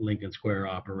the Lincoln Square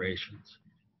operations.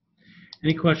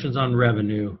 Any questions on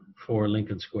revenue for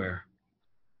Lincoln Square?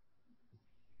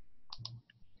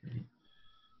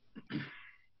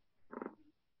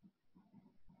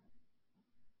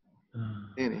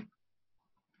 Any?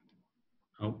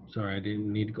 Oh, sorry, I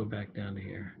didn't need to go back down to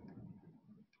here.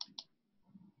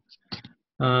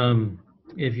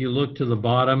 If you look to the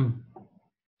bottom,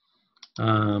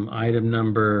 item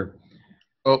number.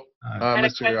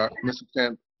 Mr.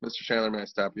 Chandler, may I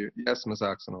stop you? Yes, Ms.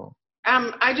 Oxenholm.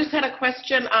 I just had a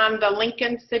question on the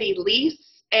Lincoln City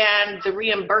lease and the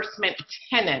reimbursement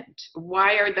tenant.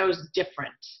 Why are those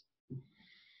different?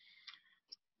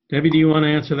 Debbie, do you want to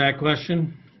answer that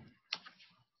question?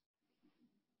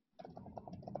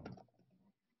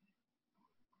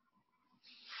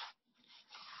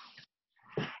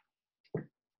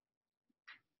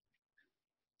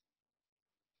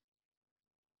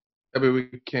 Debbie, we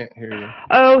can't hear you.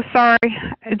 Oh, sorry.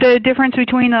 The difference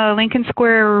between the Lincoln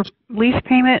Square lease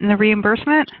payment and the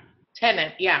reimbursement?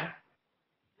 Tenant, yeah.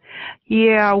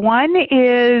 Yeah, one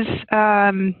is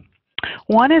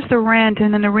the rent,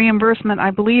 and then the reimbursement,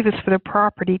 I believe, is for the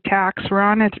property tax.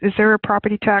 Ron, is there a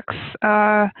property tax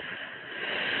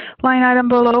line item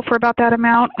below for about that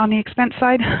amount on the expense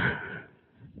side?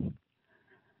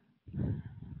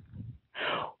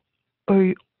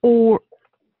 Or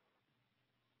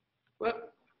Whoop.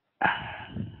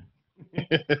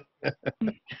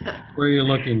 Where are you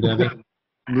looking, Debbie?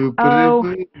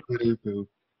 oh,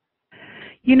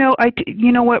 you know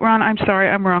what, Ron? I'm sorry,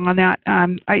 I'm wrong on that.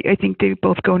 I think they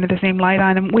both go into the same line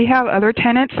item. We have other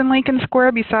tenants in Lincoln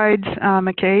Square besides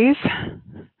McKay's.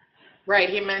 Right,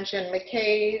 he mentioned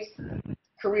McKay's,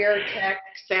 Career Tech,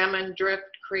 Salmon Drift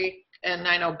Creek, and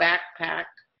I know Backpack.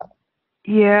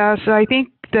 Yeah, so I think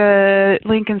the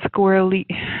Lincoln Square,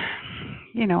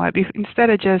 you know, instead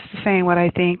of just saying what I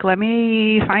think, let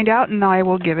me find out and I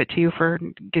will give you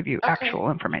Okay. actual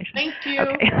information. Thank you.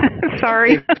 Okay,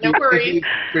 sorry. No worries.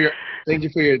 Thank you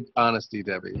for your honesty,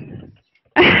 Debbie.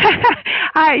 You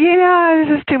know,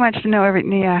 this is too much to know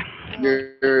everything. Yeah.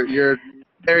 You're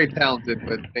very talented,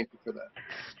 but thank you for that.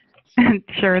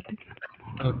 Sure.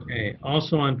 Okay,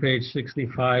 also on page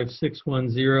 65,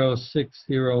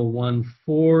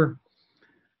 610-6014.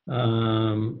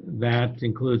 That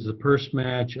includes the purse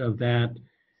match of that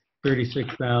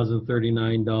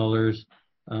 $36,039.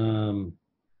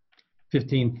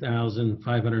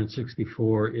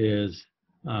 $15,564 is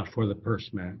for the purse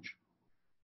match.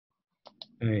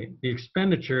 Okay, the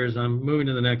expenditures, I'm moving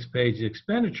to the next page. The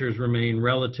expenditures remain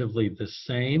relatively the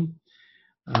same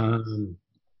as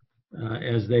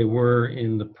they were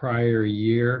in the prior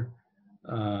year.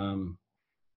 And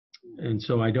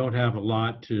so I don't have a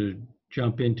lot to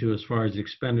jump into as far as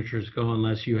expenditures go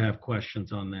unless you have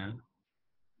questions on that.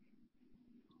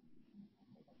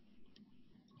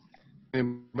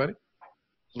 Anybody?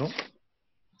 No? Okay.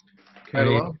 Right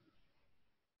along.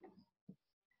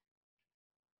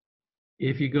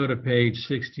 If you go to page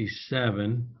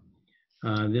 67,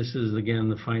 this is again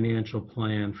the financial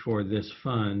plan for this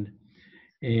fund.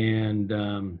 And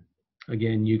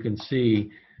again, you can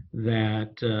see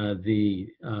that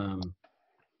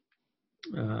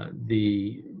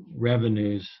the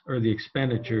revenues or the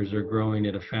expenditures are growing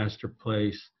at a faster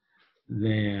pace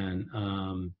than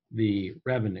the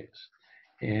revenues.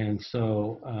 And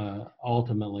so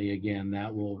ultimately, again,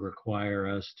 that will require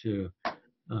us to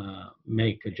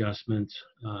make adjustments,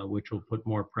 which will put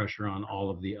more pressure on all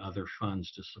of the other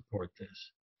funds to support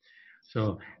this.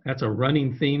 So that's a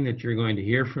running theme that you're going to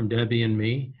hear from Debbie and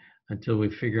me until we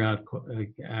figure out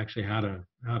actually how to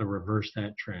reverse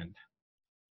that trend.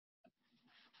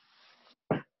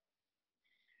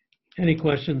 Any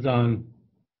questions on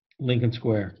Lincoln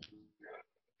Square?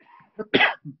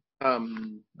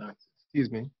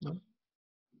 Excuse me. No.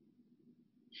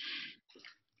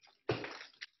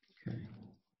 Okay.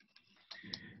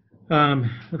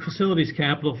 The Facilities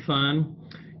Capital Fund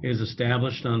is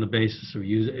established on the basis of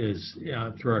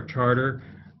through our charter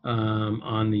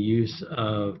on the use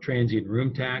of transient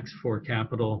room tax for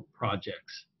capital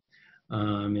projects.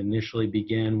 Initially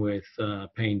began with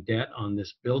paying debt on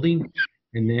this building,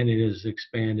 and then it is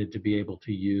expanded to be able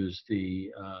to use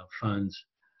the funds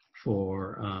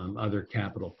for other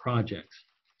capital projects.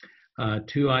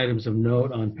 Two items of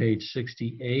note on page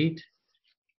 68.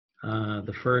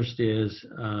 The first is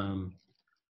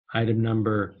item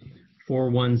number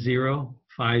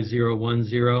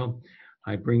 410-5010.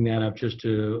 I bring that up just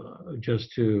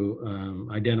to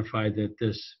identify that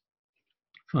this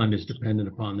fund is dependent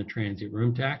upon the transient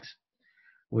room tax,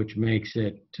 which makes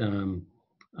it one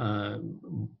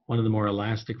of the more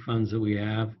elastic funds that we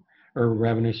have, or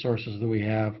revenue sources that we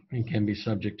have, and can be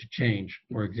subject to change.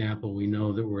 For example, we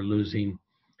know that we're losing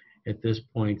at this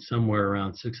point somewhere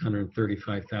around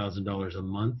 $635,000 a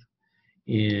month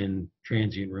in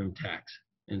transient room tax.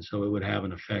 And so it would have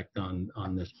an effect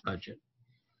on this budget.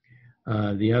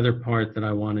 The other part that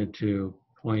I wanted to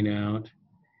point out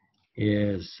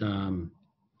is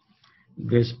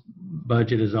this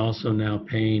budget is also now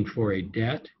paying for a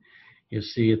debt. You'll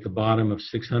see at the bottom of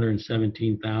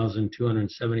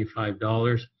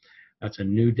 $617,275. That's a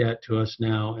new debt to us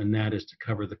now, and that is to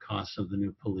cover the costs of the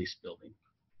new police building.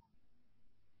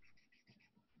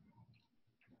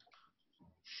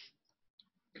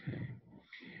 Okay.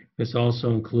 This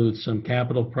also includes some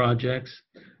capital projects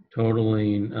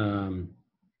totaling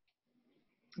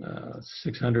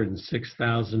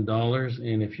 $606,000.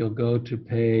 And if you'll go to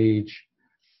page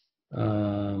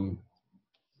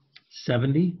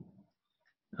 70,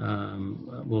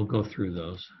 we'll go through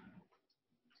those.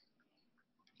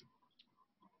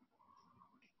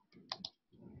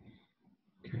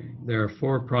 there are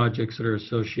 4 projects that are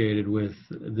associated with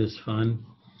this fund.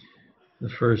 The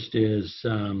first is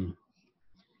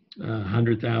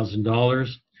 $100,000,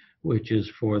 which is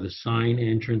for the sign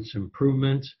entrance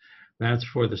improvements. That's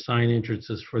for the sign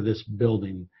entrances for this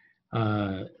building.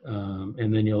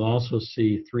 And then you'll also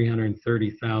see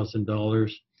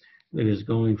 $330,000 that is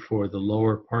going for the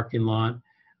lower parking lot.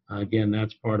 Again,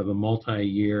 that's part of a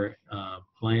multi-year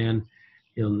plan.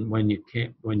 When you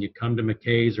come to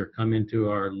McKay's or come into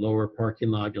our lower parking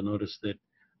lot, you'll notice that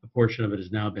a portion of it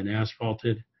has now been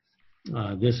asphalted.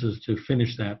 This is to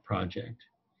finish that project.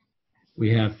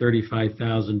 We have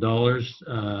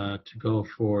 $35,000 to go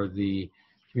for the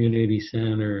community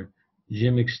center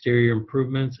gym exterior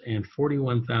improvements and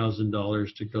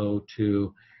 $41,000 to go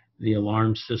to the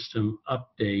alarm system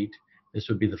update. This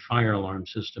would be the fire alarm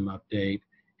system update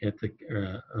at the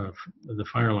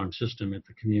fire alarm system at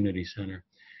the community center.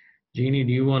 Jeannie,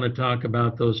 do you want to talk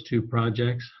about those 2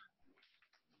 projects?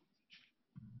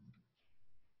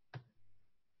 I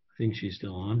think she's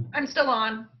still on. I'm still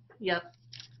on. Yep.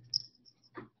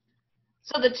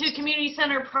 So the 2 community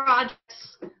center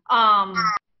projects, are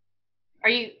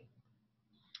you?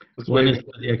 One is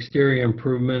the exterior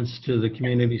improvements to the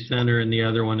community center, and the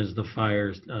other one is the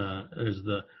fires, is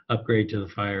the upgrade to the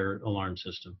fire alarm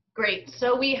system. Great.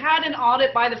 So we had an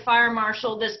audit by the fire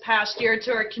marshal this past year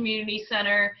to our community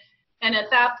center, and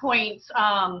at that point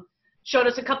showed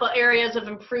us a couple areas of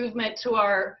improvement to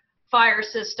our fire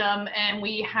system, and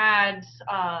we had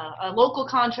a local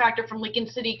contractor from Lincoln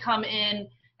City come in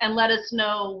and let us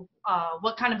know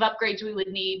what kind of upgrades we would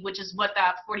need, which is what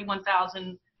that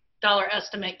 $41,000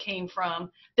 estimate came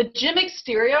from. The gym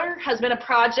exterior has been a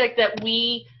project that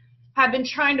we have been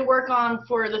trying to work on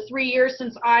for the 3 years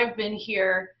since I've been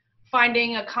here,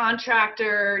 finding a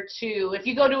contractor to, if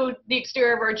you go to the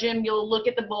exterior of our gym, you'll look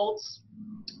at the bolts.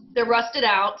 They're rusted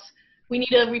out. We need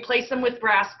to replace them with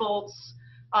brass bolts.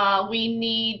 We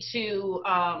need to,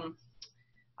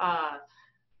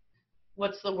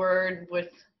 what's the word with,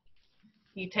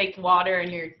 you take water and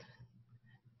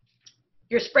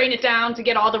you're spraying it down to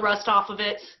get all the rust off of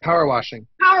it. Power washing.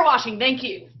 Power washing, thank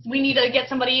you. We need to get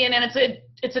somebody in, and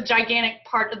it's a gigantic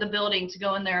part of the building to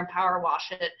go in there and power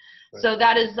wash it. Right. So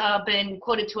that has been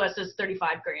quoted to us as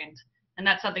 $35,000, and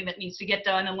that's something that needs to get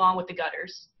done along with the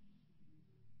gutters.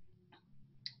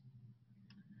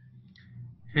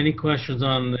 Any questions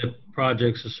on the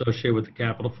projects associated with the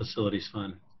Capital Facilities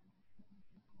Fund?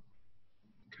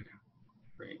 Okay,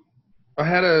 great. I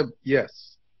had a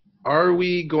yes. Are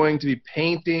we going to be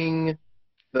painting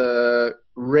the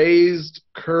raised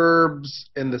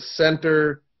curbs in the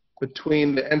center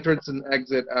between the entrance and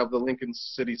exit of the Lincoln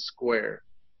City Square?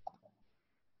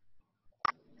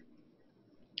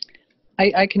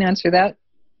 I can answer that.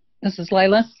 This is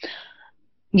Lila.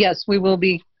 Yes, we will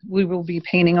be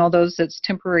painting all those. That's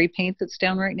temporary paint that's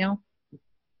down right now.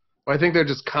 Well, I think they're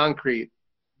just concrete.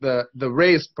 The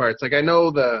raised parts, like I know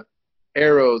the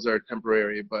arrows are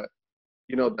temporary, but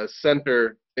you know, the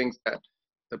center things that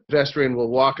the pedestrian will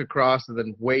walk across and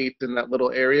then wait in that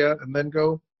little area and then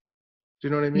go. Do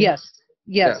you know what I mean? Yes,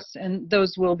 yes, yeah. And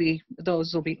those will be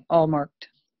all marked.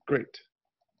 Great.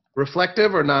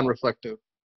 Reflective or non-reflective?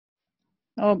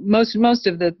 Oh, most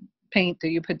of the paint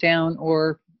that you put down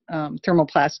or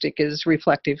thermoplastic is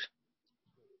reflective.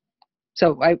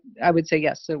 So I would say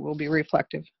yes, it will be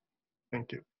reflective.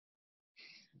 Thank you.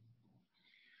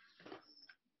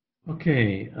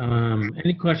 Okay,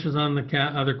 any questions on the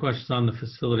other questions on the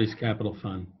Facilities Capital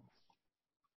Fund?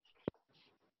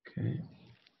 Okay.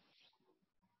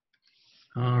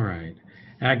 All right.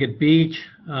 Agate Beach.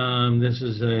 This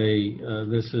is a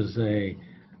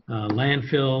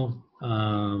landfill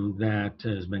that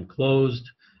has been closed,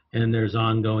 and there's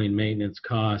ongoing maintenance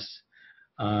costs.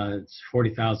 It's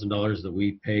 $40,000 that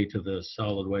we pay to the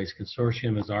Solid Waste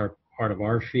Consortium as part of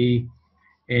our fee.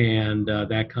 And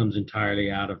that comes entirely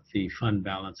out of the fund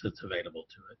balance that's available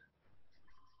to it.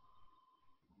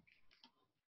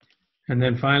 And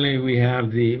then finally, we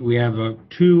have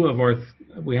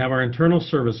our internal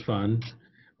service fund,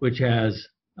 which has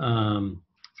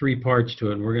 3 parts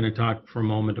to it. And we're going to talk for a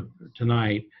moment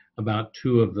tonight about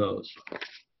 2 of those.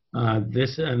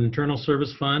 This internal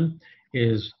service fund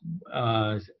is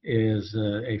a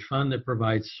fund that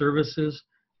provides services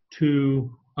to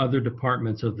other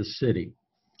departments of the city.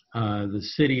 The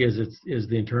city is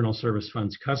the internal service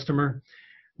fund's customer.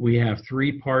 We have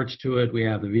 3 parts to it. We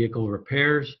have the vehicle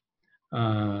repairs,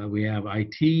 we have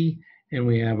IT, and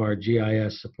we have our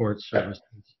GIS support services.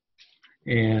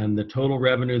 And the total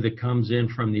revenue that comes in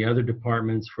from the other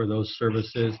departments for those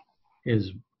services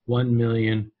is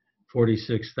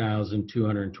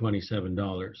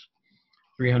 $1,046,227.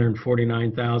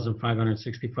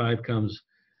 $349,565 comes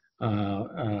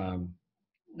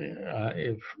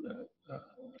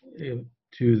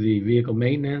to the vehicle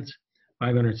maintenance.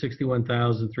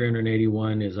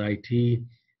 $561,381 is IT,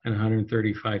 and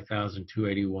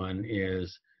 $135,281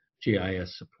 is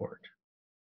GIS support.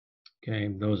 Okay,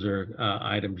 those are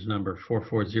items number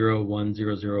 440,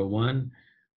 1001,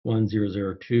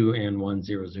 1002, and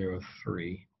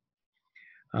 1003.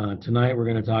 Tonight we're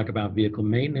going to talk about vehicle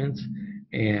maintenance,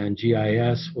 and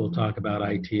GIS. We'll talk about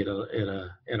IT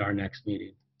at our next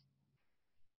meeting.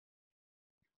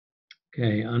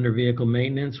 Okay, under vehicle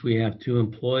maintenance, we have 2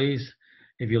 employees.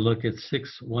 If you look at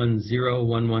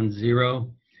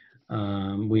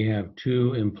 610110, we have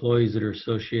 2 employees that are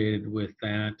associated with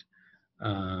that.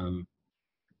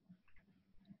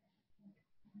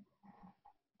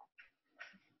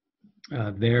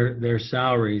 Their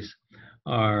salaries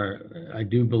are, I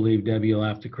do believe, Debbie, you'll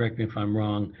have to correct me if I'm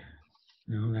wrong.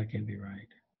 No, that can't be right.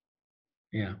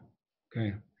 Yeah,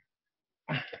 okay.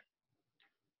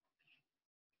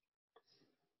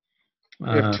 We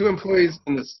have 2 employees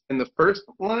in the first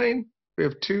line. We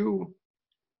have two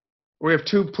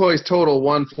employees total,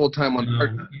 1 full-time, 1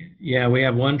 part-time. Yeah, we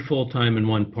have 1 full-time and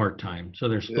 1 part-time. So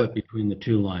they're split between the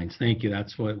 2 lines. Thank you.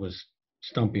 That's what was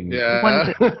stumping me. Yeah.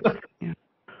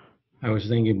 I was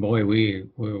thinking, boy, we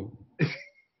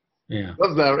yeah.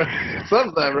 Sounds not right.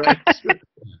 Sounds not right.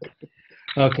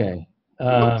 Okay.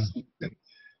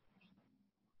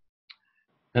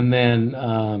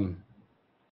 And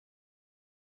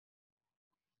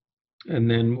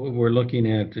then we're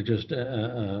looking at just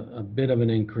a bit of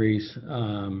an increase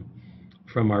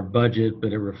from our budget,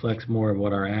 but it reflects more of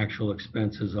what our actual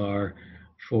expenses are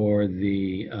for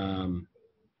the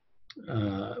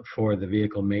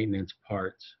vehicle maintenance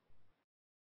parts.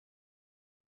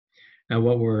 Now,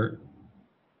 what we're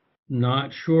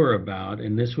not sure about,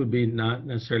 and this would be not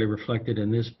necessarily reflected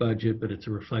in this budget, but it's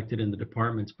reflected in the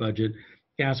department's budget,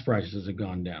 gas prices have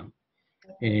gone down.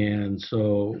 And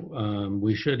so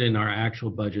we should, in our actual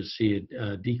budget, see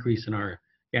a decrease in our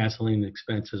gasoline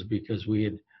expenses because we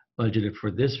had budgeted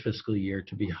for this fiscal year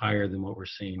to be higher than what we're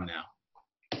seeing now.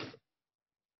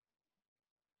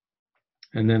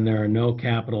 And then there are no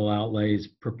capital outlays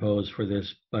proposed for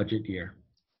this budget year.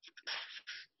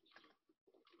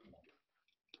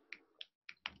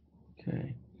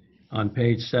 Okay. On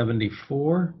page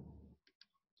 74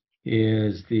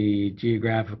 is the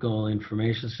geographical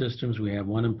information systems. We have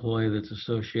 1 employee that's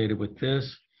associated with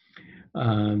this.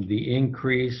 The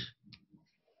increase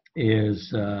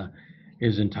is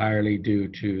entirely due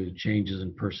to changes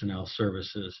in personnel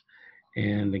services.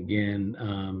 And again,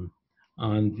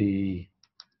 on the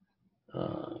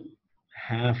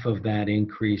half of that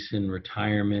increase in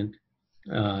retirement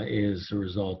is a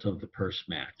result of the purse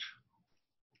match.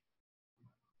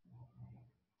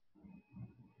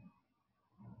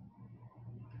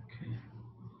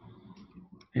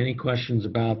 Any questions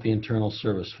about the internal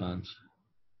service funds?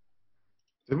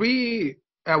 Did we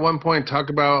at one point talk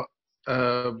about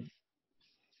a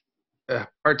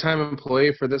part-time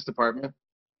employee for this department?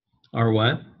 Or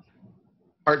what?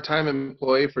 Part-time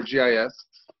employee for GIS.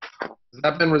 Has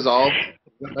that been resolved?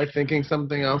 Am I thinking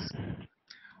something else?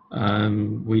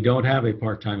 We don't have a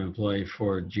part-time employee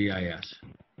for GIS.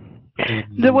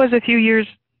 There was a few years.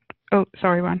 Oh,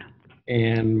 sorry, Ron.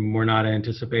 And we're not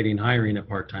anticipating hiring a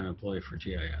part-time employee for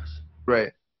GIS.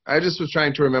 Right. I just was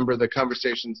trying to remember the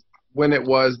conversations when it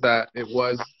was that it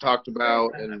was talked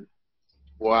about and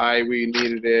why we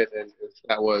needed it and if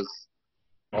that was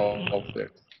all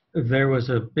fixed. There was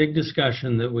a big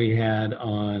discussion that we had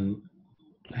on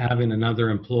having another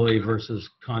employee versus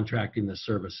contracting the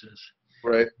services.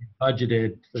 Right. We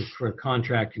budgeted for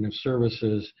contracting of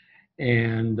services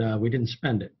and we didn't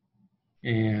spend it.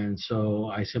 And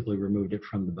so I simply removed it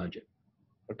from the budget.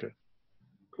 Okay,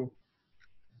 cool.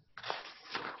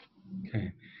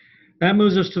 Okay, that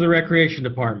moves us to the Recreation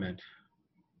Department.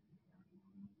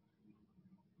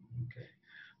 Okay,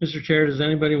 Mr. Chair, does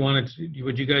anybody want to,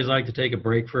 would you guys like to take a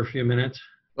break for a few minutes?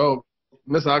 Oh,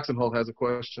 Ms. Oxenhold has a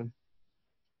question.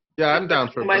 Yeah, I'm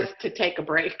down for a break. To take a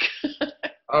break.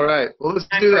 All right, well, let's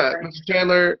do that. Mr.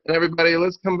 Chandler and everybody,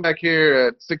 let's come back here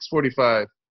at 6:45.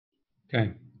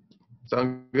 Okay.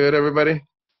 Sound good, everybody?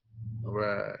 All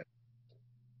right.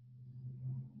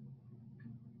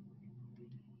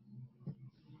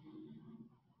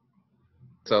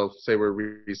 So say we're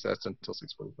recessed until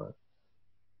 6:45.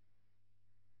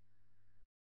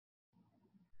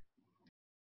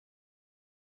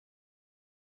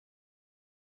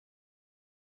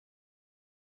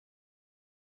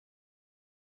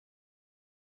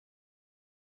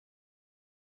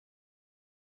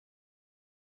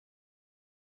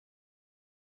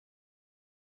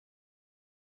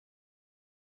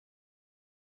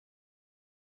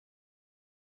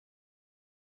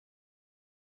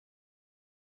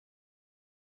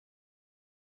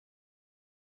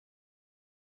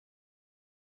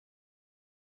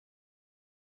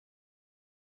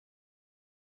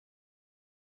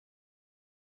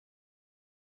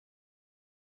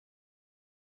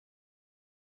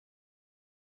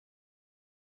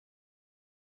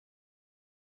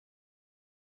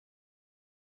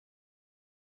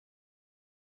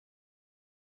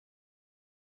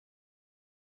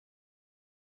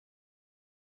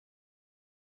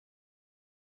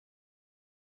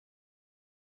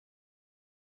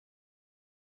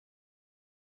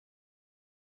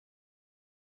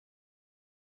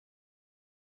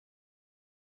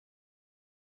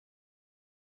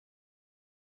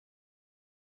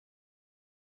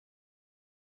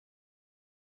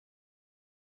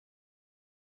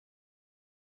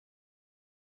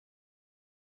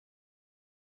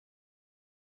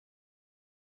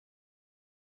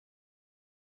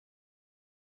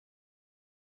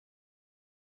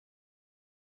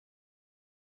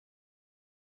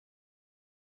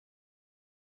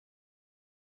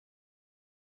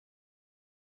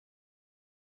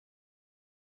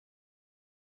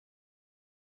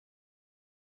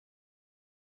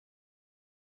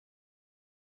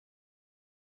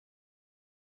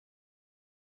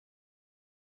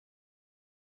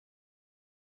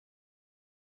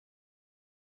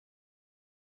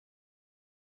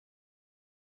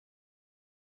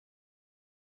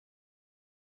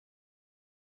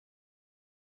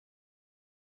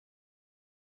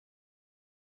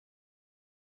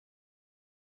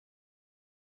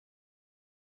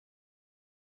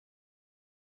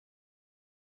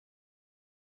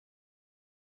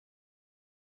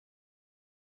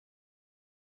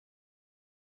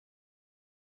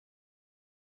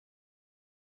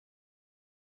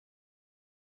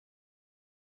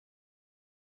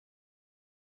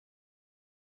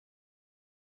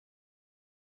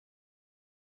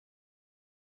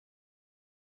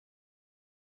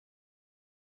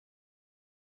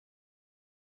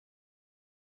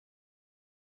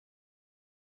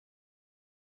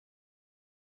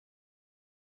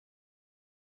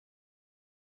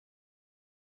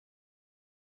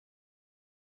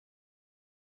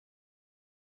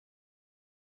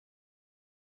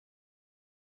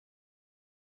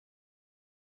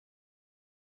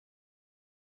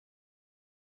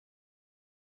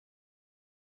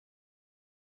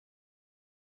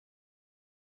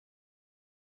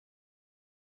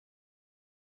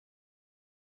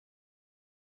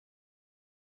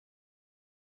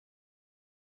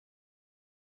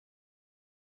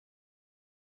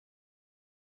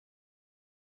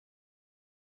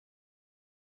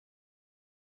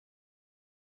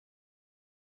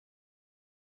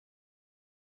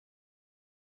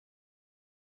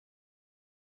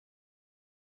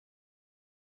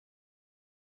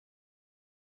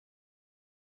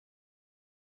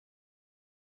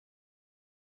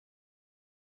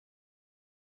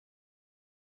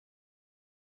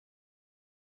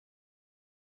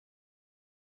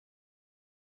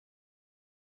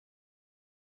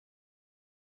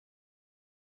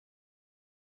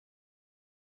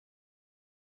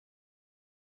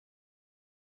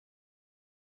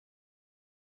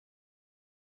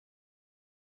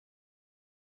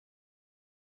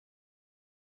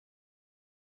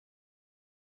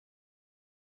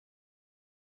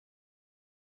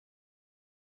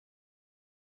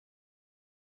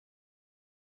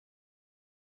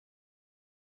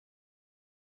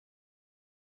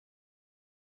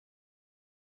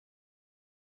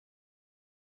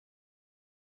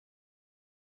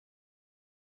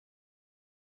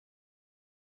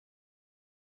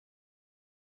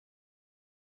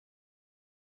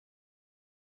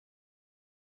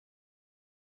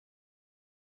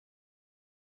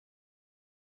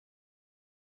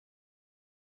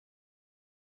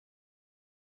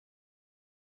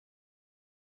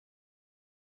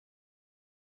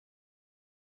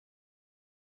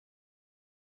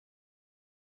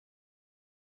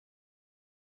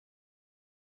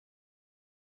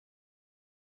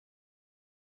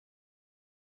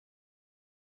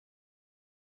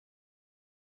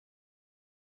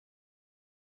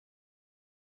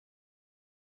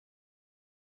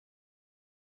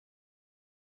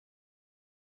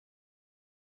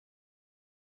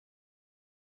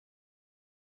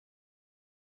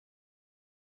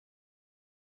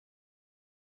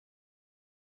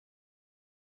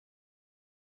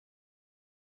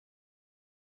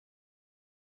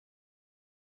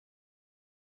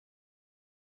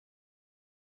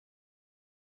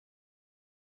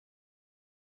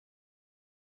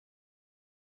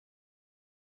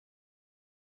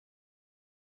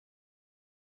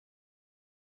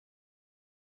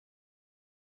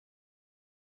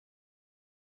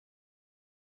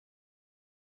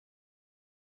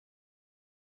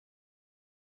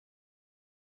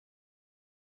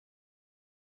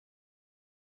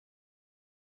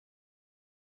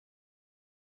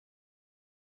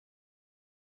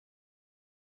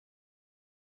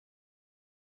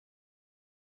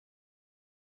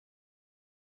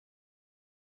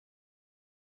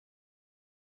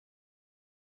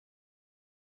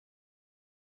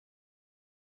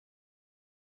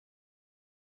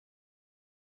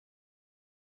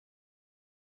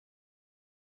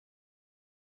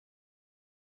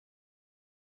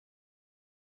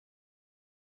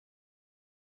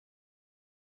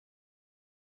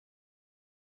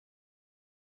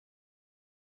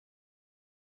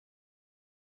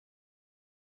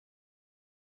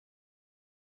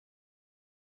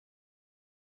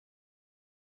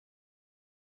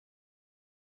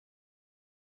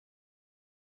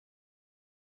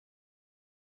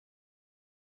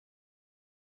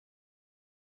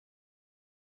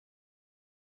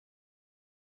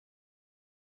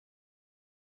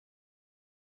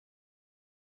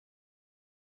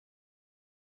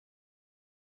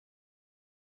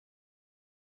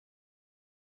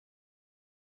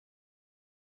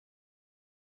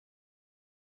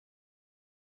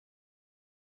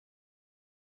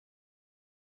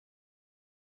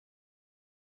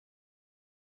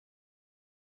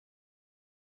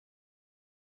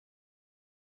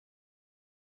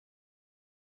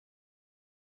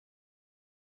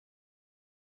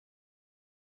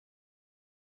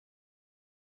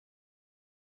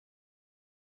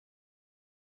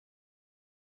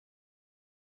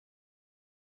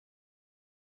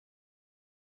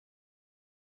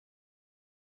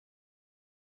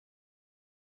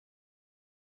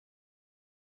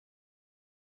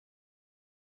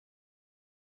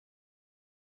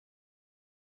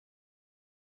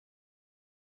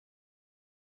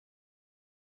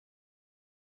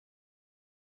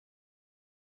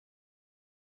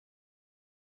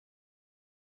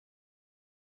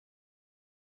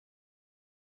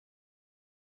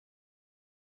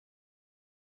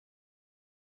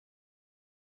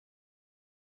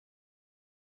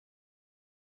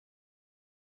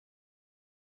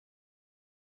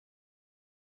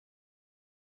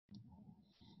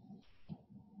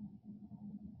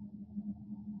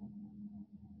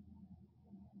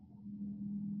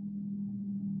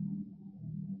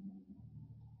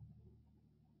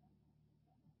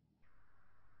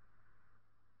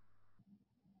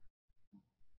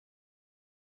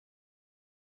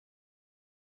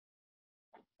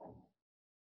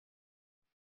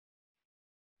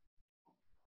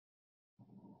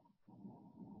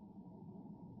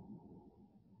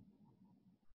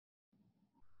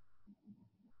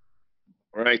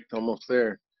 All right, almost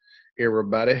there,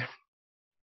 everybody.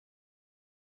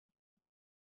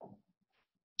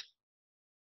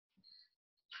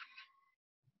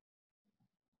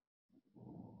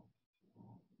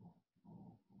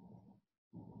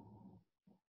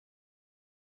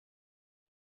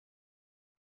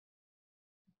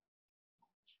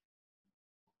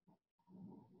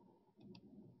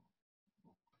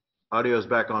 Audio's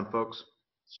back on, folks.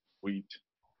 Sweet.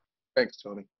 Thanks,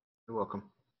 Tony. You're welcome.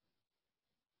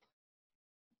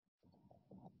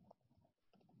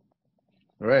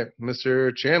 All right,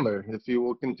 Mr. Chandler, if you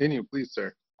will continue, please,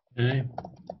 sir. Okay.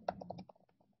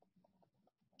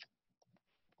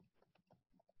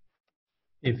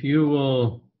 If you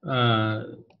will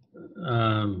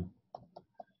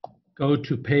go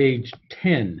to page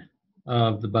 10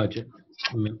 of the budget.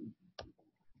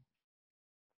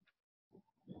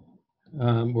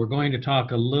 We're going to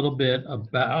talk a little bit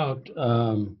about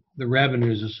the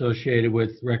revenues associated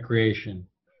with recreation.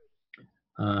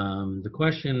 The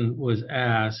question was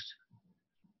asked,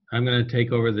 I'm going to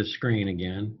take over the screen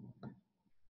again.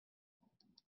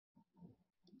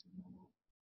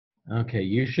 Okay,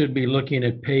 you should be looking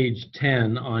at page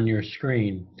 10 on your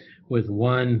screen with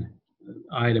one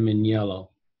item in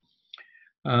yellow.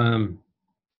 Our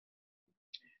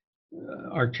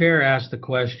chair asked the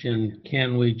question,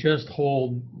 can we just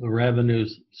hold the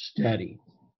revenues steady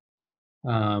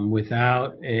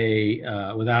without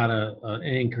an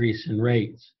increase in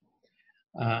rates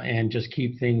and just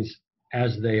keep things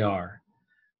as they are?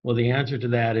 Well, the answer to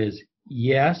that is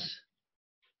yes,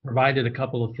 provided a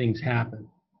couple of things happen.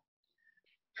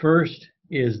 First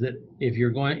is that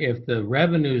if the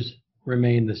revenues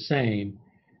remain the same,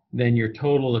 then your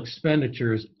total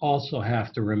expenditures also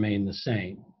have to remain the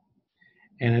same.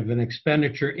 And if an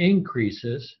expenditure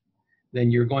increases,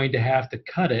 then you're going to have to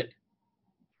cut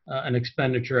an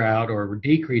expenditure out or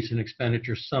decrease an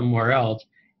expenditure somewhere else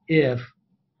if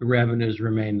the revenues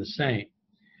remain the same.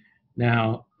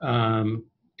 Now,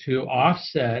 to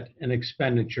offset an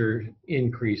expenditure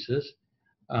increases,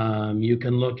 you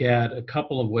can look at a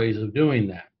couple of ways of doing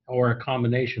that, or a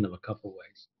combination of a couple of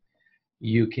ways.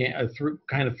 You can,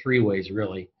 kind of three ways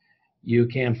really. You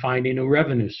can find a new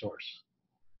revenue source.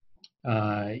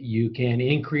 You can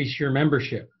increase your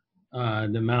membership,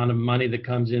 the amount of money that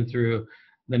comes in through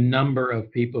the number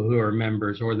of people who are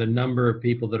members or the number of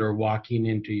people that are walking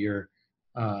into your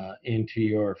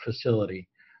facility,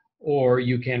 or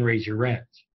you can raise your rent,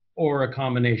 or a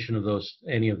combination of those,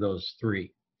 any of those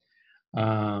three.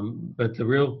 But the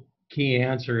real key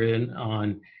answer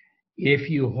on if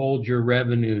you hold your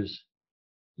revenues,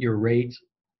 your rates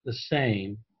the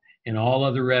same, and all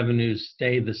other revenues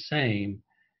stay the same,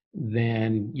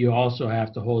 then you also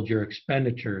have to hold your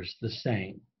expenditures the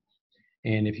same.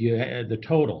 And if you the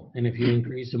total, and if you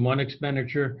increase in one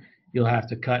expenditure, you'll have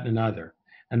to cut in another.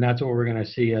 And that's what we're going to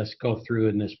see us go through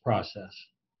in this process.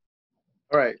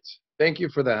 All right, thank you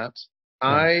for that.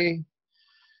 Yeah.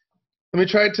 Let me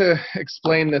try to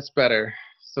explain this better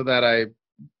so that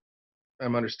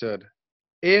I'm understood.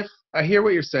 If I hear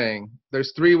what you're saying,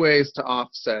 there's three ways to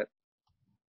offset.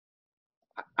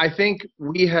 I think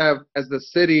we have, as the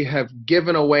city, have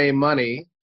given away money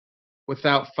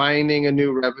without finding a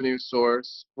new revenue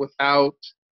source, without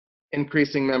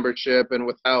increasing membership, and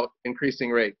without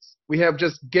increasing rates. We have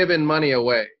just given money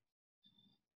away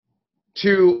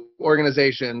to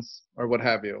organizations or what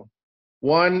have you.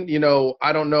 One,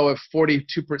 I don't know if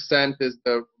 42% is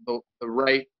the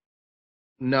right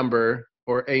number,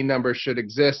 or a number should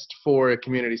exist for a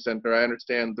community center. I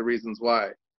understand the reasons why.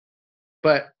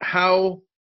 But how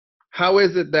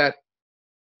is it that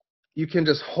you can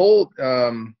just hold, why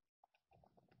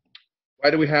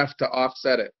do we have to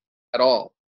offset it at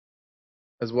all,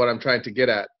 is what I'm trying to get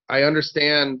at. I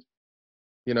understand,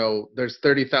 there's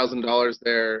 $30,000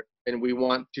 there, and we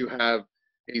want to have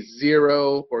a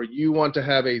zero, or you want to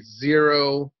have a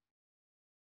zero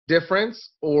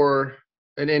difference or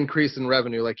an increase in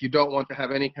revenue. Like, you don't want to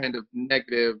have any kind of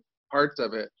negative parts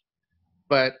of it.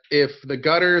 But if the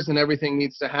gutters and everything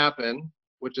needs to happen,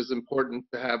 which is important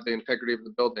to have the integrity of the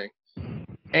building,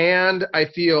 and I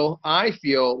feel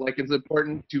like it's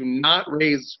important to not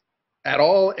raise at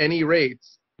all any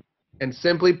rates, and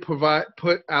simply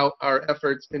put out our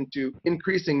efforts into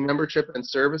increasing membership and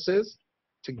services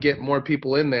to get more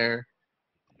people in there.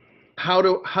 How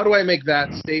do I make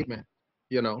that statement?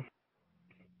 Is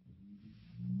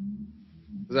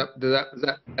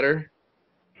that better?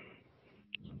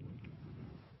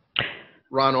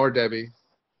 Ron or Debbie?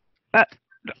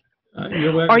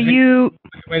 Are you?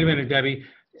 Wait a minute, Debbie.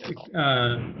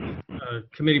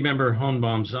 Committee member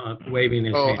Hohenbaum's waving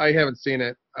his hand. I haven't seen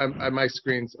it. My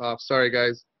screen's off. Sorry,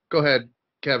 guys. Go ahead.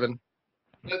 Kevin.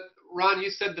 But Ron, you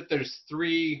said that there's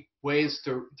 3 ways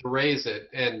to raise it,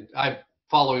 and I'm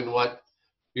following what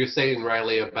you're saying,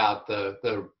 Riley, about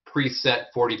the preset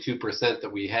 42%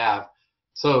 that we have.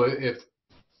 So if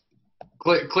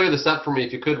clear this up for me,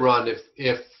 if you could, Ron.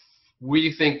 If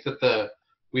we think that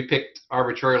we picked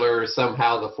arbitrarily or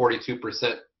somehow the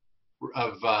 42%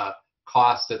 of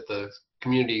cost that the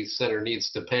community center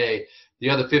needs to pay, the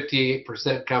other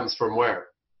 58% comes from where?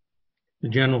 The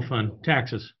general fund,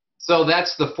 taxes. So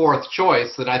that's the 4th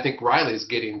choice that I think Riley's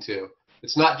getting to.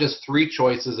 It's not just 3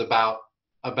 choices about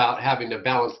having to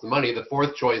balance the money. The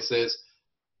 4th choice is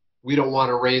we don't want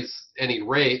to raise any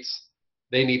rates.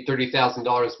 They need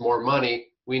 $30,000 more money.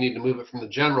 We need to move it from the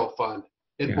general fund.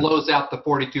 It blows out the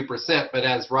 42%, but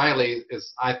as Riley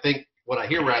is, I think what I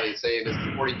hear Riley saying is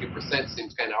the 42%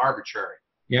 seems kind of arbitrary.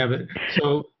 Yeah, but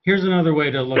so here's another way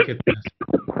to look at this.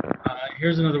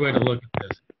 Here's another way to look at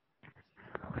this.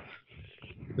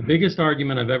 The biggest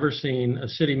argument I've ever seen a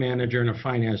city manager and a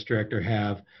finance director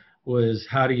have was,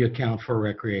 how do you account for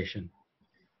recreation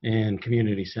and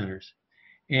community centers?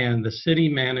 And the city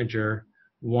manager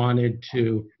wanted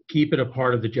to keep it a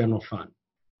part of the general fund.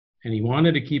 And he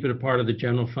wanted to keep it a part of the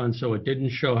general fund so it didn't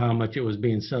show how much it was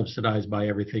being subsidized by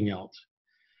everything else.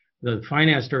 The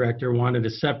finance director wanted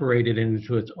to separate it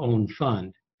into its own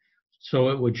fund so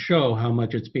it would show how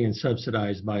much it's being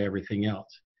subsidized by everything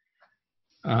else.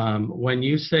 When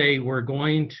you say we're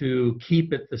going to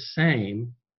keep it the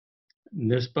same,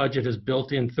 this budget has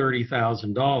built in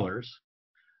 $30,000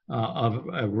 of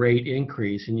a rate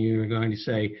increase, and you're going to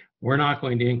say we're not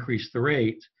going to increase the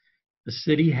rate, the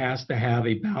city has to have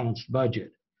a balanced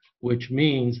budget, which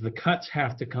means the cuts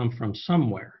have to come from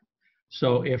somewhere.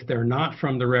 So if they're not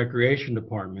from the recreation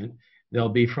department, they'll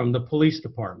be from the police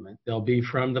department, they'll be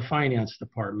from the finance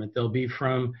department, they'll be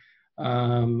from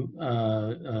the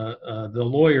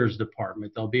lawyers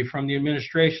department, they'll be from the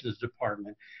administrations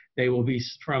department, they will be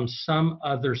from some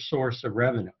other source of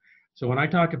revenue. So when I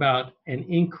talk about an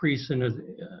increase in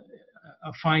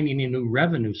finding a new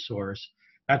revenue source,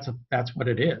 that's what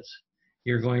it is.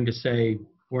 You're going to say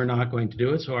we're not going to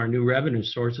do it, so our new revenue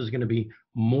source is going to be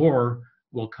more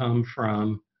will come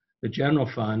from the general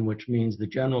fund, which means the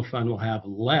general fund will have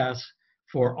less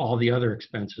for all the other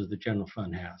expenses the general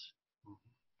fund has.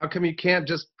 How come you can't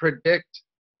just predict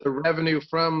the revenue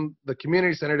from the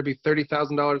community center to be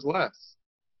 $30,000 less?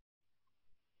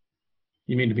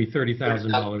 You mean to be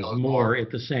 $30,000 more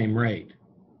at the same rate?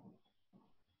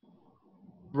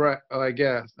 Right. Oh, I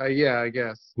guess. Yeah, I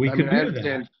guess. We could do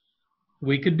that.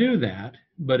 We could do that,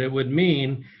 but it would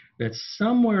mean that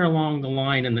somewhere along the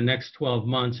line in the next 12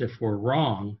 months, if we're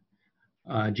wrong,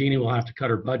 Jeannie will have to cut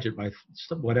her budget by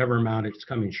whatever amount it's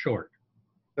coming short.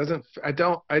 I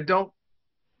don't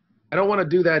want to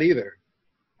do that either.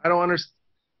 I don't understand.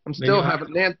 I'm still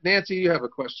having, Nancy, you have a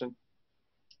question.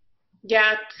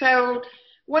 Yeah, so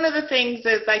one of the things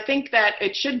is I think that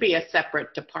it should be a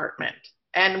separate department,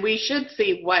 and we should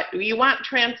see what you want.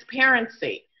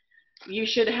 Transparency. We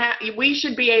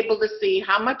should be able to see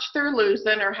how much they're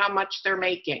losing or how much they're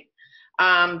making.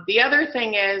 The other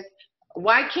thing is,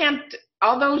 why can't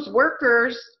all those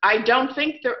workers, I don't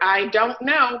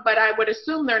know, but I would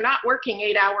assume they're not working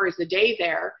 8 hours a day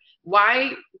there.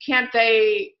 Why can't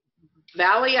they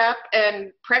valley up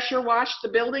and pressure wash the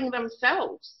building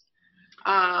themselves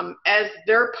as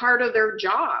they're part of their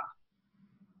job?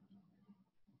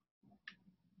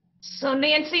 So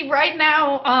Nancy, right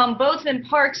now, both in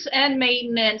parks and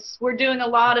maintenance, we're doing a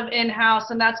lot of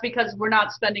in-house, and that's because we're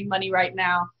not spending money right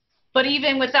now. But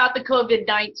even without the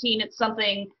COVID-19, it's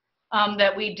something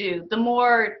that we do. The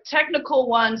more technical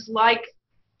ones, like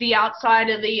the outside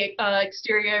of the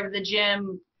exterior of the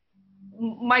gym,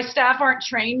 my staff aren't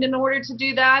trained in order to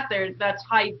do that. That's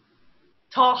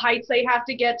tall heights they have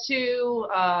to get to.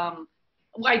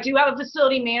 I do have a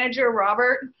facility manager,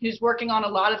 Robert, who's working on a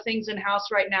lot of things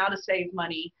in-house right now to save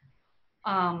money.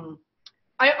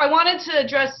 I wanted to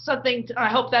address something. I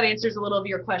hope that answers a little of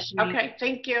your question. Okay,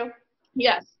 thank you.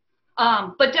 Yes.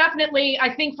 But definitely,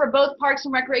 I think for both parks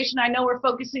and recreation, I know we're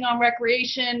focusing on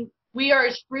recreation. We are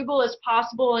as frugal as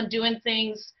possible in doing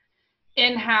things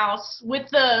in-house. With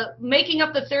the making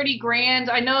up the 30 grand,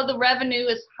 I know the revenue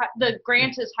is, the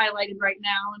grant is highlighted right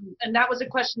now, and that was a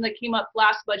question that came up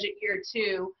last budget year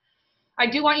too. I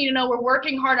do want you to know we're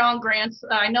working hard on grants.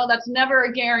 I know that's never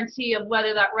a guarantee of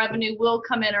whether that revenue will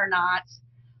come in or not.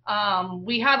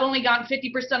 We have only gotten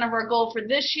 50% of our goal for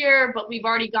this year, but we've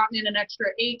already gotten in an extra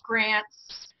 8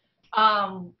 grants.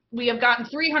 We have gotten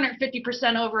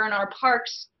 350% over in our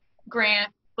parks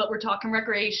grant, but we're talking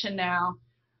recreation now.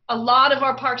 a lot of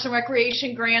our Parks and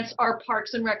Recreation grants are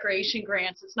Parks and Recreation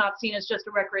grants. It's not seen as just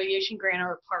a recreation grant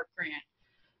or a park grant.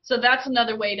 So that's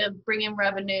another way to bring in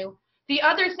revenue. The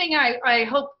other thing I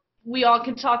hope we all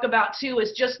can talk about too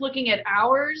is just looking at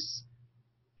hours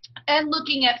and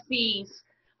looking at fees.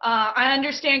 I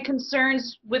understand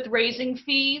concerns with raising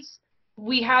fees.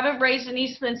 We haven't raised any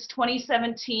since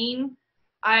 2017.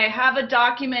 I have a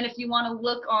document if you want to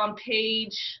look on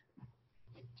page,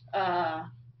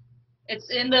 it's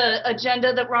in the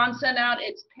agenda that Ron sent out.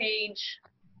 It's page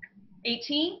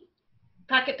 18,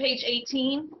 packet page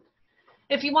 18.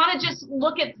 If you want to just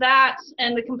look at that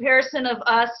and the comparison of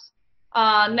us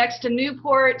next to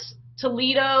Newport,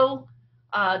 Toledo.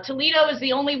 Toledo is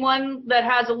the only one that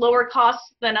has a lower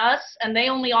cost than us, and they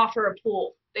only offer a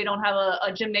pool. They don't have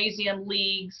a gymnasium,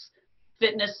 leagues,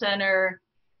 fitness center,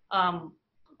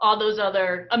 all those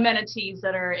other amenities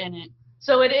that are in it.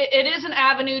 So it is an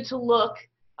avenue to look.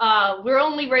 We're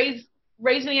only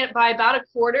raising it by about a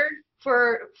quarter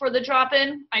for the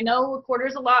drop-in. I know a quarter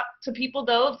is a lot to people,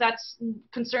 though, if that's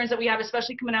concerns that we have,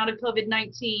 especially coming out of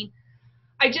COVID-19.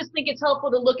 I just think it's helpful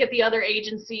to look at the other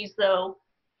agencies, though,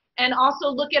 and also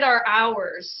look at our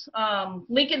hours.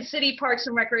 Lincoln City Parks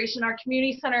and Recreation, our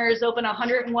community center is open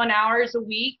 101 hours a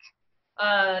week.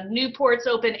 Newport's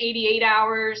open 88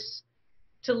 hours.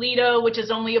 Toledo, which is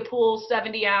only a pool,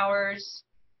 70 hours.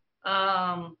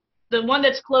 The one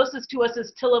that's closest to us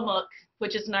is Tillamook,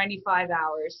 which is 95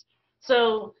 hours.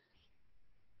 So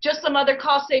just some other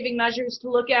cost-saving measures to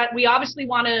look at. We obviously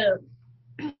want to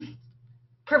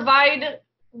provide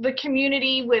the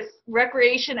community with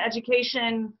recreation,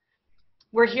 education.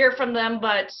 We're here from them,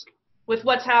 but with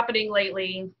what's happening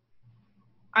lately,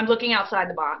 I'm looking outside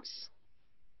the box.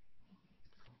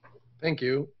 Thank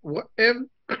you. What if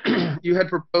you had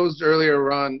proposed earlier,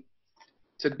 Ron,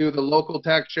 to do the local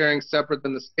tax sharing separate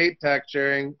than the state tax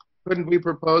sharing? Couldn't we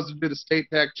propose to do the state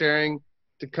tax sharing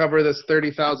to cover this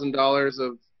 $30,000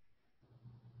 of?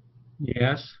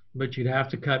 Yes, but you'd have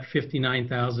to cut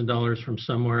 $59,000 from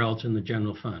somewhere else in the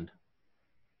general fund.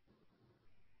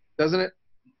 Doesn't it?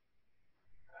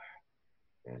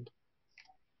 And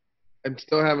I'm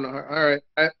still having a hard, all right.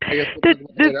 I guess I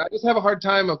just have a hard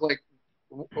time of like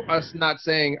us not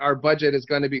saying our budget is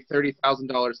going to be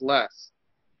 $30,000 less.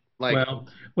 Like, well,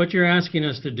 what you're asking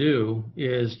us to do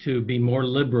is to be more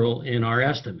liberal in our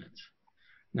estimates.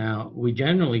 Now, we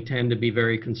generally tend to be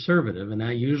very conservative, and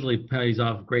that usually pays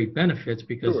off great benefits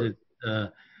because sure.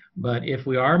 But if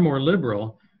we are more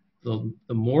liberal, the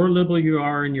more liberal you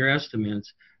are in your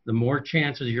estimates, the more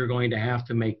chances you're going to have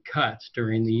to make cuts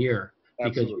during the year.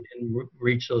 Absolutely. Because you didn't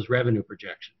reach those revenue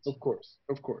projections. Of course,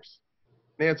 of course.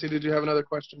 Nancy, did you have another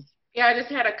question? Yeah, I just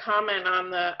had a comment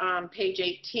on the page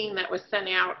 18 that was sent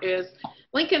out is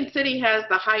Lincoln City has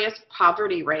the highest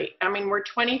poverty rate. I mean, we're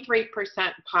 23%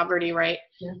 poverty rate.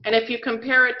 Yeah. And if you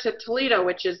compare it to Toledo,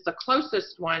 which is the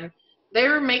closest one,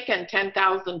 they're making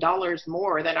 $10,000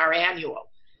 more than our annual.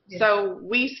 Yeah. So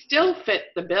we still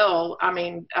fit the bill, I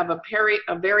mean, of a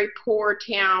very poor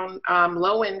town,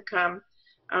 low income.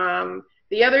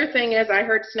 The other thing is I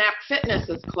heard Snap Fitness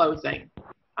is closing.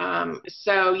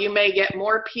 So you may get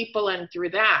more people in through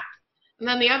that. And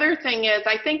then the other thing is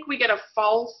I think we get a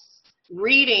false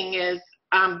reading is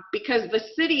because the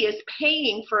city is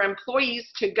paying for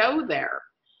employees to go there.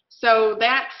 So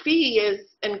that fee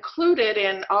is included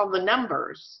in all the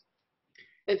numbers.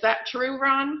 Is that true,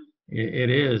 Ron? It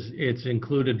is. It's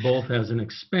included both as an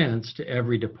expense to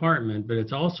every department, but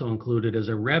it's also included as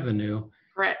a revenue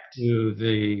Correct. To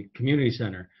the community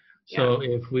center. So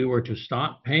yeah. If we were to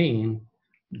stop paying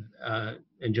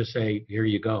and just say, here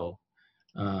you go,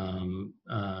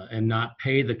 and not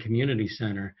pay the community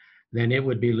center, then it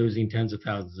would be losing tens of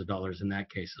thousands of dollars in that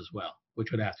case as well,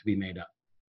 which would have to be made up.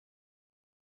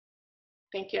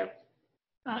 Thank you.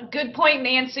 Good point,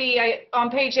 Nancy. On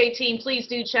page 18, please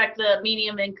do check the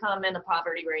median income and the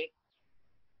poverty rate.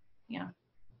 Yeah.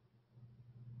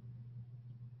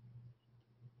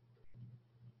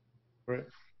 Right.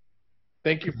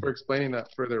 Thank you for explaining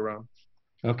that further, Ron.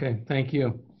 Okay, thank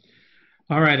you.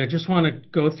 All right, I just want to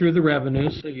go through the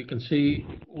revenues so you can see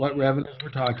what revenues we're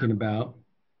talking about.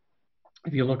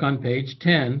 If you look on page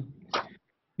 10,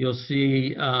 you'll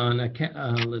see, let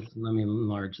me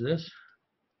enlarge this.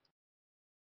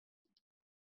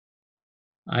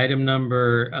 Item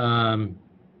number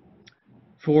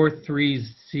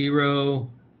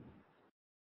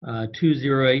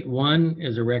 4302081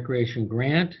 is a recreation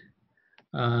grant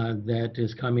that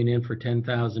is coming in for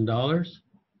 $10,000.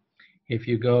 If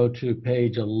you go to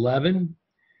page 11,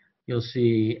 you'll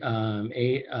see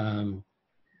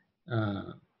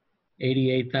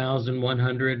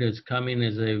 88,100 is coming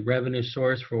as a revenue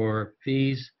source for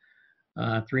fees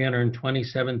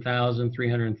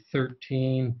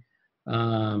 $327,313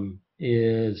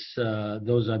 is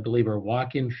those I believe are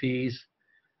walk-in fees.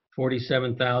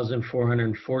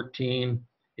 $47,414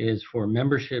 is for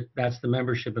membership. That's the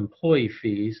membership employee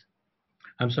fees.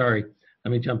 I'm sorry,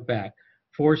 let me jump back.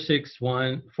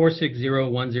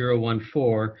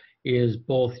 4601014 is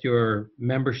both your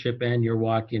membership and your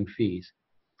walk-in fees.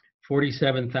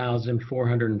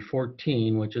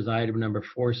 47,414, which is item number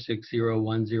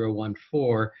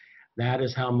 4601014, that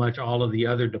is how much all of the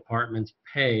other departments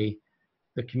pay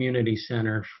the community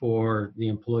center for the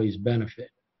employees' benefit.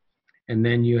 And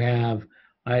then you have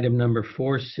item number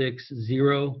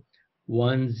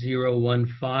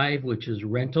 4601015, which is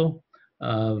rental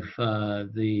of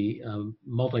the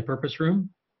multipurpose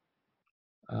room.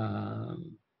 I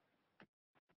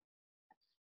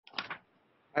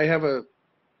have a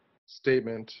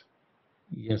statement.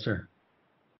 Yes, sir.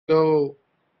 So,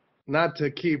 not to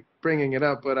keep bringing it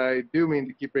up, but I do mean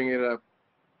to keep bringing it up.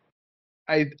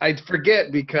 I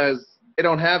forget because they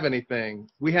don't have anything.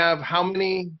 We have how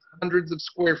many hundreds of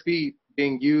square feet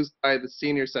being used by the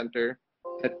senior center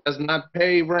that does not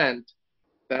pay rent,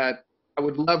 that I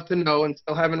would love to know and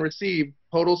still haven't received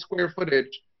total square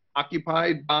footage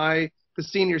occupied by the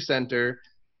senior center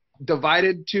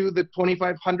divided to the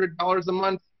 $2,500 a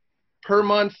month per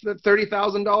month that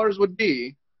 $30,000 would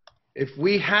be. If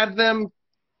we had them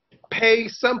pay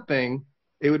something,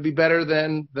 it would be better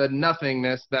than the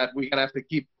nothingness that we're gonna have to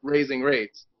keep raising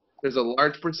rates. There's a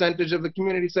large percentage of the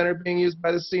community center being used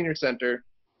by the senior center,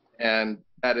 and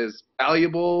that is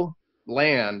valuable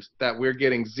land that we're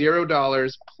getting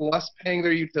 $0 plus paying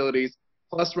their utilities,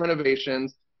 plus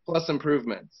renovations, plus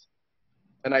improvements.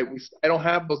 And I don't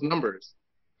have those numbers.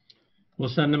 We'll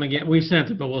send them again. We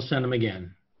sent it, but we'll send them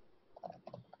again.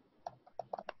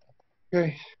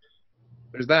 Okay,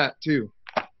 there's that too.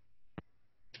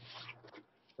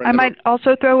 I might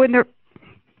also throw in there,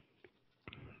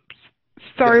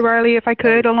 sorry, Riley, if I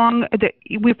could,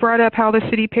 we brought up how the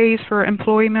city pays for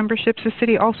employee memberships. The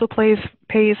city also pays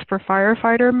for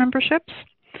firefighter memberships.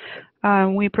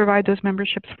 We provide those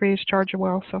memberships free of charge as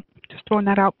well, so just throwing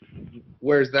that out.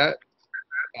 Where's that?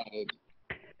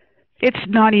 It's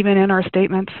not even in our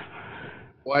statements.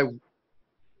 Why?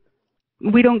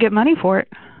 We don't get money for it.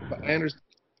 I understand.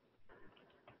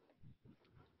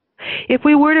 If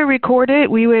we were to record it,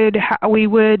 we would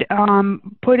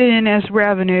put it in as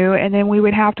revenue, and then we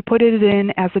would have to put it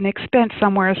in as an expense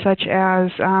somewhere, such as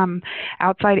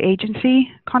outside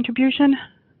agency contribution.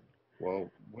 Well,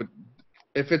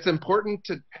 if it's important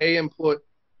to pay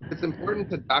it's important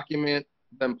to document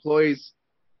the employees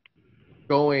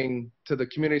going to the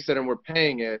community center and we're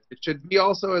paying it. It should be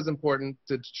also as important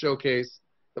to showcase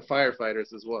the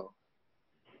firefighters as well.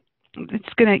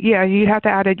 It's gonna, yeah. You have to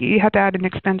add an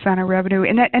expense on a revenue,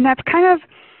 and that's kind of.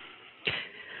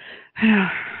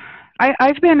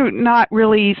 I've been not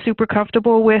really super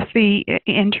comfortable with the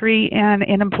entry and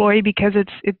an employee because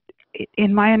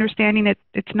in my understanding,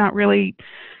 it's not really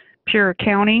pure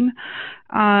accounting.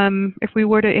 If we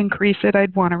were to increase it,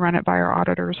 I'd want to run it by our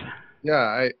auditors.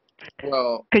 Yeah,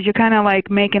 well. Because you're kind of like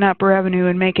making up revenue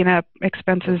and making up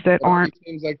expenses that aren't. It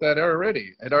seems like that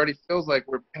already. It already feels like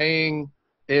we're paying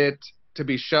it to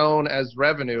be shown as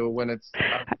revenue when it's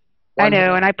I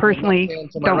know, and I personally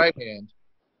to my right hand.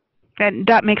 And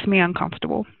that makes me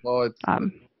uncomfortable. Well, it's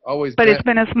always but it's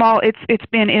been it's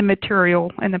been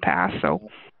immaterial in the past, so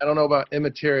I don't know about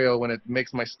immaterial when it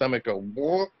makes my stomach go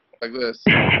like this.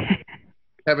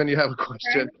 Kevin, you have a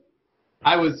question?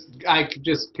 I could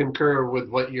just concur with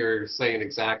what you're saying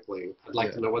exactly. I'd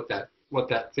like to know what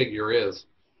that figure is.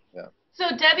 Yeah.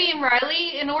 So Debbie and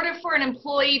Riley, in order for an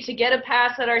employee to get a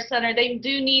pass at our center, they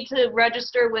do need to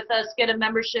register with us, get a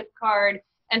membership card,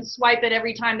 and swipe it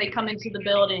every time they come into the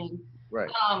building. Right.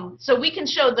 So we can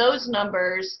show those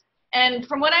numbers. And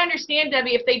from what I understand,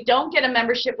 Debbie, if they don't get a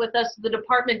membership with us, the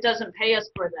department doesn't pay us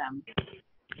for them.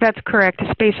 That's correct.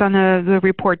 It's based on the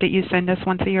report that you send us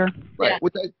once a year. Right,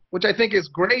 yeah. Which I think is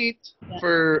great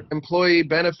for employee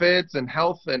benefits and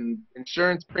health and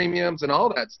insurance premiums and all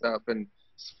that stuff, and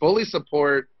fully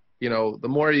support, the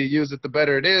more you use it, the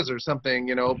better it is or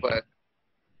something, but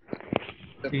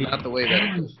that's not the way that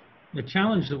it is. The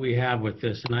challenge that we have with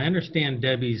this, and I understand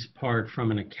Debbie's part from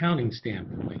an accounting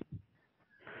standpoint,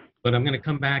 but I'm going to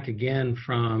come back again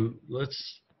from,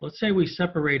 let's say we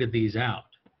separated these out,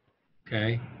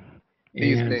 okay?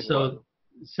 And so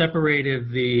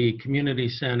separated the community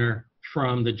center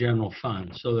from the general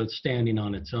fund, so it's standing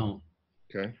on its own.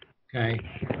 Okay. Okay.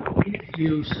 If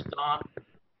you stop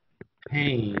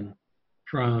paying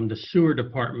from the sewer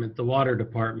department, the water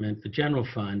department, the general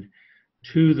fund,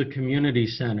 to the community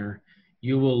center,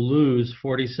 you will lose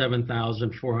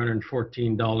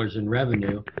 $47,414 in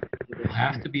revenue. It will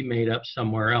have to be made up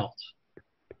somewhere else.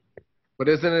 But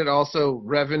isn't it also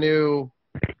revenue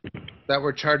that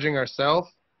we're charging ourselves?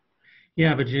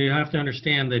 Yeah, but you have to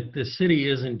understand that the city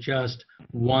isn't just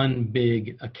one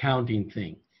big accounting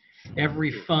thing.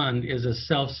 Every fund is a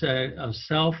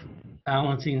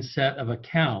self-balancing set of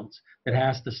accounts that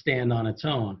has to stand on its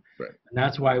own. Right. And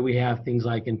that's why we have things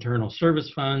like internal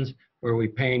service funds where we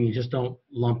pay and you just don't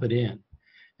lump it in.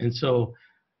 And so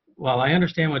while I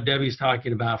understand what Debbie's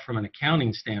talking about from an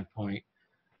accounting standpoint,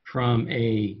 from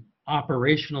a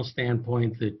operational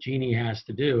standpoint that Jeannie has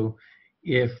to do,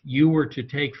 if you were to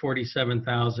take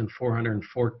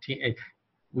 47,414,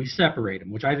 we separate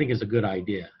them, which I think is a good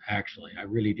idea, actually. I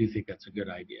really do think that's a good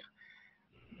idea.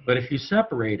 But if you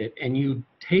separate it and you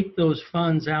take those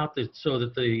funds out so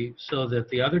that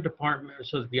the other department,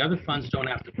 so that the other funds don't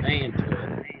have to pay into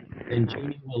it, then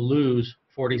Jeannie will lose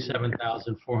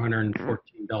 $47,414 in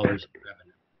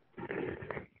revenue.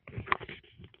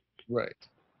 Right.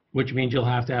 Which means you'll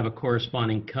have to have a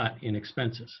corresponding cut in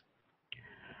expenses.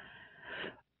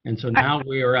 And so now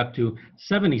we are up to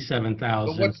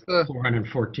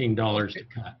 $77,414 to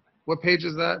cut. What page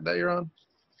is that you're on?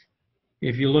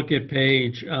 If you look at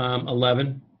page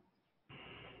 11,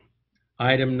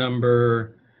 item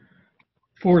number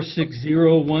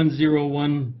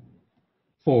 4601014.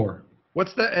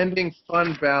 What's the ending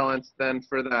fund balance then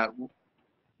for that?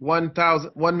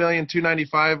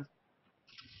 1,295,000,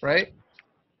 right?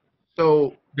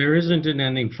 So there isn't an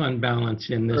ending fund balance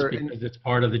in this because it's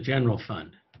part of the general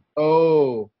fund.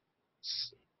 Oh.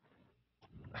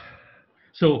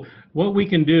 So what we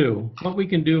can do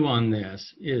on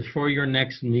this is for your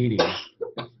next meeting,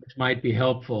 which might be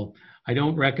helpful. I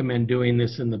don't recommend doing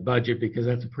this in the budget because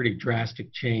that's a pretty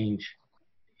drastic change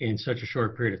in such a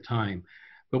short period of time.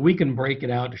 But we can break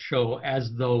it out to show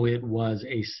as though it was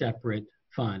a separate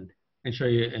fund and show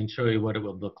you what it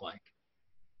would look like,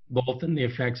 both in the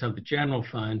effects of the general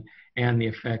fund and the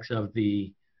effects of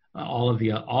the all of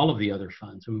the other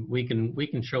funds, and we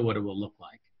can show what it will look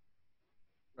like.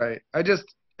 Right. I'm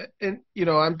just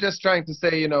trying to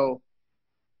say,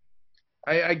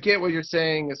 I get what you're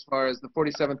saying as far as the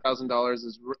 $47,000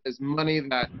 is money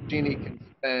that Jeannie can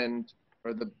spend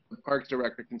or the parks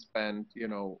director can spend,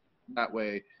 that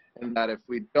way, and that if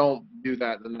we don't do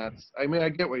that, then I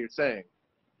get what you're saying.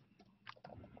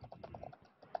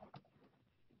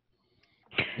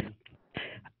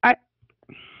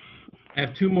 I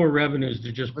have two more revenues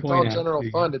to just point out. It's all general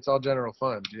fund. It's all general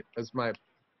fund. That's my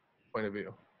point of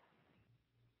view.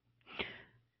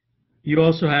 You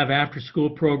also have after-school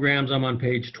programs. I'm on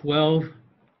page 12,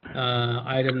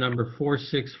 item number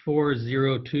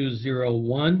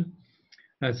 4640201.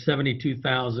 That's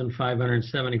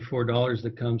 $72,574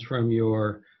 that comes from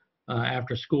your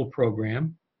after-school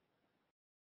program.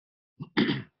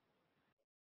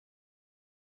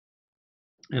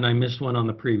 And I missed one on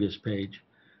the previous page.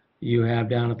 You have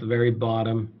down at the very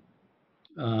bottom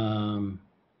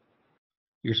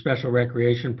your special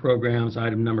recreation programs.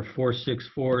 Item number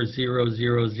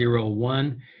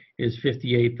 4640001 is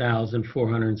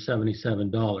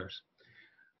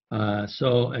 $58,477.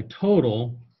 So a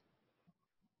total,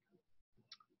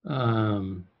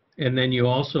 and then you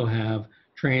also have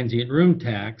transient room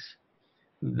tax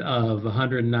of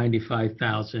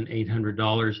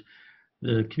 $195,800.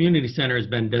 The community center has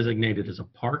been designated as a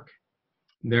park.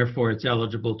 Therefore, it's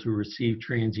eligible to receive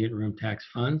transient room tax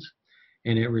funds,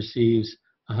 and it receives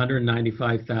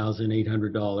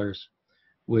 $195,800,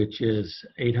 which is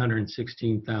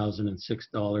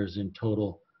 $816,006 in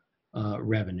total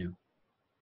revenue.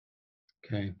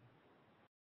 Okay.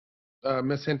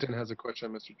 Ms. Hinton has a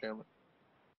question, Mr. Chairman.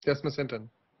 Yes, Ms. Hinton.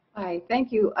 Hi,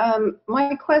 thank you.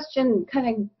 My question kind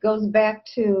of goes back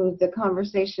to the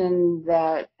conversation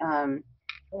that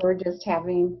we're just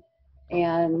having,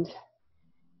 and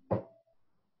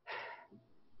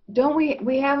don't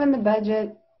we have in the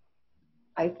budget,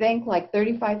 I think, like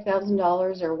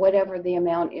 $35,000 or whatever the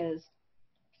amount is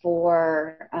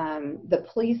for the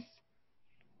police,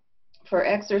 for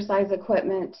exercise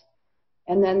equipment,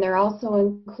 and then they're also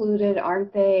included,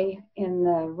 aren't they, in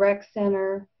the rec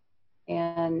center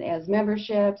and as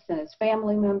memberships and as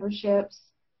family memberships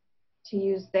to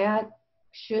use that?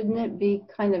 Shouldn't it be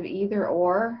kind of either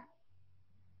or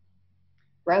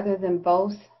rather than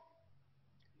both?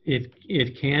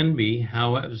 It can be.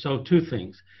 However, so two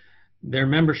things. Their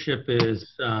membership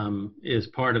is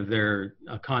part of their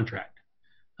contract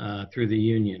through the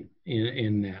union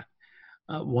in that.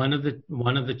 One of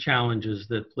the challenges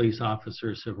that police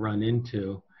officers have run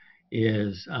into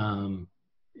is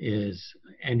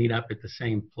ending up at the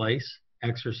same place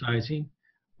exercising,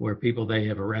 where people they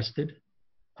have arrested,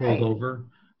 pulled over,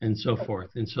 and so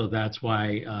forth. And so that's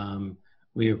why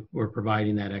we're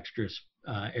providing that extra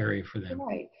area for them.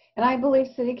 Right. And I believe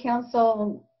City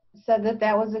Council said that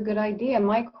that was a good idea.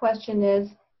 My question is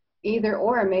either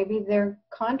or, maybe their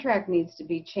contract needs to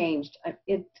be changed.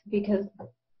 Because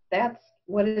that's,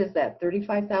 what is that,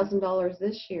 $35,000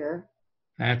 this year.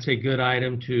 That's a good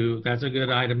item to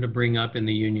bring up in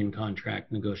the union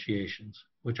contract negotiations,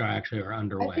 which are actually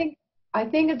underway. I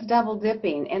think it's double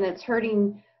dipping and it's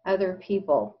hurting other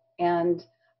people. And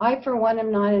I, for one,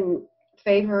 am not in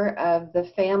favor of the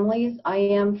families. I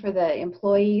am for the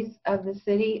employees of the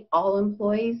city, all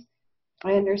employees.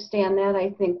 I understand that.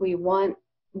 I think we want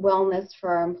wellness for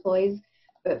our employees,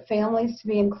 but families to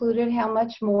be included, how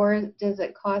much more does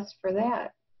it cost for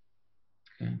that?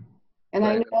 Okay. And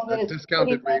I know that it's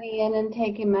putting money in and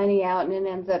taking money out, and it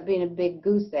ends up being a big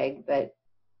goose egg, but.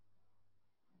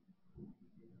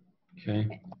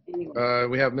 Okay. Anyway.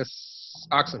 We have Miss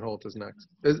Oxenholt is next.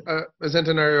 Is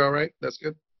Centenary all right? That's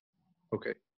good.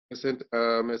 Okay. Miss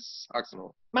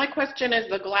Oxenholt. My question is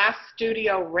the glass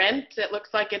studio rent. It looks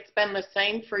like it's been the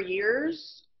same for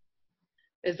years.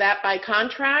 Is that by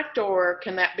contract or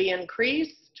can that be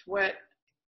increased? What?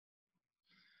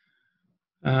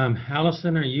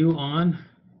 Allison, are you on?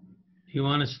 Do you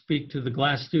want to speak to the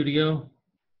glass studio?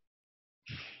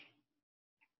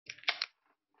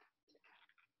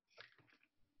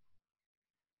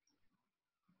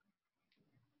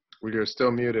 We are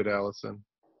still muted, Allison.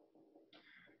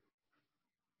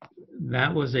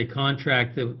 That was a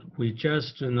contract that we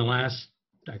just, in the last,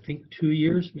 I think, 2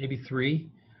 years, maybe 3,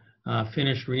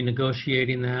 finished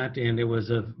renegotiating that, and it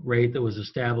was a rate that was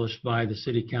established by the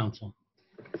City Council.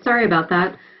 Sorry about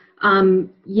that.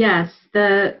 Yes,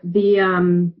 the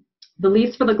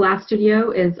lease for the glass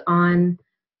studio is on,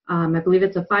 I believe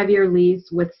it's a 5-year lease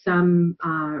with some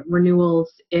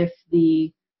renewals if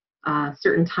the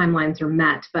certain timelines are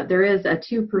met, but there is a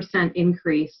 2%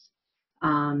 increase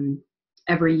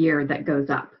every year that goes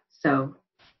up. So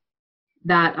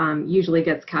that usually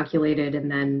gets calculated,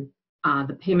 and then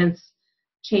the payments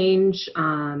change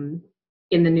in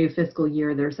the new fiscal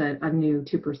year. There's a new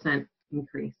 2%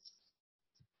 increase.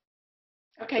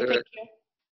 Okay, thank you.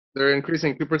 They're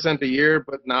increasing 2% a year,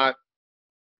 but not.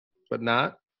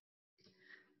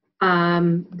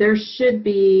 There should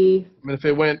be. I mean, if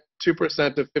it went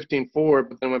 2% to 15.4,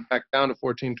 but then went back down to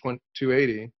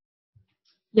 14.280.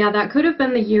 Yeah, that could have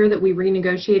been the year that we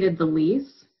renegotiated the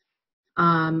lease.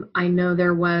 I know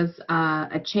there was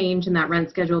a change in that rent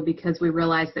schedule because we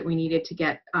realized that we needed to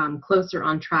get closer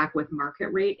on track with market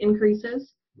rate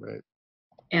increases. Right.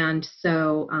 And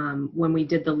so when we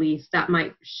did the lease, that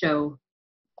might show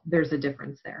there's a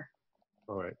difference there.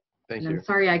 All right. Thank and you. I'm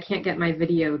sorry I can't get my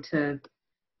video to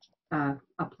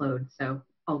upload, so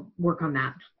I'll work on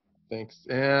that. Thanks.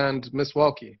 And Ms.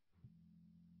 Walke.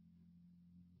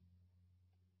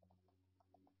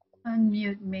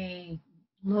 Unmute me,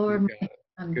 lower me,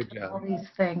 and Good job. all these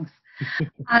things.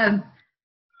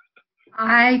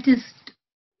 I just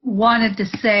wanted to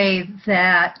say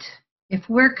that if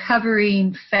we're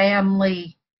covering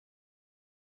family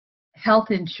health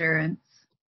insurance,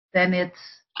 then it's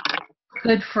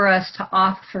good for us to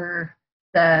offer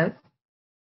the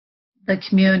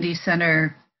community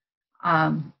center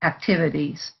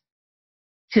activities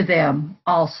to them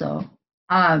also.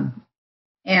 And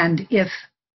if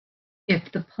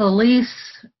the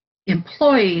police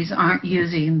employees aren't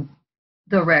using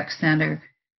the rec center,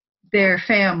 their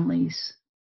families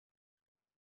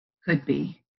could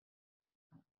be.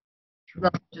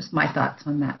 Those are just my thoughts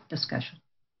on that discussion.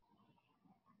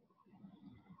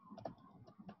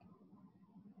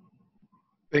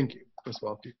 Thank you, Ms.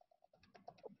 Walke.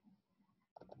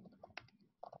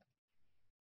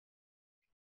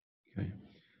 Okay.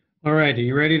 All right, are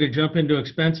you ready to jump into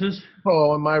expenses?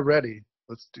 Oh, am I ready?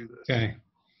 Let's do this. Okay.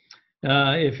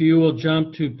 If you will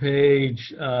jump to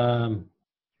page, well,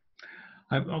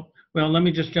 let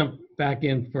me just jump back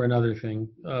in for another thing,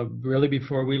 really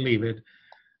before we leave it.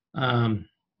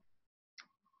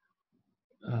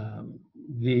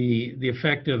 The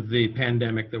effect of the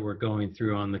pandemic that we're going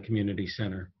through on the community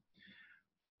center.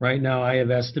 Right now, I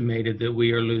have estimated that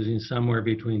we are losing somewhere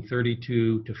between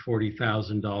 $32,000 to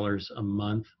 $40,000 a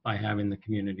month by having the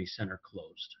community center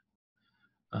closed.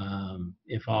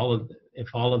 If all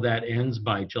of that ends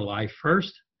by July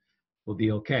 1st, we'll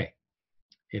be okay.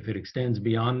 If it extends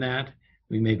beyond that,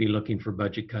 we may be looking for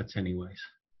budget cuts anyways.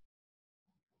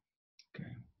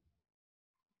 Okay.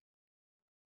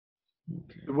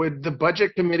 Would the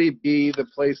budget committee be the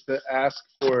place to ask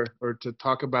for or to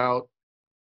talk about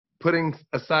putting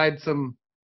aside some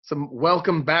some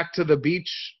welcome back to the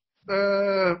beach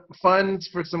funds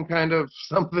for some kind of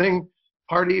something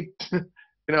party, you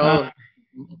know,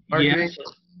 marketing?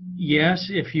 Yes,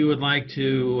 if you would like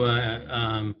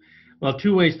to, well,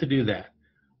 two ways to do that.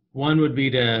 One would be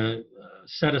to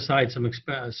set aside some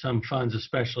funds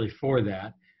especially for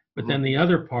that. But then the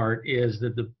other part is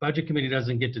that the budget committee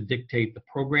doesn't get to dictate the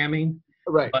programming,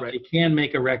 Right, but right. they can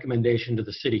make a recommendation to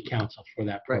the city council for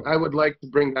that Right. program. I would like to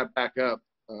bring that back up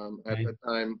at Okay. the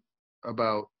time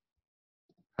about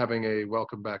having a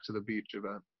welcome back to the beach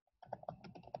event.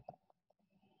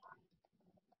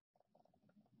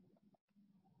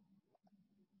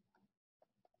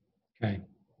 Okay.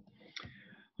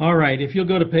 All right, if you'll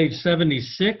go to page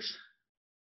 76,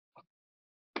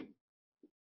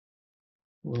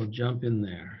 we'll jump in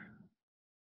there.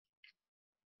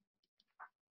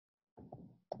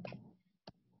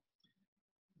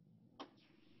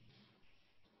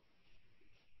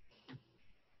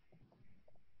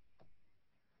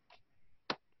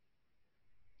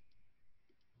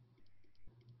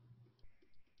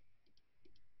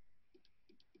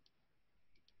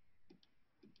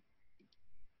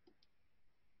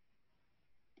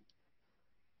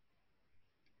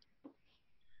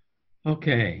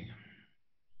 Okay.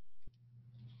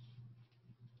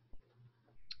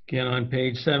 Again, on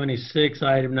page 76,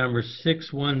 item number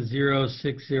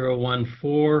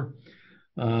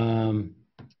 6106014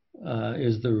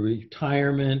 is the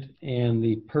retirement, and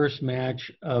the purse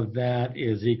match of that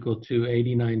is equal to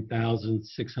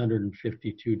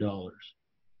 $89,652.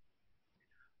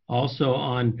 Also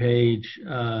on page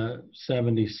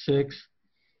 76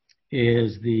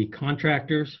 is the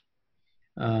contractors,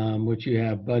 which you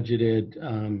have budgeted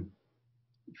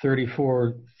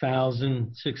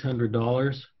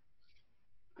 $34,600.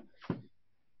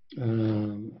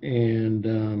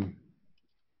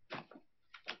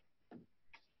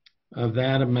 Of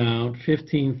that amount,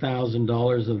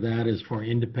 $15,000 of that is for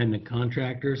independent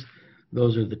contractors.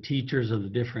 Those are the teachers of the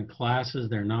different classes.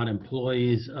 They're not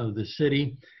employees of the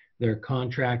city. They're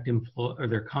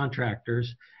they're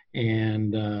contractors,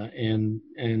 and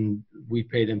we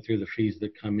pay them through the fees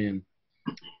that come in.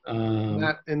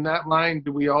 In that line,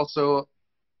 do we also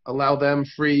allow them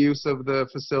free use of the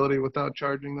facility without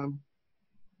charging them?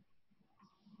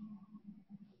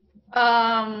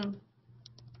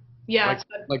 Yeah.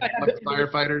 Like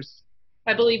firefighters?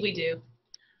 I believe we do.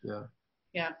 Yeah.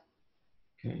 Yeah.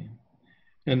 Okay.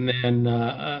 And then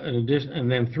in addition,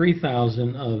 and then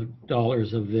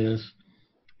 $3,000 of this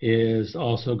is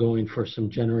also going for some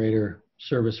generator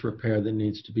service repair that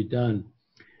needs to be done.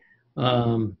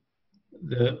 One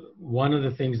of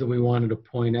the things that we wanted to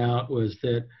point out was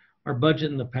that our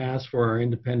budget in the past for our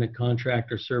independent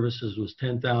contractor services was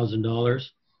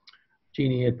 $10,000.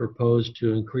 Jeannie had proposed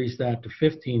to increase that to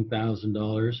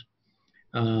 $15,000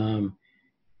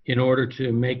 in order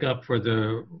to make up for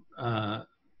the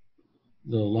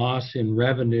loss in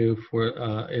revenue for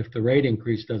if the rate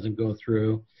increase doesn't go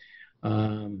through.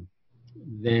 Then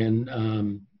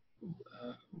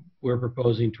we're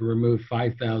proposing to remove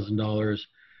 $5,000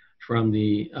 from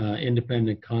the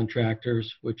independent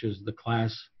contractors, which is the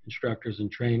class instructors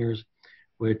and trainers,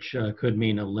 which could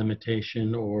mean a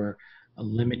limitation or a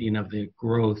limiting of the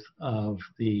growth of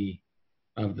that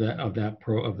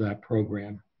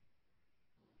program.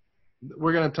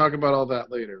 We're going to talk about all that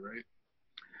later, right?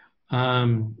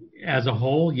 As a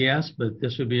whole, yes, but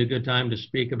this would be a good time to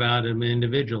speak about them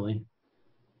individually.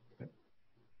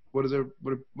 What does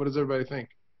everybody think?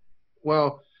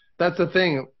 Well, that's the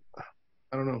thing.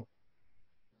 I don't know.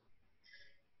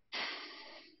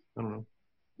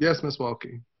 Yes, Ms.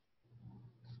 Walke.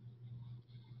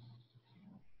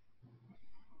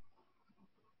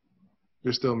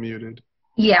 You're still muted.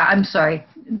 Yeah, I'm sorry.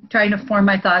 I'm trying to form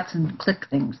my thoughts and click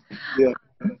things. Yeah.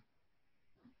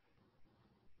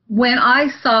 When I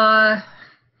saw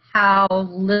how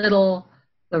little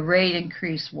the rate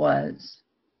increase was,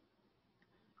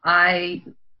 I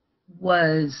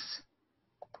was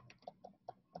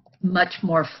much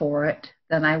more for it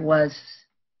than I was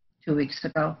 2 weeks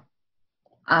ago.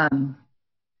 I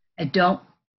don't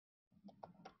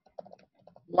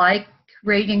like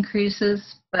rate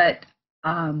increases, but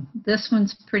this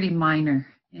one's pretty minor,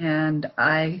 and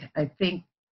I think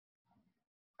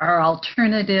our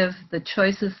alternative, the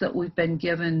choices that we've been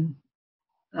given,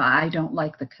 I don't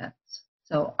like the cuts.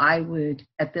 So I would,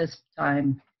 at this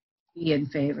time, be in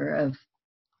favor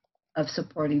of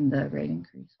supporting the rate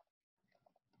increase.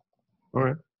 All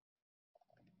right.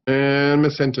 And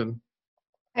Ms. Hinton.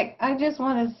 I just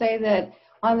want to say that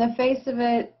on the face of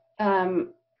it, I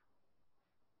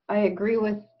agree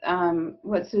with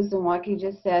what Susan Waukee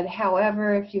just said.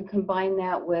 However, if you combine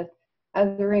that with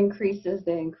other increases,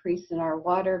 the increase in our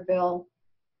water bill,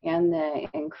 and the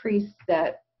increase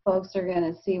that folks are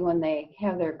going to see when they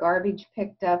have their garbage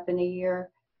picked up in a year.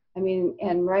 I mean,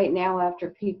 and right now, after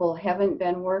people haven't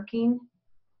been working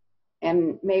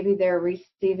and maybe they're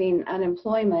receiving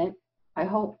unemployment, I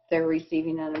hope they're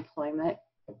receiving unemployment,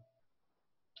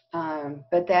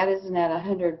 but that isn't at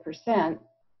 100%.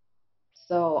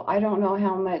 So I don't know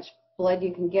how much blood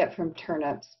you can get from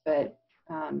turnips, but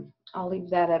I'll leave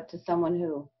that up to someone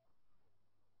who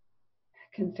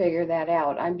can figure that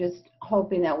out. I'm just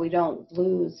hoping that we don't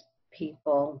lose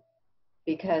people,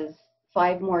 because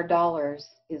 $5 more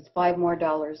is $5 more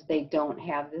they don't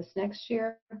have this next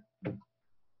year.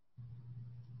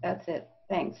 That's it.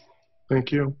 Thanks.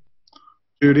 Thank you.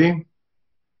 Judy?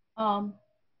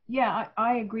 Yeah,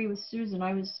 I agree with Susan.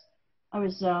 I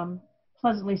was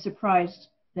pleasantly surprised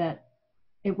that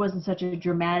it wasn't such a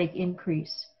dramatic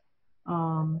increase.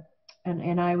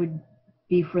 And I would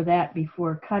be for that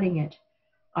before cutting it.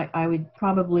 I would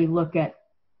probably look at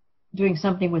doing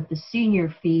something with the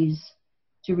senior fees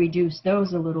to reduce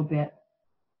those a little bit,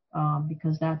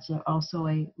 because that's also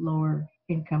a lower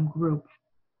income group.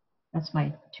 That's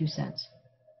my 2 cents.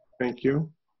 Thank you.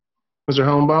 Mr.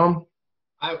 Hellenbaum?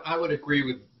 I would agree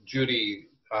with Judy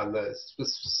on the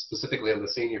specifically on the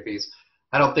senior fees.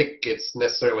 I don't think it's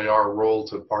necessarily our role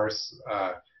to parse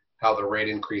how the rate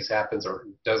increase happens or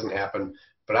doesn't happen.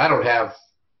 But I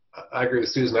agree with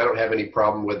Susan. I don't have any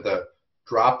problem with the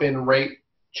drop-in rate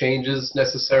changes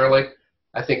necessarily.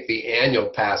 I think the annual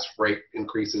pass rate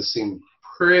increases seem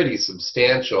pretty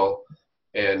substantial,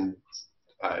 and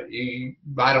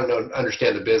I don't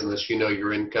understand the business. You know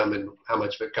your income and how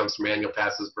much of it comes from annual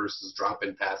passes versus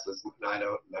drop-in passes. I'm not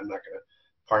going to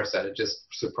parse that. It just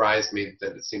surprised me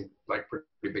that it seemed like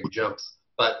pretty big jumps.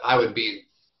 But I would be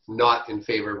not in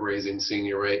favor of raising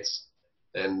senior rates,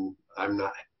 and I'm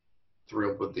not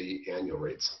thrilled with the annual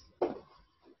rates.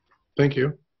 Thank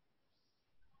you.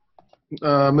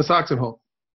 Ms. Oxenholm?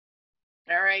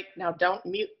 All right, now don't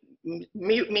mute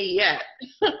me yet.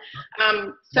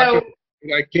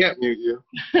 I can't mute you.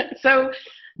 So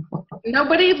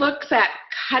nobody looks at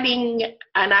cutting,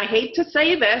 and I hate to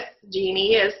say this,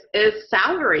 Jeannie, is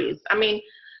salaries. I mean,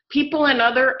 people in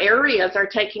other areas are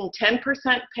taking 10%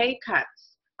 pay cuts.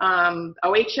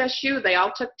 OHSU, they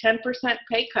all took 10%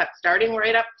 pay cuts, starting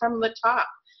right up from the top,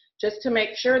 just to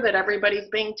make sure that everybody's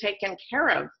being taken care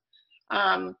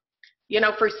of. You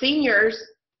know, for seniors,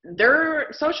 their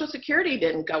Social Security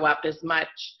didn't go up as much.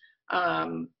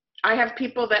 I have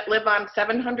people that live on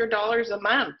 $700 a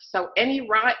month. So any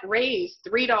raise,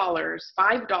 $3,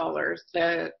 $5,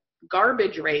 the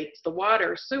garbage rates, the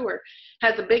water, sewer,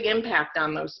 has a big impact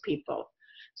on those people.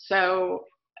 So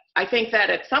I think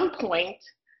that at some point,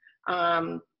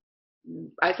 I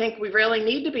think we really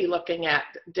need to be looking at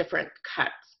different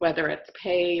cuts, whether it's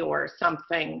pay or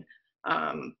something,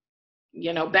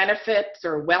 you know, benefits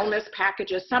or wellness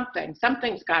packages,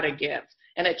 something's got to give.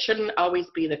 And it shouldn't always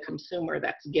be the consumer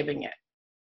that's giving it.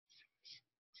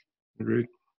 Agreed.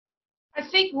 I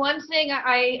think one thing,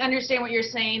 I understand what you're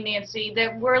saying, Nancy,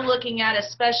 that we're looking at,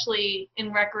 especially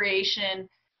in recreation,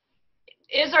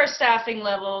 is our staffing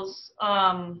levels.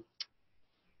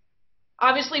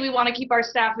 Obviously, we want to keep our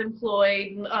staff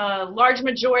employed. Large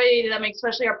majority of them,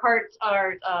 especially our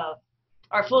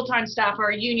full-time staff,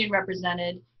 are union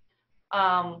represented.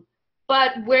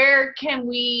 But where can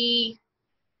we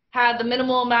have the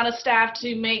minimal amount of staff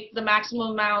to make the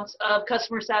maximum amounts of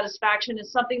customer satisfaction is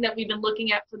something that we've been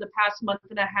looking at for the past month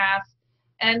and a half.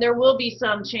 And there will be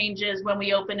some changes when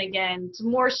we open again to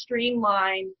more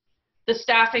streamline the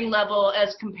staffing level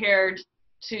as compared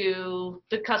to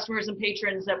the customers and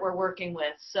patrons that we're working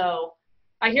with. So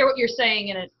I hear what you're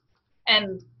saying,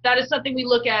 and that is something we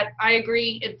look at. I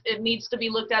agree. It needs to be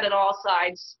looked at all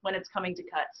sides when it's coming to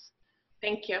cuts.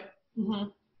 Thank you. Mm-hmm.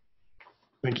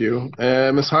 Thank you.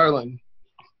 Ms. Harlan?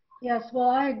 Yes, well,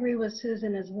 I agree with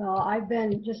Susan as well. I've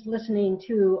been just listening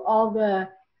to all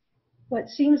what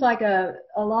seems like a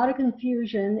lot of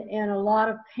confusion and a lot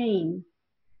of pain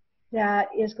that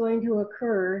is going to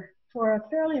occur for a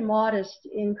fairly modest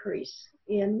increase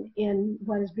in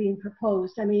what is being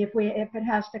proposed. I mean, if it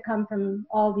has to come from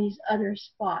all these other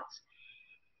spots.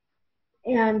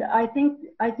 And I think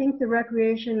the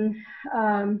recreation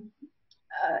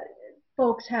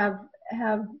folks have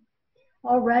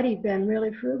already been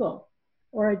really frugal,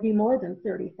 or it'd be more than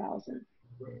 30,000.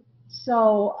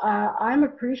 So I'm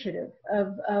appreciative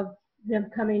of them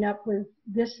coming up with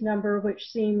this number, which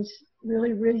seems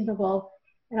really reasonable.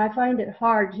 And I find it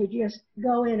hard to just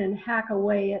go in and hack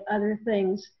away at other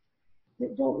things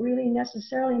that don't really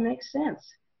necessarily make sense.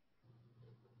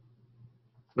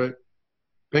 Right.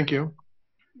 Thank you.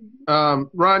 Ron,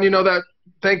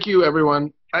 thank you,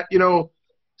 everyone.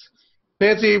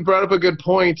 Nancy brought up a good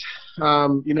point.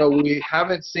 We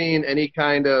haven't seen any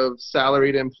kind of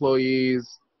salaried employees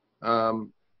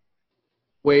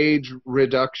wage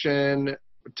reduction,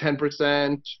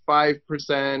 10%,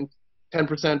 5%,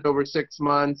 10% over 6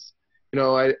 months.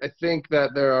 I think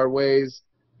that there are ways,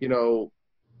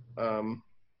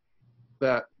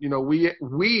 that,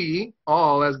 we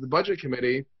all as the budget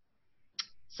committee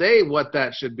say what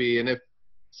that should be. And if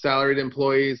salaried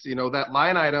employees, that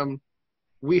line item,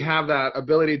 we have that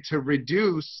ability to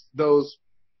reduce those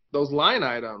line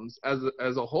items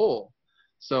as a whole.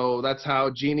 So that's how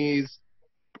Jeannie's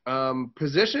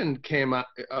position came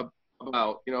about,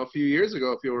 a few years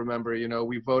ago, if you'll remember.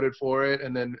 We voted for it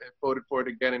and then voted for it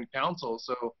again in council.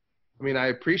 So, I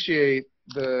appreciate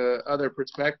the other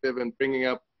perspective and bringing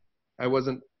up, I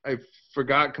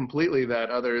forgot completely that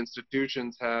other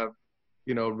institutions have,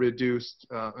 reduced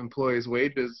employees'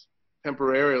 wages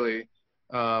temporarily.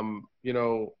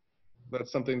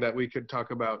 That's something that we could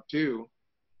talk about too.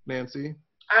 Nancy?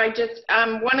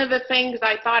 One of the things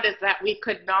I thought is that we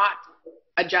could not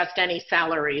adjust any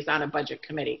salaries on a budget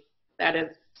committee. That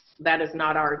is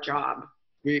not our job.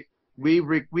 We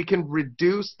can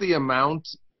reduce the amount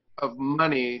of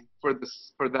money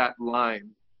for that line.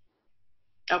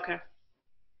 Okay.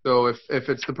 So if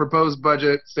it's the proposed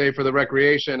budget, say for the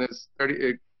recreation is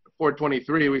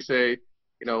 423, we say,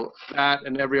 that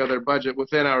and every other budget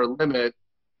within our limit,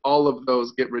 all of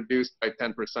those get reduced by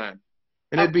 10%.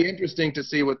 And it'd be interesting to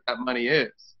see what that money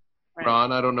is. Right.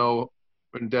 Ron, I don't know,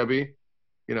 and Debbie,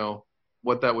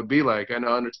 what that would be like. I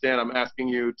understand I'm asking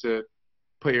you to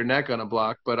put your neck on a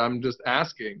block, but I'm just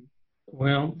asking.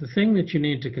 Well, the thing that you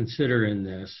need to consider in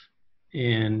this,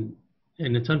 and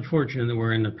it's unfortunate that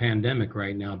we're in a pandemic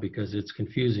right now because it's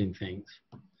confusing things.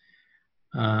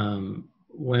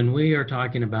 When we are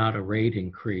talking about a rate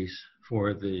increase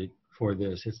for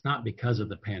this, it's not because of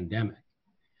the pandemic.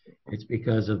 It's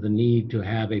because of the need to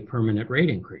have a permanent rate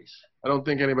increase. I don't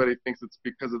think anybody thinks it's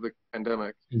because of the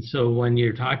pandemic. And so when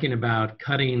you're talking about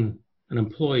cutting an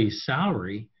employee's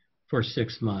salary for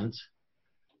 6 months,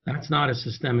 that's not a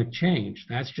systemic change.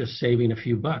 That's just saving a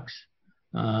few bucks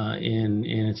in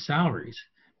its salaries,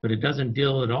 but it doesn't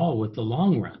deal at all with the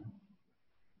long run.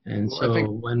 And so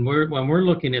when we're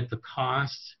looking at the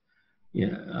costs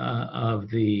of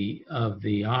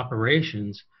the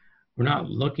operations, we're not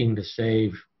looking to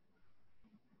save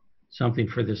something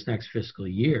for this next fiscal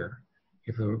year.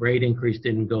 If the rate increase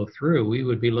didn't go through, we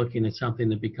would be looking at something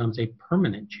that becomes a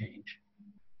permanent change.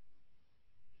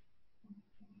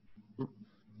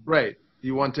 Right.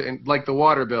 You want to, like the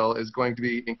water bill is going to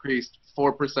be increased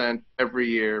 4% every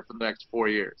year for the next 4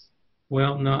 years.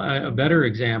 Well, no, a better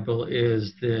example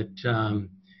is that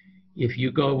if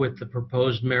you go with the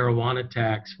proposed marijuana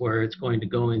tax where it's going to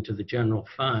go into the general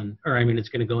fund, it's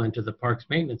going to go into the parks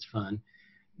maintenance fund,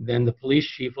 then the police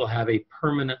chief will have a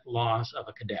permanent loss of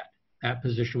a cadet. That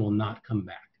position will not come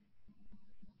back.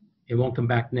 It won't come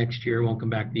back next year, it won't come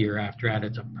back the year after that.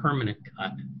 It's a permanent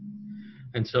cut.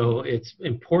 And so it's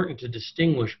important to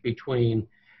distinguish between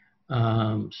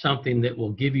something that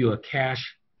will give you a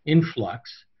cash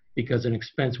influx because an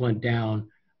expense went down,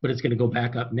 but it's going to go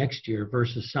back up next year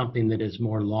versus something that is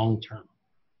more long-term.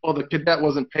 Well, the cadet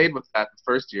wasn't paid with that the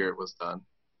first year it was done.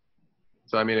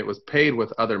 So, it was paid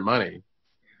with other money.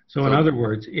 So in other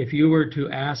words, if you were to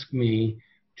ask me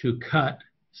to cut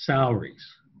salaries,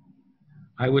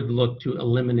 I would look to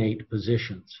eliminate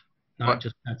positions, not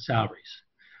just cut salaries.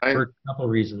 For a couple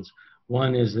of reasons.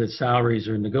 One is that salaries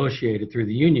are negotiated through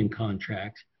the union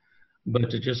contract, but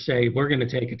to just say we're going to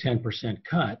take a 10%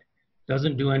 cut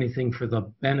doesn't do anything for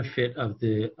the benefit of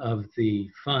the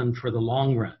fund for the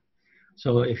long run.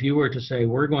 So if you were to say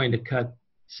we're going to cut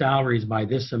salaries by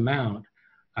this amount,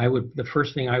 the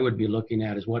first thing I would be looking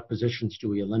at is what positions do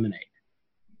we eliminate,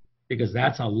 because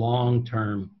that's a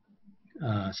long-term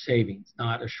savings,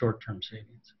 not a short-term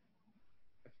savings.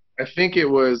 I think it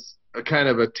was a kind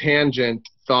of a tangent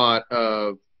thought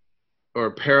of, or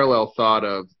a parallel thought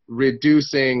of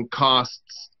reducing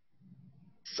costs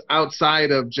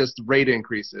outside of just rate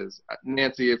increases.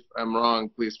 Nancy, if I'm wrong,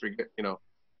 please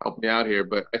help me out here,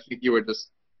 but I think you were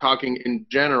just talking in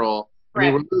general.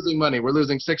 Right. We're losing money. We're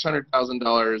losing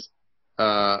 $600,000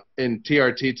 in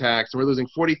TRT tax. We're losing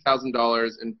 $40,000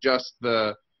 in just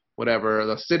the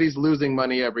city's losing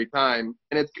money every time,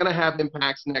 and it's going to have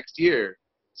impacts next year.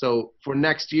 So for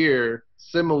next year,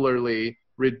 similarly,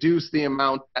 reduce the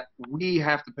amount that we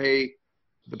have to pay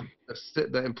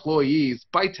the employees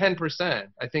by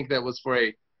 10%. I think that was for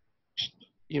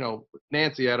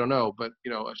Nancy, I don't know, but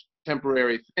a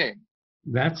temporary thing.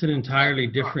 That's an entirely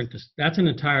different discussion,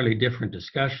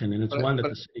 and it's one that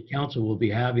the city council will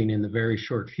be having in the very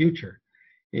short future.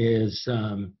 Is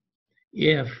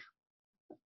if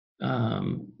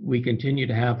we continue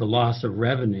to have the loss of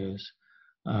revenues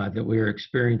that we are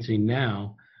experiencing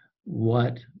now,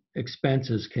 what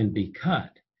expenses can be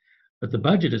cut? But the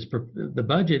budget is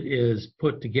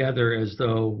put together as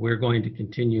though we're going to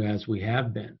continue as we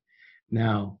have been.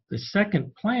 Now, the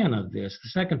second plan of this, the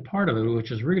second part of it,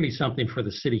 which is really something for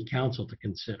the city council to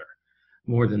consider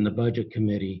more than the budget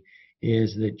committee,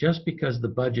 is that just because the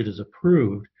budget is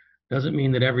approved doesn't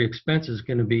mean that every expense is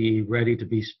going to be ready to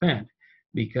be spent,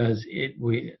 because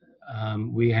we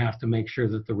have to make sure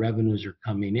that the revenues are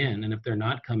coming in, and if they're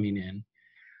not coming in,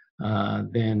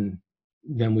 then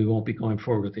we won't be going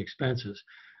forward with the expenses.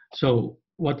 So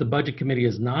what the budget committee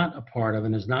is not a part of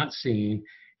and is not seeing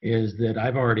is that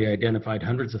I've already identified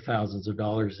hundreds of thousands of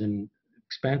dollars in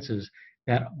expenses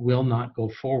that will not go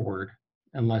forward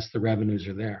unless the revenues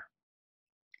are there.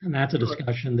 And that's a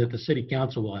discussion that the city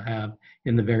council will have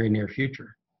in the very near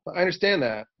future. I understand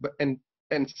that, but and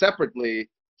separately,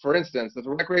 for instance, the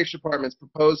recreation department's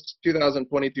proposed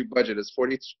 2022 budget is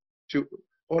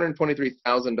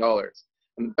 $423,000,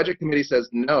 and the budget committee says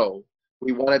no,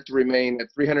 we want it to remain at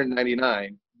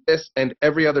 $399,000. This and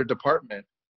every other department,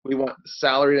 we want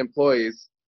salaried employees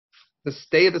to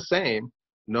stay the same.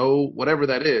 No, whatever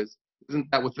that is, isn't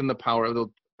that within the power of the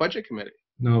budget committee?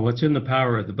 No, what's in the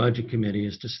power of the budget committee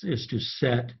is to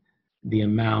set the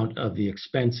amount of the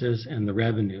expenses and the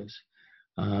revenues.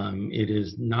 It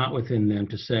is not within them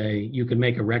to say, you can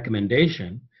make a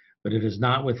recommendation, but it is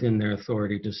not within their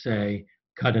authority to say,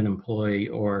 cut an employee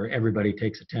or everybody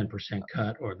takes a 10%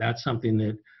 cut, or that's something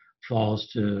that falls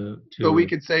to. So we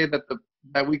could say that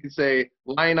we could say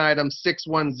line item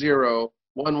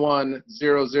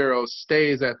 610-1100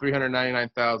 stays at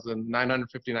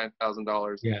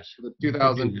 $399,959,000. Yes. For the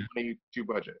 2022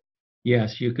 budget.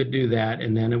 Yes, you could do that,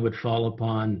 and then it would fall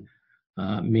upon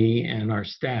me and our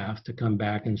staff to come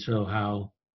back and show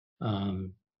how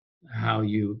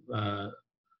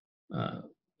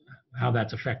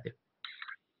that's affected.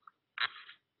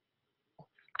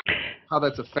 How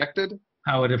that's affected?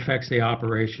 How it affects the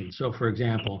operation. So, for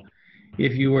example,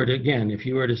 if you were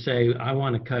to say, I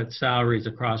want to cut salaries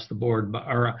across the board,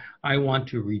 or I want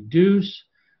to reduce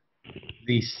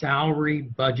the salary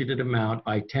budgeted amount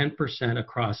by 10%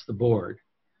 across the board,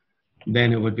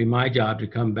 then it would be my job to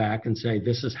come back and say,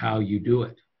 this is how you do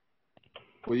it.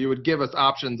 Well, you would give us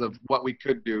options of what we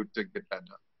could do to get that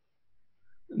done.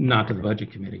 Not to the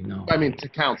budget committee, no. I mean, to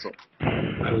council.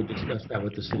 I would discuss that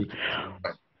with the city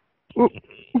council.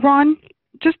 Ron,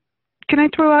 can I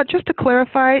throw out, just to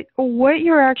clarify, what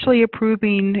you're actually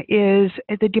approving is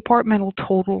the departmental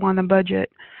total on the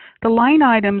budget. The line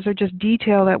items are just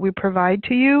detail that we provide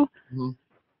to you. Mm-hmm.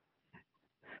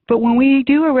 But when we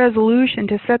do a resolution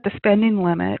to set the spending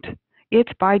limit,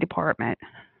 it's by department.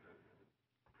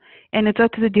 And it's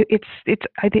up to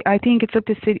I think it's up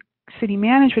to city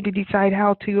management to decide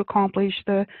how to accomplish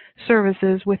the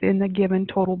services within the given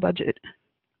total budget.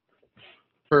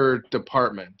 Per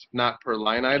department, not per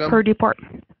line item? Per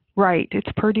department. Right, it's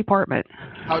per department.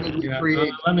 How did we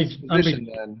create this position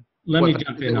then? Let me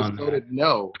jump in on that. Voted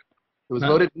no. It was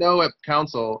voted no at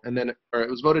council, and then, or it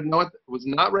was voted no, it was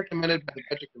not recommended by the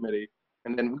budget committee,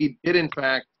 and then we did in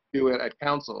fact do it at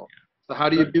council. So how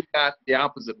do you do that the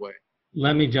opposite way?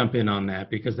 Let me jump in on that,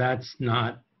 because that's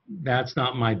not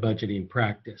my budgeting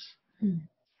practice.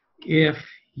 If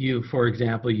you, for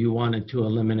example, you wanted to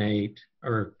eliminate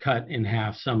or cut in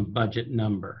half some budget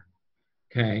number,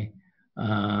 okay,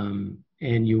 and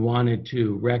you wanted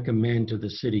to recommend to the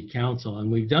city council,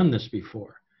 and we've done this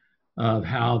before, of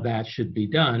how that should be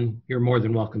done, you're more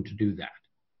than welcome to do that.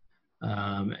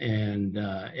 And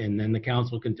then the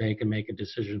council can take and make a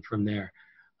decision from there.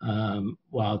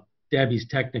 While Debbie's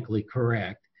technically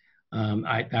correct,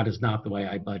 that is not the way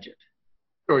I budget.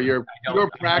 Sure, your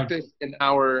practice in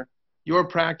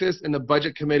the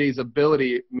budget committee's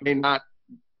ability may not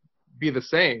be the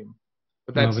same,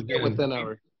 but that's still within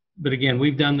our. But again,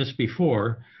 we've done this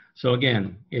before. So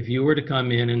again, if you were to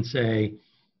come in and say,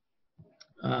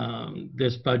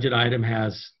 this budget item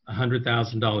has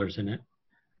 $100,000 in it,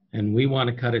 and we want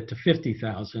to cut it to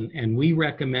 $50,000, and we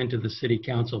recommend to the city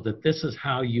council that this is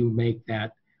how you make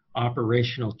that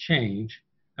operational change,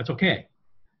 that's okay.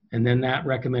 And then that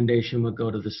recommendation would go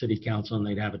to the city council, and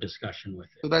they'd have a discussion with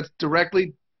it. So that's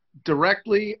directly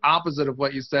opposite of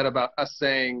what you said about us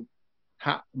saying,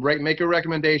 make a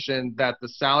recommendation that the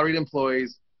salaried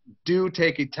employees do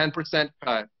take a 10%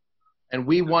 cut, and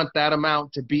we want that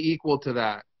amount to be equal to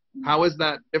that. How is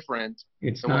that different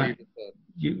It's than not. what you just said?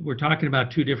 we're talking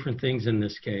about two different things in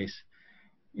this case.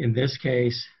 In this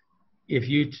case, if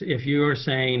you are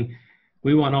saying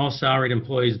we want all salaried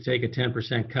employees to take a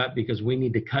 10% cut because we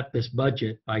need to cut this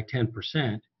budget by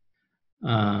 10%,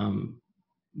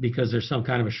 because there's some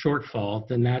kind of a shortfall,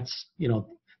 then that's,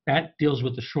 that deals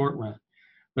with the short run.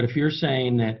 But if you're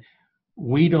saying that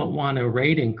we don't want a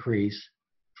rate increase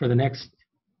for the next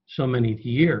so many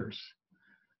years,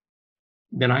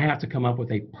 then I have to come up with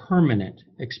a permanent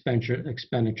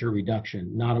expenditure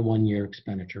reduction, not a one-year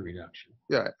expenditure reduction.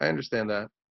 Yeah, I understand that.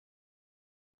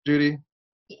 Judy?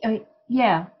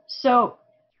 Yeah, so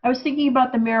I was thinking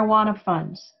about the marijuana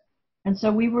funds. And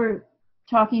so we were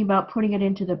talking about putting it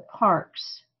into the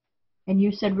parks. And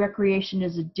you said recreation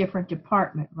is a different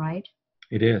department, right?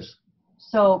 It is.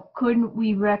 So couldn't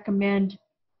we recommend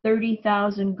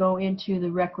 30,000 go into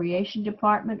the recreation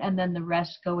department and then the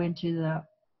rest go into the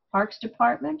parks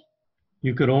department?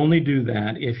 You could only do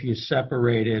that if you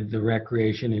separated the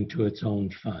recreation into its own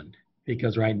fund,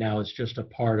 because right now it's just a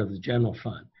part of the general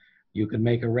fund. You could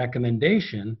make a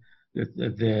recommendation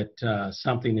that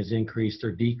something is increased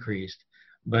or decreased,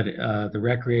 but the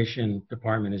recreation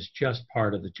department is just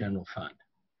part of the general fund.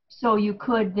 So you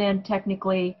could then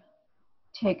technically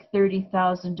take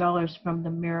 $30,000 from the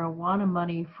marijuana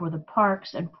money for the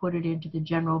parks and put it into the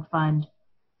general fund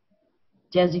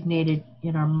designated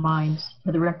in our minds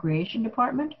for the recreation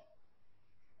department,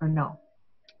 or no?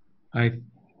 I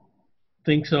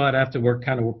think so. I'd have to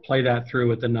kind of play that through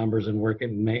with the numbers and work it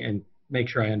and make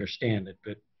sure I understand it.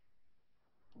 But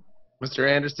Mr.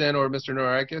 Anderson or Mr.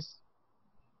 Norakis?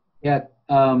 Yeah,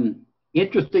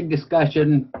 interesting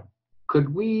discussion.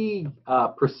 Could we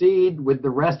proceed with the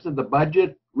rest of the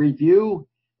budget review?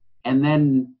 And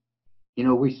then,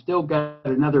 we still got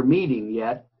another meeting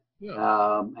yet.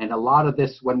 Yeah. And a lot of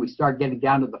this, when we start getting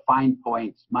down to the fine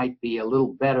points, might be a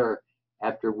little better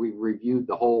after we've reviewed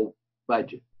the whole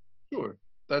budget. Sure.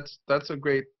 That's a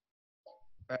great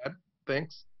add.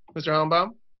 Thanks. Mr.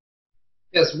 Ellenbaum?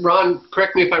 Yes, Ron,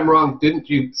 correct me if I'm wrong. Didn't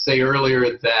you say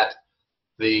earlier that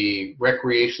the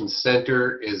recreation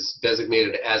center is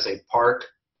designated as a park?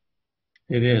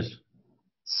 It is.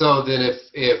 So then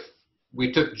if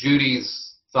we took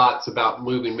Judy's thoughts about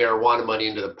moving marijuana money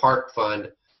into the park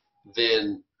fund,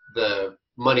 then the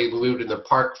money moved in the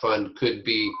park fund could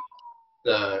be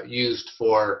used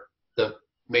for the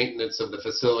maintenance of the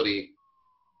facility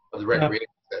of the recreation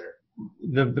center.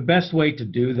 The best way to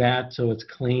do that so it's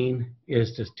clean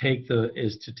is to take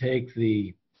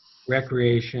the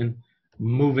recreation,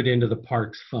 move it into the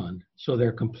parks fund, so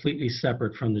they're completely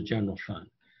separate from the general fund.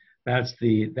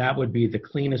 That would be the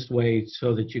cleanest way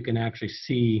so that you can actually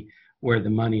see where the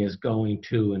money is going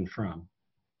to and from.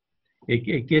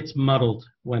 It gets muddled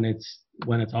when it's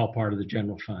all part of the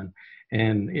general fund,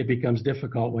 and it becomes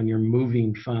difficult when you're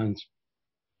moving funds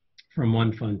from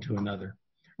one fund to another,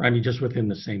 or I mean just within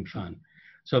the same fund.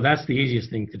 So that's the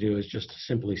easiest thing to do, is just to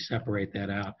simply separate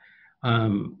that out.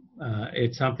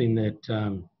 It's something that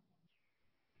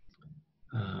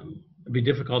it'd be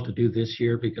difficult to do this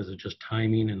year because of just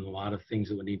timing and a lot of things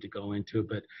that would need to go into it,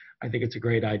 but I think it's a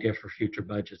great idea for future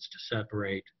budgets to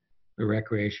separate the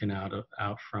recreation out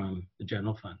from the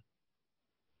general fund.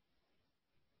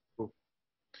 Cool.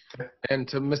 And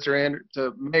to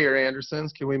Mayor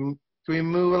Anderson's, can we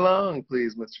move along,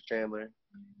 please, Mr. Chandler?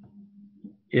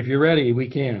 If you're ready, we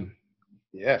can.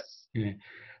 Yes. Yeah.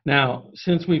 Now,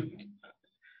 since we've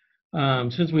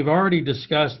already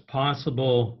discussed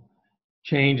possible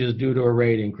changes due to a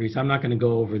rate increase, I'm not going to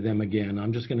go over them again.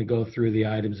 I'm just going to go through the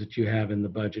items that you have in the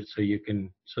budget so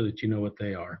that you know what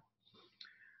they are.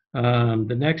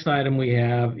 The next item we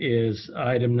have is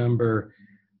item number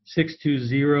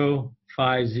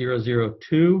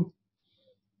 6205002,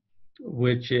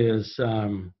 which is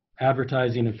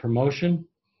advertising and promotion.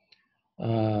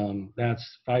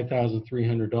 That's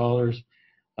 $5,300.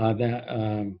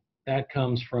 That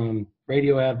comes from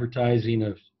radio advertising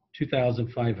of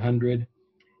 $2,500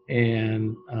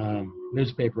 and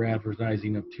newspaper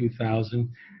advertising of $2,000.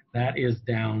 That is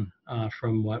down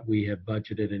from what we have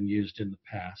budgeted and used in the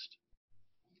past.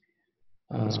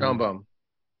 Mr. Ellenbaum.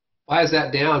 Why is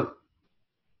that down?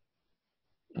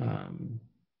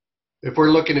 If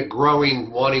we're looking at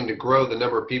wanting to grow the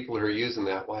number of people who are using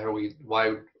that, why are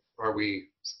we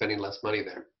spending less money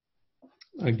there?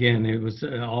 Again, it was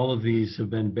all of these have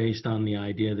been based on the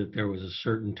idea that there was a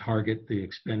certain target the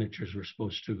expenditures were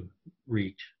supposed to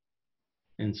reach.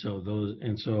 And so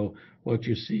what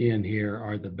you see in here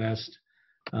are the best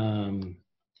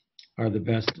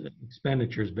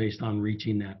expenditures based on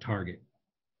reaching that target.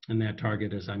 And that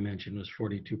target, as I mentioned, was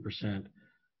 42%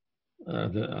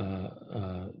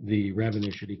 the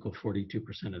revenue should equal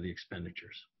 42% of the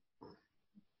expenditures.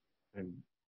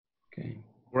 Okay.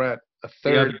 We're at a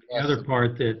third. The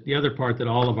other part that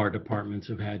all of our departments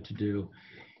have had to do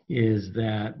is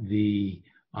that the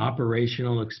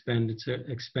operational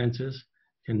expenses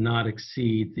cannot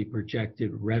exceed the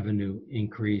projected revenue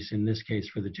increase, in this case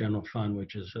for the general fund,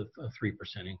 which is a 3%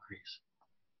 increase.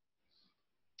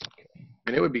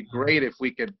 And it would be great if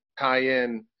we could tie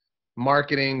in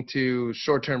marketing to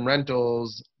short-term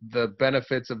rentals, the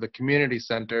benefits of the community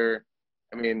center.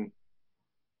 I mean,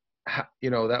 you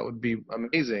know, that would be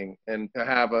amazing. And to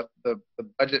have the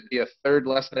budget be a third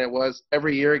less than it was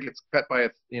every year, it gets cut by a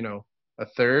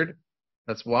third.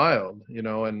 That's wild, you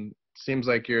know. And it seems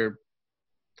like you're,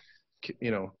 you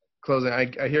know, closing.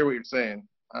 I hear what you're saying,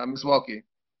 Ms. Walke.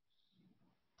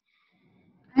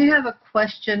 I have a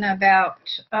question about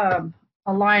a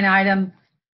line item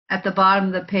at the bottom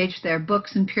of the page there,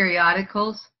 books and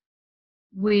periodicals.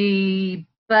 We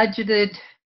budgeted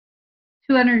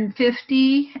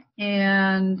 250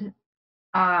 and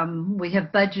we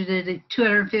have budgeted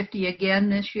 250 again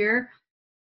this year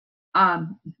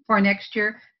for next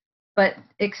year, but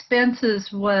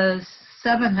expenses was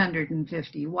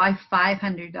 750. Why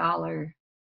 $500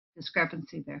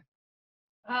 discrepancy there?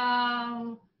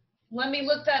 Let me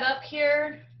look that up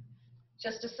here.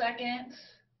 Just a second.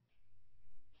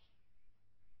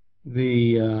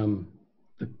 The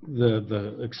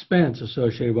expense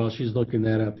associated, while she's looking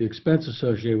that up, the expense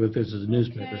associated with this is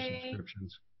newspaper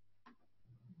subscriptions.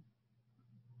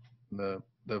 The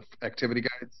activity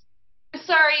guides.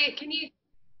 Sorry, can you?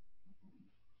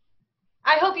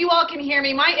 I hope you all can hear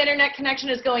me. My internet connection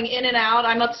is going in and out.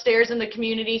 I'm upstairs in the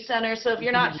community center, so if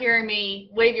you're not hearing me,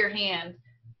 wave your hand.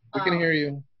 We can hear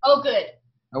you. Oh, good.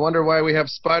 I wonder why we have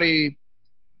spotty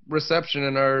reception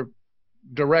in our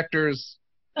director's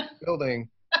building.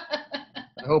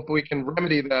 I hope we can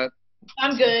remedy that.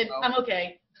 I'm good. I'm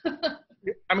okay.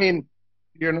 I mean,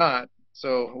 you're not.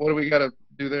 So what do we got to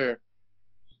do there?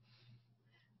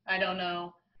 I don't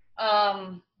know.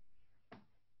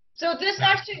 So this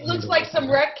actually looks like some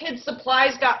rec kid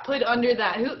supplies got put under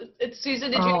that.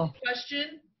 Susan, did you have a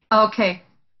question? Okay.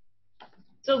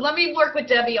 So let me work with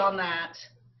Debbie on that.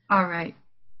 All right.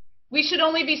 We should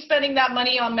only be spending that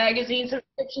money on magazine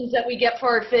subscriptions that we get for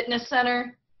our fitness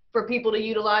center for people to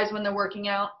utilize when they're working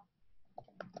out.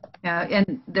 Yeah,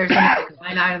 and there's another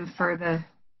line item for the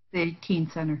teen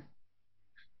center.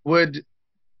 Would,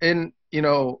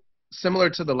 similar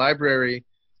to the library,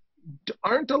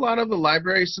 aren't a lot of the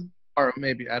library, or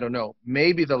maybe, I don't know,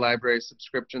 maybe the library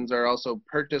subscriptions are also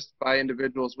purchased by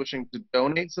individuals wishing to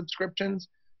donate subscriptions?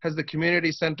 Has the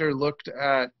community center looked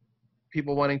at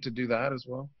people wanting to do that as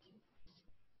well?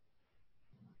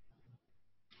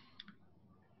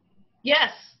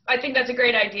 Yes, I think that's a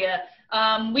great idea.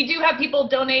 We do have people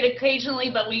donate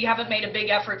occasionally, but we haven't made a big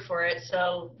effort for it,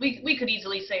 so we could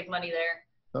easily save money there.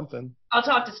 Something. I'll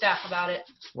talk to staff about it.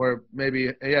 Or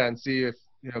maybe, yeah, and see if,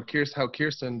 how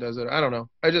Kirsten does it. I don't know.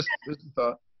 Just a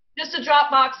thought. Just a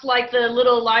drop box like the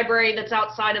little library that's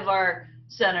outside of our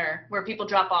center where people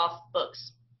drop off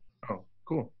books. Oh,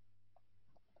 cool.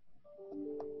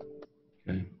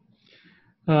 Okay.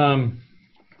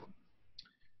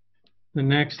 The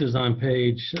next is on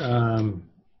page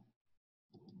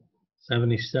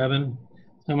 77.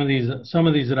 Some of these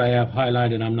that I have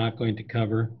highlighted, I'm not going to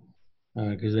cover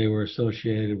because they were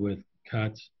associated with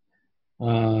cuts.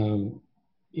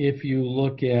 If you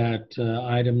look at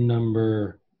item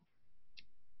number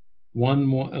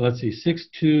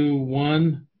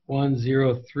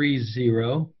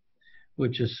 6211030,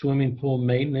 which is swimming pool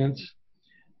maintenance.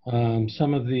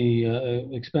 Some of the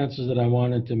expenses that I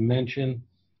wanted to mention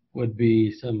would be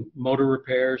some motor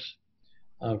repairs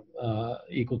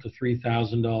equal to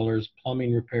 $3,000,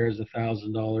 plumbing repairs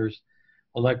 $1,000,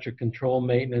 electric control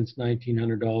maintenance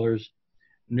 $1,900,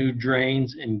 new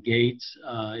drains and gates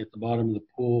at the bottom of the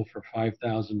pool for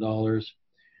 $5,000,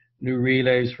 new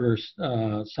relays for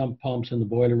sump pumps in the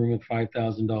boiler room at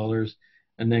 $5,000,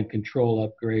 and then control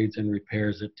upgrades and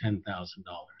repairs at $10,000.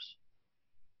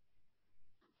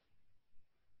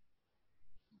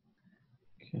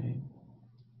 Okay.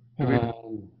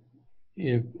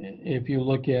 If you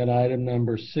look at item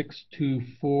number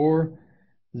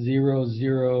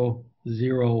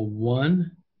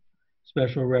 6240001,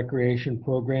 special recreation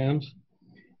programs,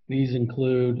 these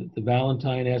include the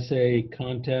Valentine Essay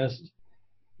Contest,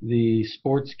 the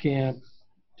sports camp,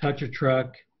 touch a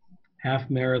truck,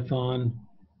 half marathon,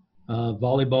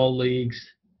 volleyball leagues,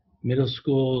 middle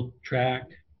school track,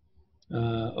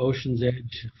 Ocean's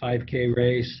Edge 5K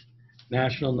race,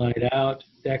 National Night Out,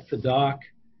 Deck the Dock,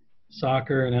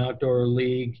 soccer and outdoor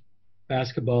league,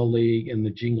 basketball league, and the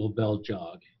Jingle Bell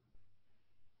Jog.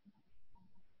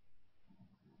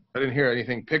 I didn't hear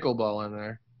anything pickleball in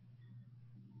there.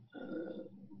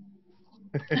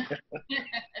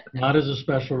 Not as a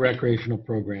special recreational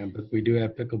program, but we do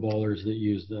have pickleballers that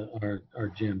use our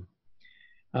gym.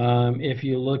 If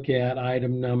you look at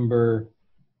item number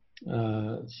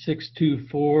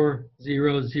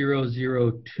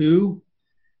 6240002,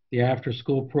 the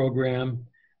after-school program,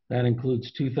 that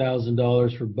includes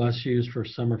 $2,000 for bus use for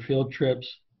summer field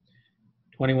trips,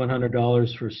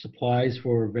 $2,100 for supplies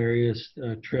for various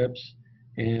trips,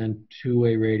 and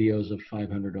two-way radios of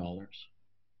 $500.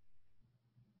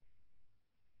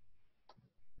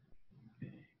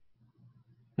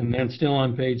 And then still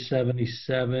on page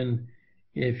 77,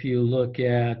 if you look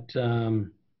at,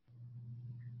 I'm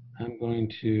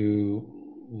going to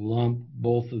lump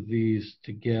both of these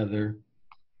together,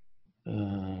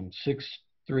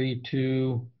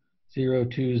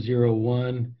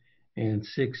 6320201 and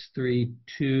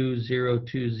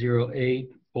 6320208.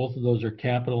 Both of those are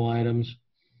capital items.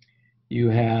 You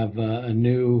have a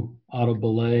new auto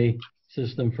belay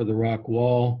system for the rock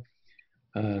wall,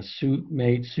 suit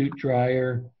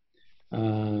dryer,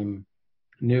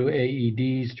 new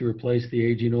AEDs to replace the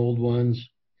aging old ones,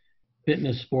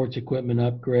 fitness sports equipment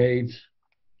upgrades,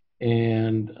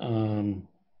 and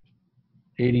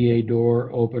ADA door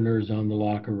openers on the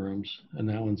locker rooms, and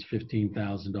that one's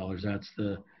 $15,000. That's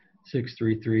the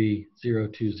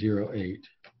 6330208.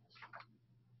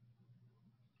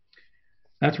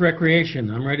 That's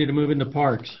recreation. I'm ready to move into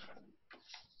parks.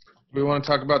 We want to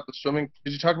talk about the swimming.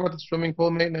 Did you talk about the swimming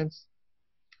pool maintenance?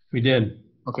 We did.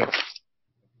 Okay.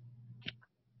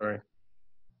 All right.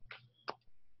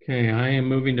 Okay, I am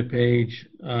moving to page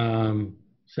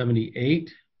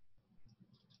 78.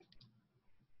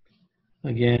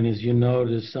 Again, as you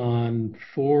notice on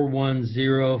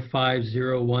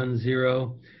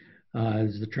 4105010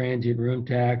 is the transient room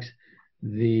tax.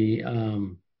 The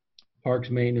parks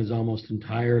maintenance is almost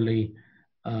entirely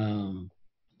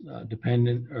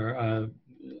dependent or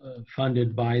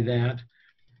funded by that.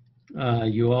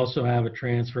 You also have a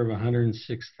transfer of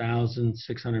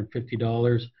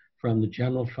 $106,650 from the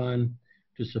general fund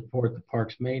to support the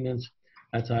parks maintenance.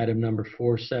 That's item number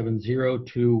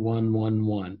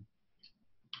 470211.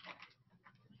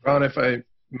 Ron, if I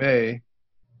may,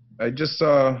 I just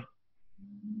saw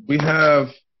we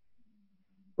have,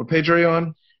 what page are you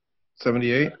on?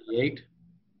 78?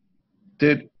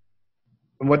 78.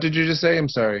 What did you just say? I'm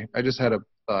sorry. I just had a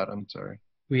thought. I'm sorry.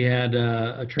 We had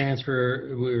a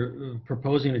transfer, we're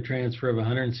proposing a transfer of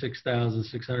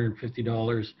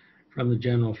 $106,650 from the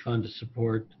general fund to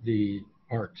support the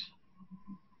parks.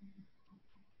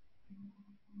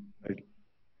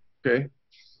 Okay.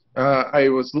 I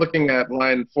was looking at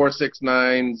line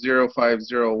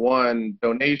 4690501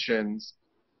 donations,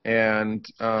 and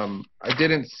I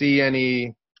didn't see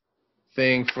anything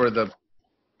for the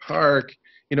park.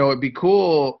 You know, it'd be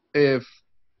cool if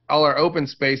all our open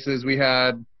spaces, we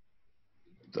had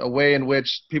a way in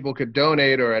which people could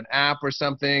donate or an app or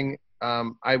something.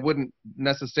 I wouldn't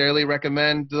necessarily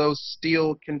recommend those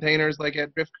steel containers like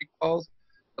at Drift Creek Falls.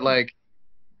 But like,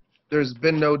 there's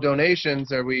been no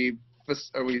donations. Are we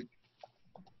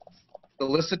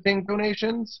soliciting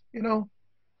donations, you know?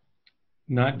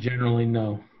 Not generally,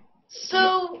 no.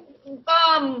 So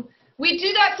we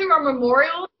do that through our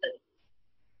memorials.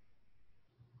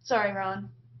 Sorry, Ron.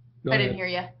 Go I ahead. didn't hear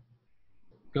you.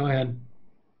 Go ahead.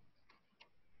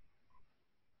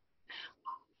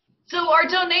 So our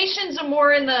donations are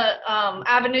more in the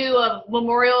avenue of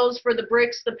memorials for the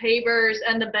bricks, the pavers,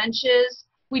 and the benches.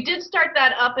 We did start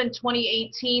that up in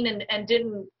 2018 and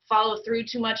didn't follow through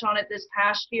too much on it this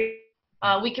past year.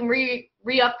 We can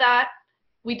re-up that.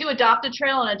 We do adopt a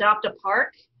trail and adopt a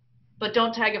park, but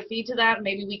don't tag a fee to that.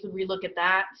 Maybe we could relook at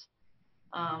that.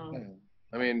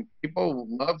 I mean, people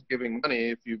love giving money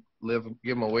if you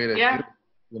give them a way to, Yeah.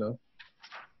 you know.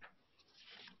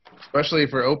 Especially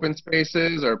for open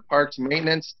spaces or parks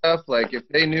maintenance stuff. Like if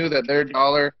they knew that their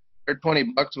 $20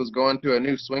 was going to a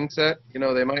new swing set, you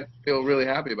know, they might feel really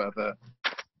happy about that.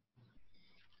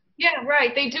 Yeah,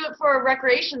 right. They do it for a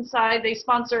recreation side. They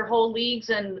sponsor whole leagues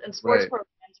and sports Right.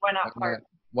 programs. Why not park?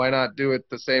 Why not do it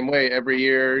the same way every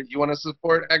year? You want to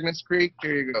support Agnes Creek?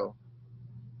 Here you go.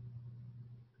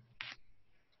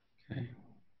 Okay.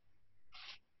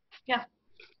 Yeah.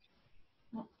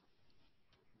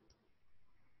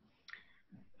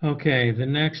 Okay, the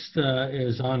next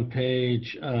is on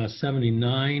page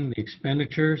 79, the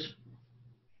expenditures.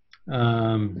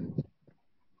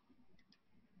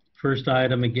 First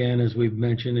item, again, as we've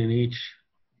mentioned in each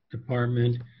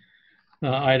department,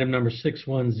 item number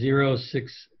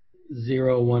 6106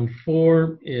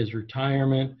 6014 is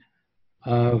retirement.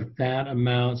 Of that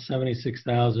amount,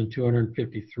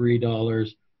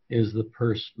 $76,253 is the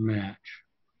purse match.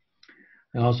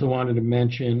 I also wanted to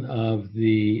mention of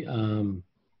the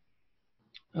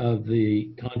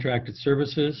contracted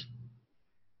services,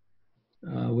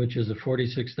 which is a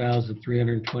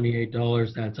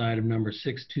 $46,328. That's item number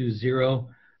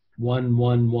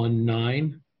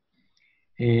 620-1119.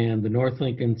 And the North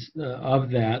Lincoln, of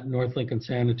that, North Lincoln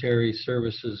Sanitary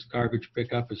Services garbage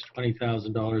pickup is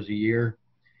 $20,000 a year.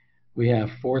 We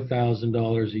have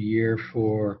 $4,000 a year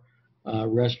for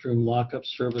restroom lockup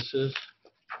services.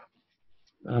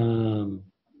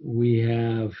 We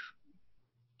have,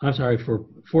 I'm sorry, for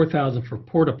 $4,000 for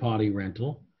porta potty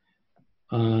rental.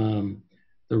 The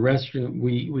restroom,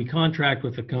 we contract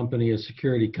with a company, a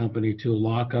security company, to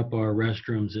lock up our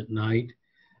restrooms at night.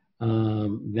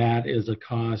 That is a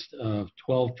cost of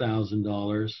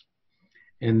 $12,000.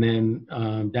 And then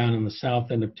down in the south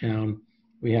end of town,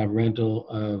 we have rental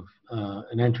of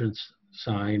an entrance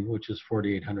sign, which is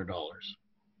 $4,800.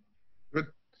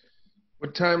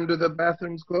 What time do the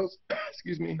bathrooms close?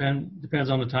 Excuse me.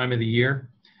 Depends on the time of the year.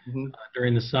 Mm-hmm.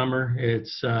 During the summer,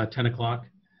 it's 10 o'clock.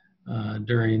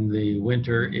 During the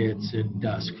winter, it's at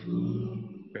dusk.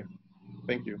 Okay.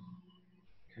 Thank you.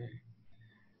 Okay.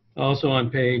 Also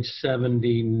on page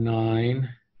 79, let me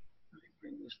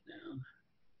bring this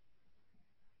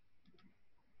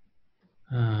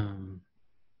down.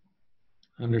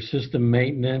 Under system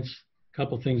maintenance, a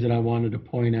couple things that I wanted to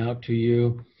point out to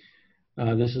you.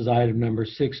 This is item number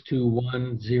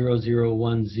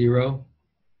 6210010.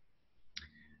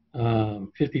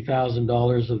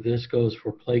 $50,000 of this goes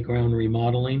for playground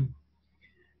remodeling.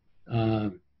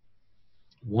 One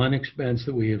expense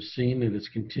that we have seen that has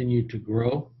continued to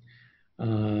grow,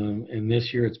 and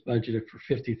this year it's budgeted for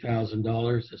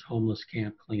 $50,000, is homeless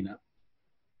camp cleanup.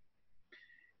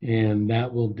 And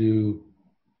that will do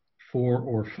 4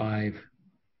 or 5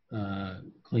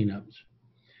 cleanups.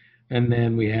 And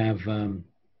then we have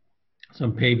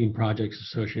some paving projects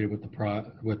associated with the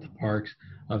parks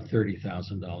of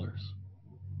 $30,000.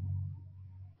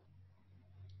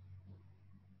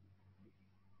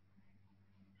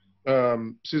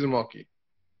 Susan Mulkey.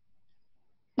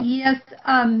 Yes,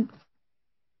 Ron,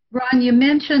 you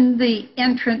mentioned the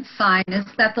entrance sign. Is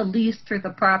that the lease for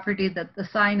the property that the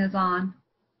sign is on?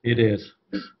 It is.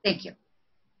 Thank you.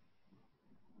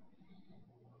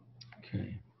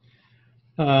 Okay.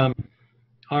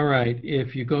 All right,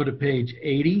 if you go to page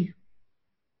 80,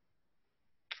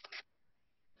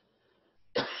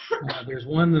 there's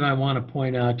one that I want to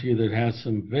point out to you that has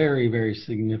some very, very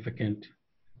significant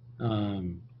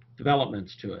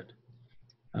developments to it.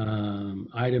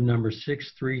 Item number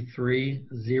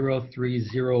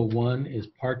 6330301 is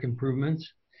park improvements.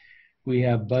 We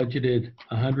have budgeted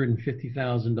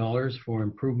 $150,000 for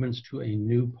improvements to a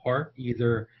new park,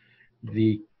 either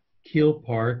the Keel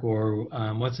Park or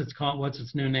what's its called? What's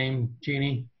its new name,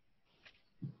 Jeannie?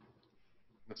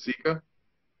 Masika?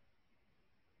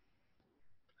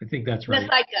 I think that's right.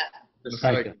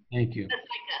 Masika. Thank you.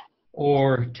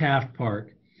 Or Taft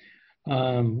Park.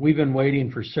 We've been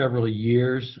waiting for several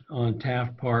years on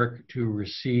Taft Park to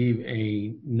receive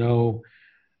a no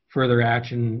further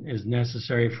action is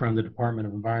necessary from the Department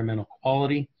of Environmental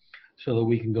Quality so that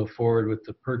we can go forward with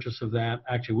the purchase of that.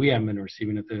 Actually, we haven't been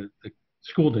receiving it. The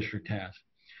school district has.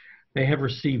 They have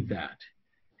received that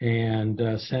and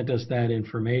sent us that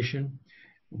information.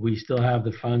 We still have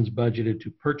the funds budgeted to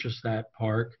purchase that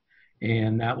park,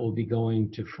 and that will be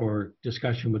going to for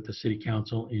discussion with the City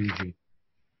Council in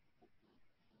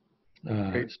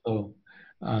June. So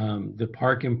the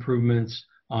park improvements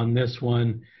on this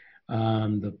one,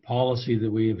 the policy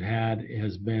that we have had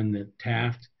has been that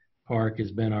Taft Park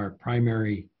has been our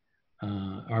primary,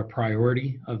 our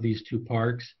priority of these 2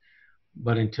 parks.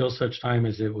 But until such time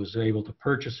as it was able to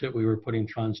purchase it, we were putting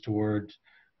funds towards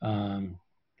the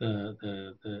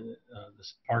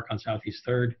park on Southeast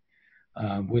 3rd.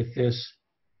 With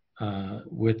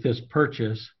this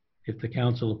purchase, if the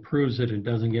council approves it and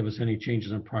doesn't give us any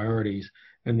changes in priorities,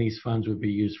 then these funds would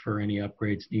be used for any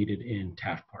upgrades needed in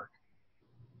Taft Park.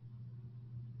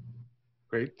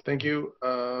 Great, thank you.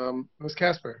 Ms.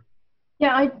 Casper.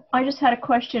 Yeah, I just had a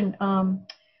question.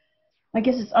 I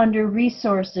guess it's under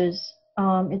resources.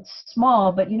 It's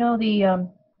small, but you know the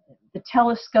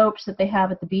telescopes that they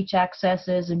have at the beach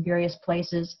accesses and various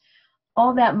places,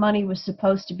 all that money was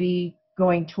supposed to be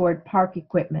going toward park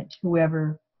equipment,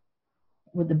 whoever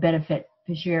would the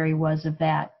beneficiary was of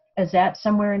that. Is that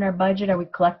somewhere in our budget? Are we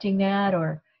collecting that,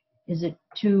 or is it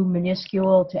too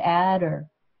minuscule to add, or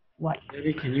what?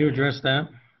 Debbie, can you address that?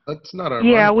 That's not our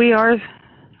Yeah, money. we are.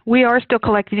 We are still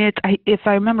collecting it. If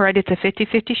I remember right, it's a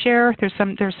 50-50 share. There's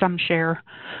some share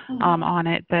on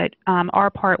it, but our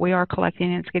part we are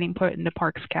collecting, and it's getting put in the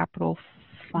Parks Capital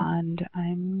Fund.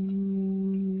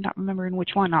 I'm not remembering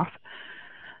which one off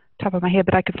the top of my head,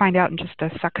 but I could find out in just a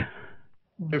sec.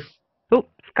 Oh,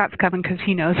 Scott's coming because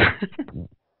he knows.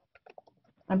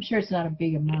 I'm sure it's not a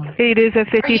big amount. It is a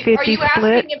 50-50 Are you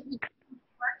split. asking if we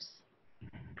Parks?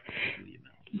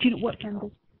 Do you know what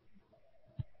fund?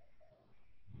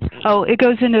 Oh, it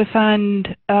goes into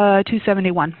Fund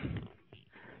 271.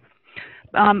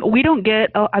 We don't get,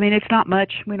 I mean, it's not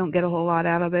much. We don't get a whole lot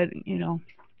out of it, you know.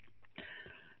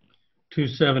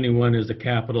 271 is the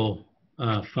capital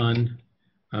fund.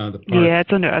 The park. Yeah,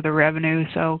 it's under other revenue,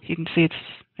 so you can see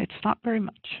it's not very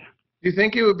much. Do you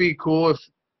think it would be cool if,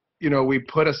 you know, we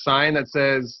put a sign that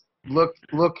says, look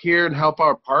here and help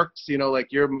our parks, you know,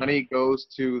 like your money goes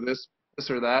to this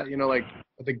or that, you know, like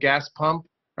at the gas pump,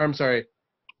 or I'm sorry,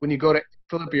 when you go to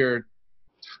fill up your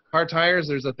car tires,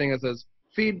 there's a thing that says,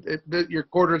 your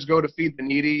quarters go to feed the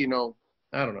needy, you know,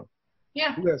 I don't know.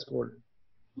 Yeah. Who has quarters?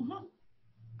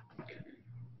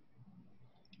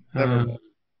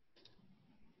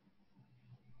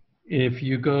 If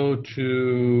you go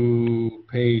to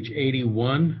page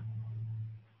 81,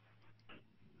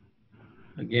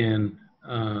 again,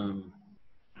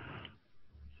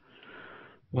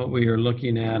 what we are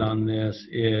looking at on this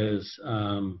is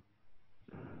the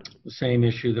same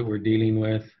issue that we're dealing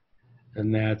with,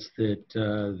 and that's that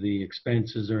the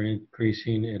expenses are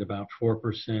increasing at about 4%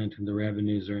 and the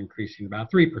revenues are increasing about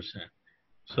 3%.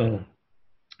 So,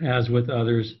 as with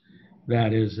others,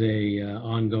 that is a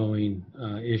ongoing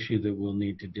issue that we'll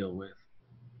need to deal with.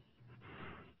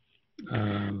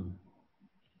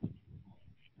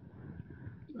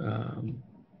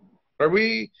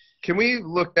 Can we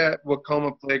look at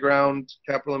Wacoma Playground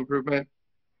capital improvement?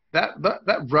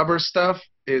 That rubber stuff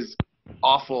is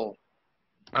awful.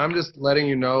 I'm just letting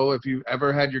you know, if you've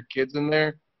ever had your kids in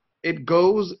there, it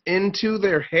goes into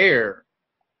their hair,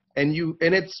 and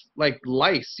it's like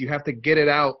lice. You have to get it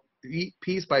out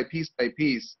piece by piece by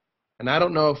piece. And I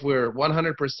don't know if we're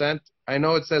 100%. I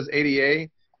know it says ADA,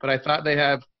 but I thought they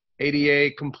have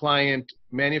ADA compliant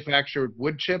manufactured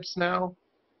wood chips now.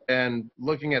 And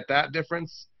looking at that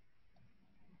difference.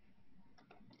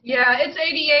 Yeah, it's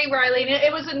ADA, Riley. And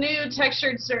it was a new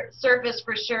textured surface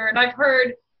for sure. And I've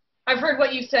heard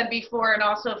what you said before, and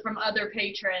also from other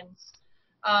patrons.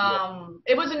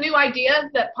 It was a new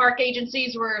idea that park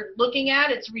agencies were looking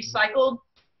at. It's recycled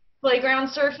playground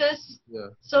surface. Yeah.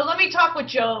 So let me talk with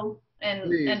Joe and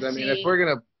Please, and I see. mean, if we're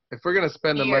gonna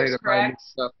spend the money to buy new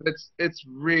stuff, it's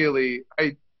really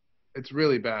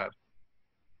bad.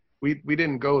 We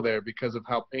didn't go there because of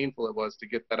how painful it was to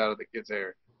get that out of the kids'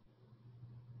 hair.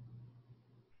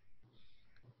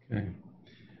 Okay.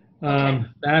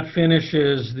 That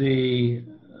finishes the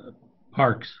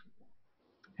parks.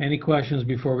 Any questions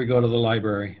before we go to the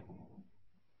library?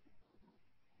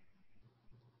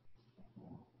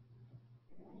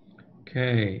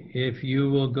 Okay, if you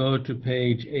will go to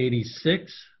page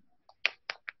 86.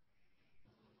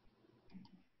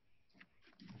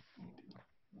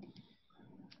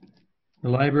 The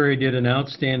library did an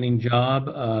outstanding job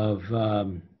of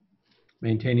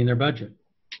maintaining their budget.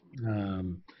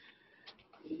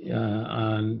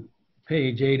 On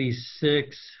page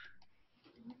 86,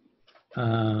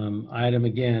 item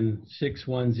again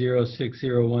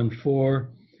 6106014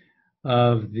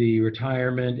 of the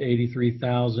retirement,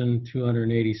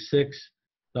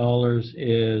 $83,286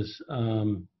 is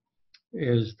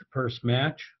the purse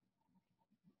match.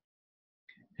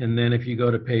 And then if you go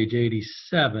to page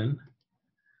 87,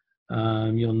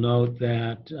 you'll note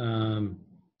that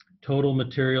total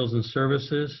materials and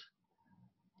services.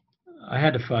 I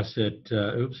had to fuss at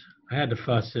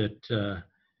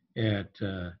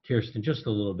Kirsten just a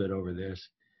little bit over this.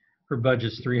 Her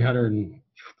budget's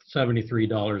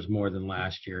 $373 more than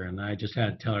last year, and I just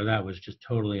had to tell her that was just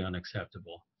totally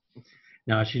unacceptable.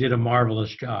 Now, she did a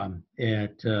marvelous job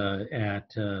at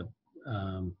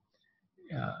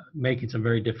making some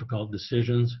very difficult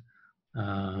decisions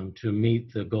to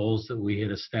meet the goals that we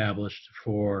had established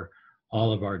for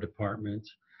all of our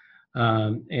departments.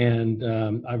 I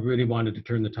really wanted to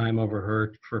turn the time over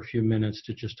her for a few minutes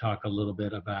to just talk a little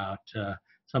bit about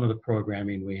some of the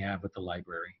programming we have at the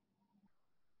library.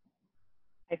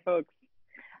 Hi, folks.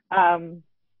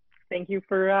 Thank you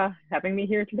for having me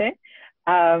here today.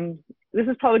 This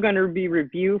is probably going to be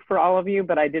review for all of you,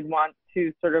 but I did want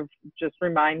to sort of just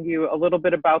remind you a little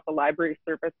bit about the library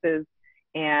services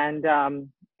and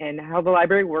how the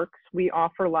library works. We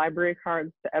offer library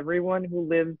cards to everyone who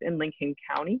lives in Lincoln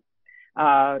County.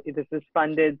 This is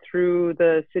funded through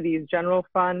the city's general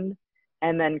fund,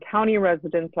 and then county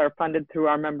residents are funded through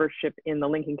our membership in the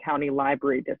Lincoln County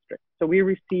Library District. So we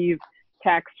receive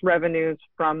tax revenues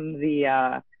from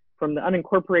the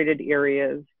unincorporated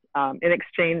areas in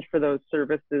exchange for those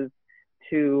services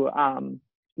to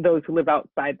those who live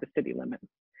outside the city limits.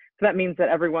 So that means that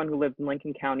everyone who lives in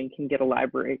Lincoln County can get a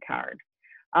library card.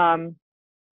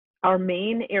 Our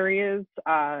main areas,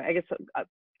 I guess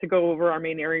to go over our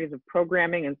main areas of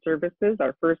programming and services,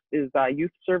 our first is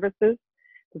youth services.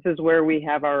 This is where we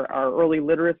have our early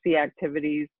literacy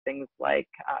activities, things like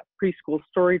preschool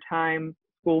story time,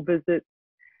 school visits,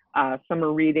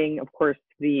 summer reading, of course,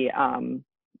 the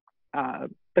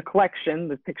collection,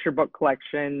 the picture book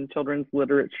collection, children's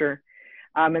literature,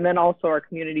 and then also our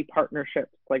community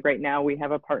partnerships. Like right now we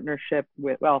have a partnership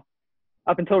with, well,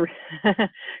 up until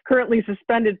currently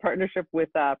suspended partnership with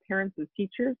Parents as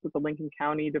Teachers with the Lincoln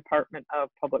County Department of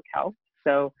Public Health.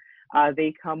 So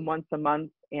they come once a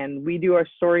month and we do our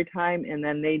story time, and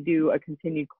then they do a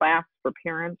continued class for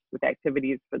parents with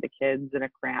activities for the kids and a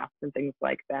craft and things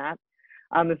like that.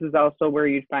 This is also where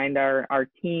you'd find our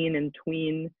teen and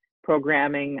tween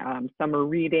programming, summer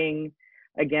reading.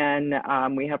 Again,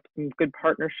 we have some good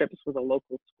partnerships with the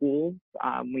local schools.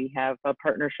 We have a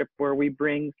partnership where we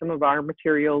bring some of our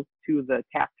materials to the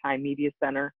Tap Time Media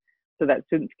Center so that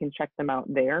students can check them out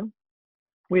there.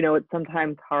 We know it's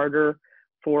sometimes harder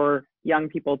for young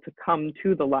people to come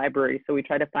to the library, so we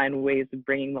try to find ways of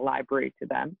bringing the library to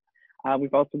them.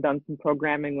 We've also done some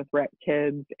programming with Rec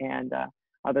Kids and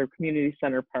other community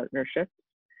center partnerships.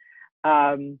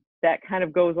 That kind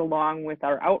of goes along with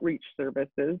our outreach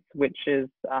services, which is,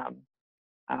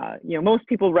 you know, most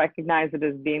people recognize it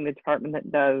as being the department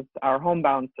that does our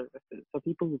homebound services. So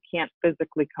people who can't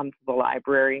physically come to the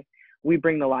library, we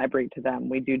bring the library to them.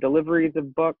 We do deliveries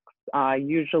of books,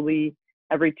 usually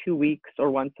every 2 weeks or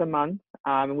once a month.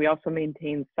 And we also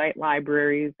maintain site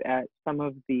libraries at some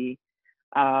of the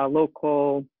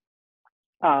local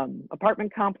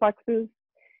apartment complexes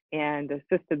and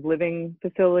assisted living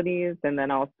facilities. And then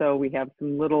also we have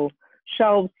some little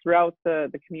shelves throughout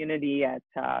the community at,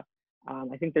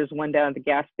 I think there's one down at the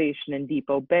gas station in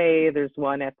Depot Bay. There's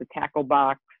one at the Tackle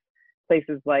Box,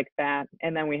 places like that.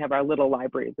 And then we have our little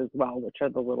libraries as well, which are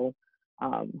the little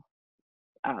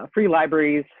free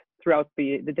libraries throughout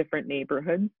the different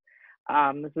neighborhoods.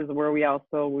 This is where we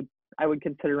also I would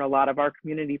consider a lot of our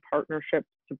community partnerships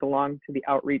to belong to the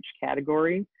outreach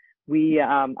category.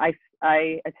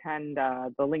 I attend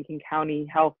the Lincoln County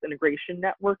Health Integration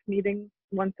Network meetings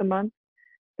once a month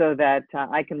so that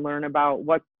I can learn about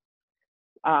what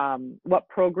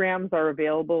programs are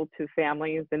available to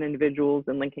families and individuals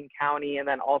in Lincoln County, and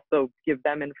then also give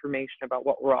them information about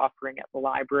what we're offering at the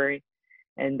library.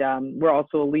 And we're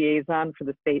also a liaison for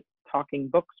the state Talking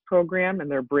Books program and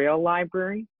their Braille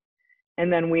library.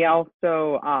 And then we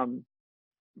also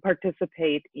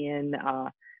participate in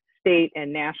state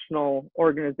and national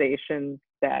organizations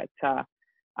that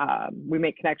we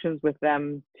make connections with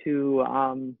them to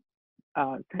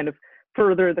kind of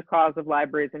further the cause of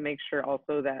libraries and make sure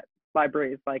also that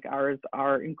libraries like ours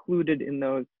are included in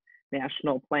those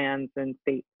national plans and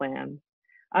state plans.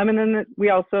 And then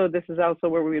this is also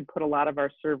where we would put a lot of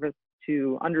our service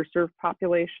to underserved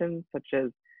populations, such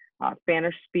as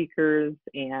Spanish speakers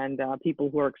and people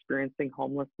who are experiencing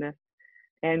homelessness,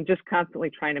 and just constantly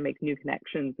trying to make new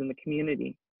connections in the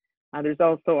community. There's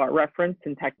also our reference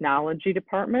and technology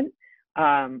department.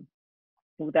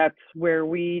 That's where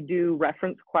we do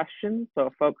reference questions. So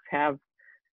if folks have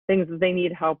things that they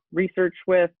need help research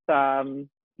with, you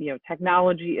know,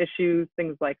 technology issues,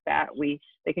 things like that,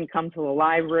 they can come to the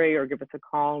library or give us a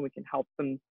call and we can help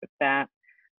them with that.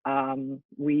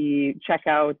 We check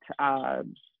out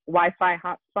Wi-Fi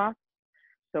hotspots.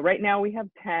 So right now we have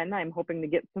 10. I'm hoping to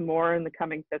get some more in the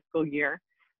coming fiscal year.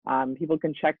 People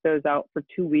can check those out for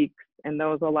 2 weeks, and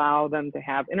those allow them to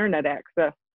have internet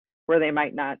access where they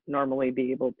might not normally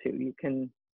be able to. You can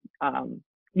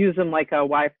use them like a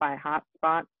Wi-Fi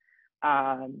hotspot,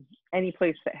 any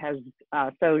place that has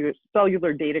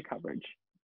cellular data coverage.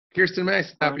 Kirsten, may I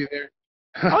stop you there?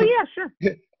 Oh yeah,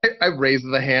 sure. I raised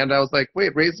the hand. I was like,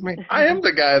 wait, raise me. I am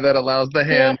the guy that allows the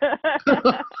hand.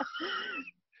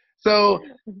 So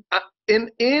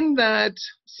in that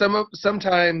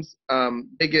sometimes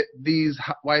they get these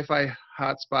Wi-Fi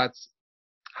hotspots.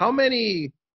 How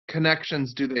many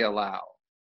connections do they allow?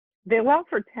 They allow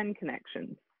for 10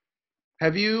 connections.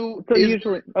 Have you? So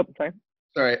usually, oh, sorry.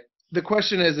 Sorry. The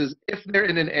question is if they're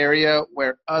in an area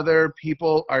where other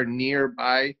people are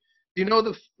nearby, do you know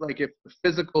if the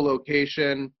physical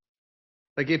location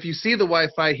like if you see the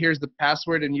Wi-Fi, here's the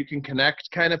password and you can connect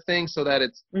kind of thing, so that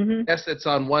it's, yes, it's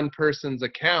on one person's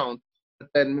account, but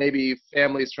then maybe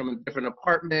families from a different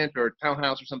apartment or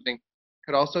townhouse or something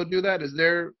could also do that. Is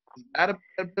that an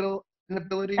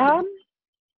ability?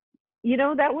 You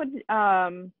know, that would,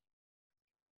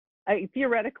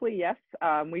 theoretically, yes.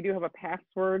 We do have a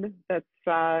password that's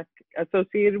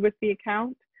associated with the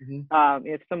account.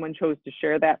 If someone chose to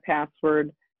share that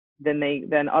password,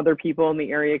 then other people in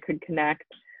the area could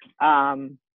connect.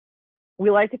 We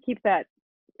like to keep that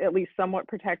at least somewhat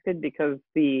protected, because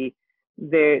there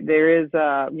is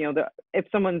if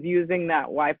someone's using that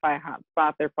Wi-Fi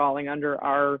hotspot, they're falling under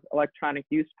our electronic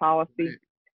use policy.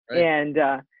 Right. And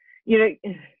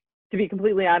to be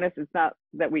completely honest, it's not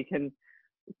that we can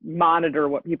monitor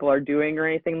what people are doing or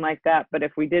anything like that, but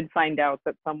if we did find out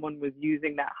that someone was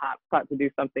using that hotspot to do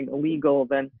something illegal,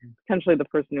 then potentially the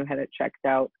person who had it checked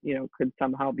out, could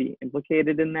somehow be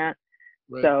implicated in that.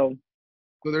 Right. So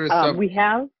there is we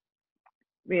have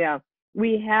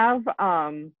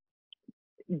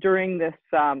during the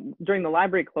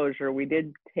library closure, we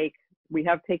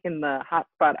have taken the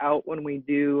hotspot out when we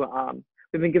do.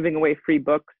 We've been giving away free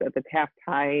books at the Taft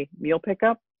High meal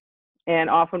pickup.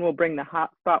 And often we'll bring the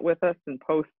hotspot with us and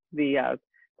post the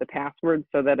password,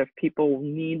 so that if people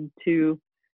need to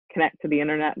connect to the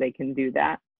internet, they can do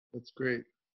that. That's great.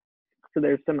 So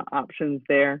there's some options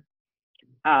there.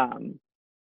 I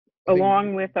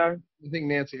think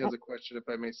Nancy has a question, if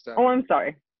I may stop. Oh, I'm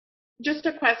sorry. Just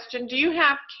a question. Do you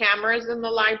have cameras in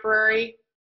the library?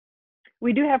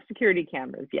 We do have security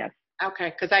cameras, yes.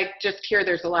 Okay, because I just hear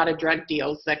there's a lot of drug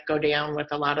deals that go down with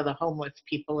a lot of the homeless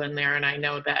people in there, and I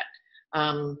know that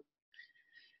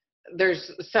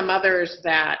there's some others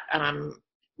that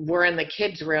were in the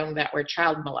kids' room that were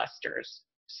child molesters.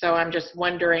 So I'm just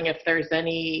wondering if there's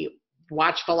any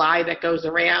watchful eye that goes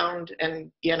around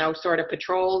and, sort of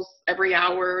patrols every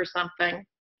hour or something.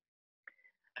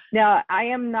 Now, I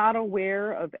am not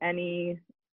aware of any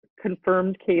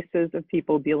confirmed cases of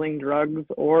people dealing drugs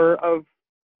or of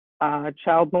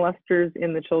child molesters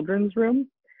in the children's room.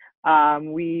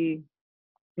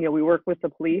 We work with the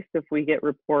police if we get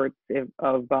reports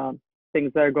of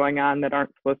things that are going on that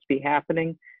aren't supposed to be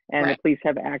happening, and right. The police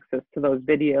have access to those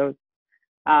videos.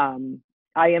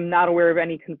 I am not aware of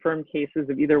any confirmed cases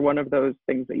of either one of those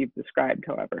things that you've described,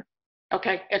 however.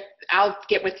 Okay, I'll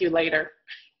get with you later.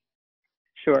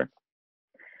 Sure.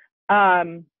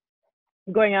 Going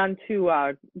on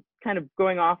to kind of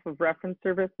going off of reference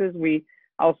services, we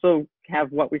also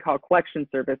have what we call collection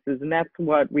services, and that's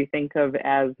what we think of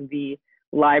as the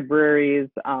libraries,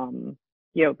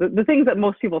 the things that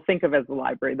most people think of as the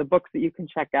library, the books that you can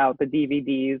check out, the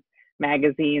DVDs,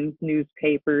 magazines,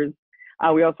 newspapers.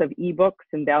 We also have ebooks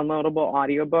and downloadable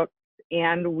audiobooks,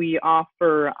 and we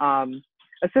offer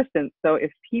assistance. So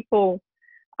if people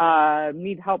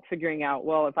need help figuring out,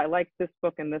 well, if I like this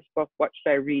book and this book, what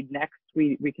should I read next?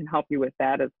 We can help you with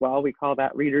that as well. We call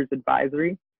that Reader's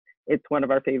Advisory. It's one of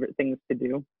our favorite things to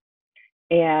do.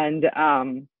 And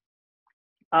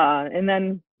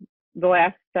then the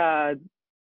last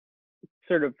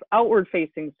sort of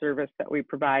outward-facing service that we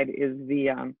provide is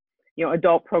the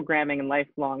adult programming and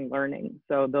lifelong learning.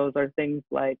 So those are things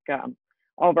like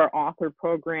all of our author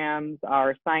programs,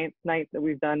 our science night that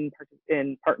we've done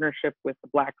in partnership with the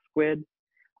Black Squid,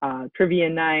 trivia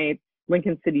night,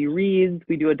 Lincoln City Reads.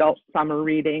 We do adult summer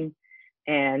reading,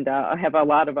 and have a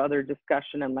lot of other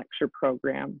discussion and lecture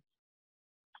programs.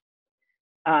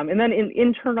 And then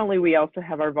internally, we also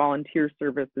have our volunteer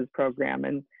services program,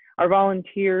 and our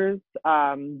volunteers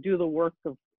do the work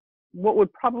of what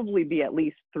would probably be at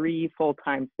least 3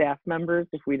 full-time staff members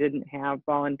if we didn't have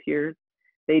volunteers.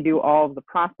 They do all of the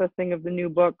processing of the new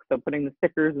books, so putting the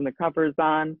stickers and the covers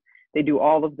on. They do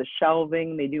all of the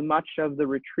shelving. They do much of the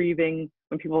retrieving.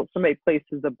 When somebody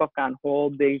places a book on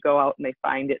hold, they go out and they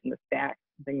find it in the stacks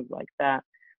and things like that.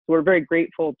 So we're very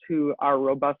grateful to our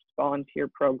robust volunteer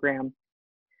program.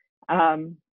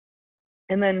 And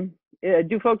then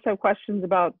do folks have questions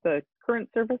about the current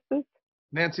services?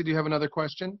 Nancy, do you have another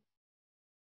question?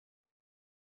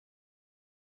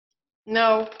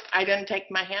 No, I didn't take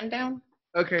my hand down.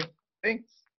 Okay, thanks.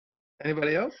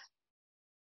 Anybody else?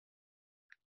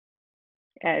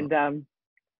 And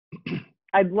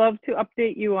I'd love to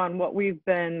update you on what we've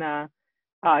been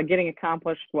getting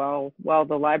accomplished while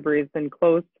the library has been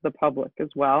closed to the public as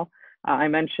well. I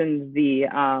mentioned the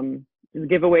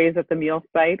giveaways at the meal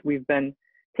site. We've been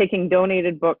taking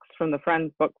donated books from the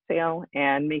Friends book sale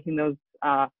and making those,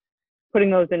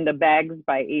 putting those into bags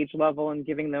by age level and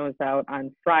giving those out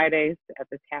on Fridays at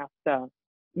the Taft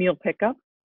meal pickup.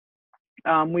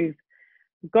 We've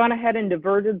gone ahead and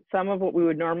diverted some of what we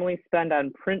would normally spend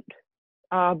on print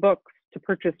books to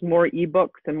purchase more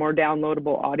ebooks and more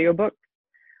downloadable audiobooks.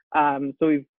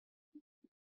 So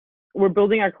we're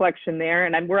building our collection there,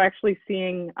 and we're actually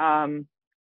seeing,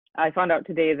 I found out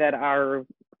today that our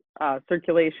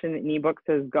circulation in ebooks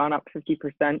has gone up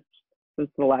 50% since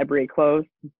the library closed.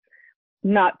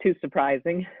 Not too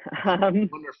surprising.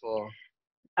 Wonderful.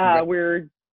 We're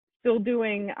still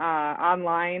doing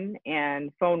online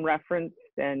and phone reference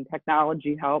and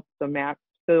technology help. So Matt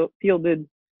fielded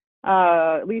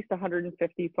at least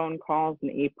 150 phone calls in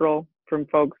April from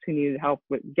folks who needed help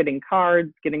with getting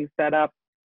cards, getting set up.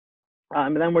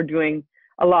 And then we're doing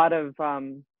a lot of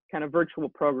kind of virtual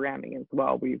programming as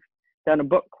well. We've done a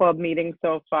book club meeting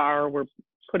so far. We're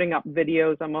putting up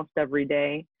videos almost every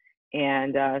day.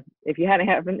 And if you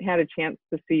haven't had a chance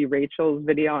to see Rachel's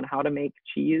video on how to make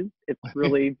cheese, it's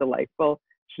really delightful.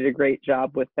 She did a great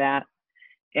job with that.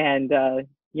 And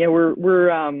yeah,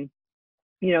 we're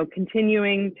you know,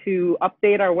 continuing to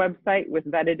update our website with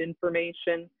vetted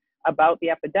information about the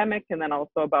epidemic, and then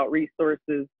also about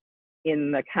resources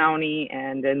in the county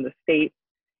and in the state,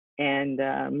 and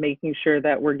making sure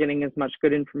that we're getting as much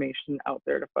good information out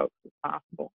there to folks as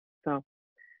possible. So.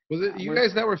 Was it you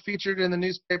guys that were featured in the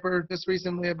newspaper just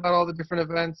recently about all the different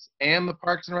events and the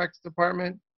Parks and Recs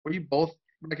department? Were you both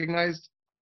recognized?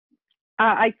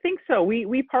 I think so.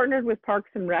 We partnered with Parks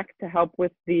and Rec to help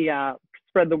with the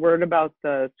spread the word about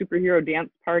the superhero dance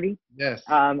party. Yes.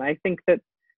 I think that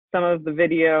some of the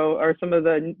video or some of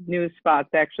the news spots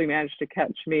actually managed to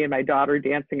catch me and my daughter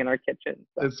dancing in our kitchen.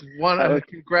 So it's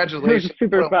congratulations. It was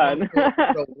super fun. What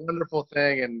a wonderful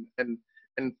thing, and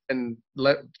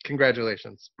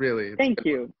congratulations, really. Thank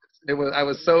you. I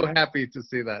was so happy to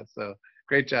see that. So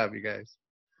great job, you guys.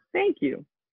 Thank you.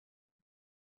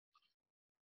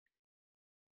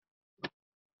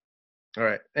 All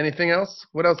right. Anything else?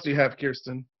 What else do you have,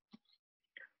 Kirsten?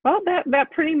 Well,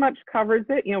 that pretty much covers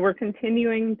it. You know, we're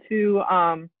continuing to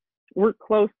work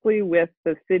closely with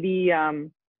the city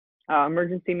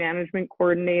emergency management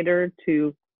coordinator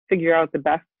to figure out the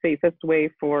best, safest way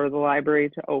for the library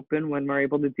to open when we're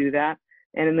able to do that.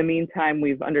 And in the meantime,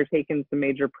 we've undertaken some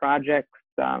major projects,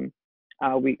 having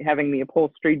the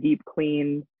upholstery deep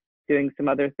cleaned, doing some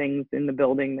other things in the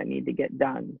building that need to get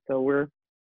done. So we're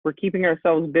keeping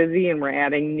ourselves busy, and we're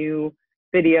adding new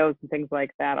videos and things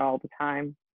like that all the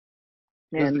time.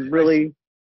 And really,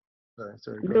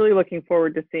 really looking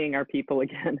forward to seeing our people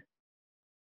again.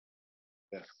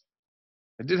 Yes.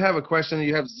 I did have a question.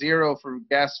 You have 0 for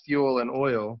gas, fuel, and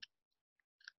oil.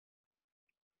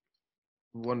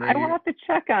 I will have to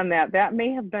check on that. That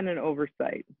may have been an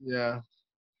oversight. Yeah.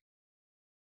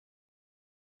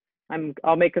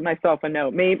 I'll make myself a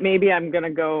note. Maybe I'm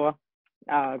gonna go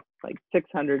like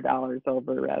 $600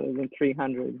 over rather than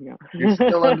 300. You know. You're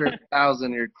still under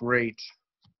 1,000. You're great.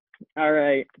 All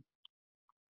right.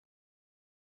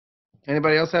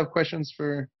 Anybody else have questions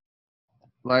for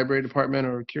library department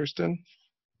or Kirsten?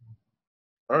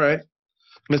 All right.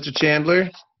 Mr. Chandler.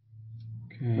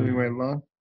 Okay. Moving right along.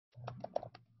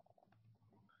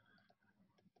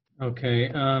 Okay.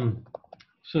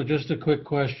 So just a quick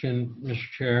question, Mr.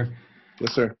 Chair.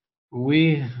 Yes, sir.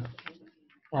 We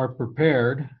are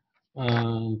prepared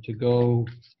to go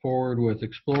forward with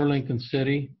Explore Lincoln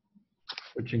City,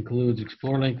 which includes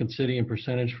Explore Lincoln City and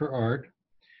Percentage for Art,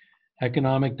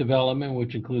 Economic Development,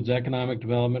 which includes economic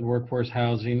development, workforce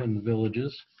housing in the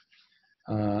villages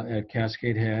at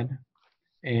Cascade Head,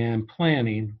 and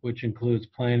Planning, which includes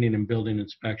planning and building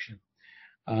inspection.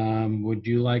 Would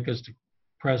you like us to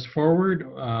press forward?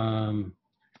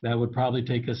 That would probably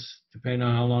take us, depending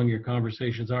on how long your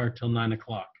conversations are, till 9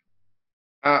 o'clock.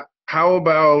 How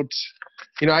about,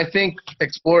 I think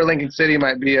Explore Lincoln City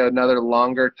might be another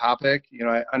longer topic.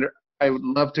 I would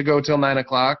love to go till 9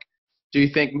 o'clock. Do you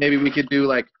think maybe we could do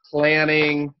like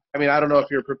planning? I don't know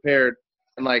if you're prepared,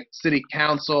 and like city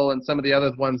council and some of the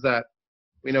other ones that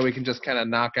we know we can just kind of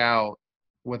knock out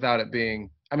without it being,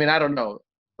 I don't know.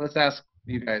 Let's ask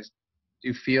you guys. Do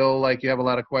you feel like you have a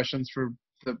lot of questions for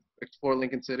the Explore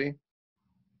Lincoln City?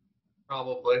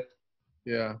 Probably.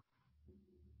 Yeah.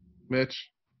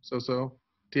 Mitch? So.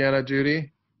 Deanna,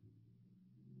 Judy?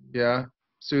 Yeah.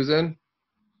 Susan?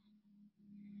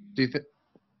 Do you think,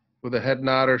 with a head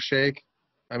nod or shake?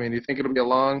 Do you think it'll be a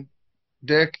long?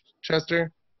 Dick?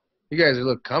 Chester? You guys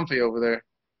look comfy over there.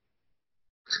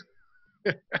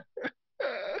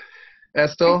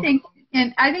 Estel?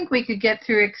 I think we could get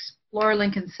through Explore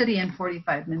Lincoln City in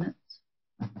 45 minutes.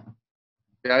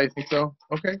 Yeah, you think so?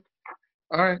 Okay.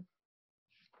 All right.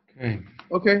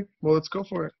 Okay. Well, let's go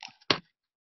for it.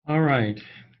 All right.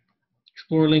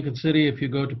 Explore Lincoln City, if you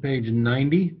go to page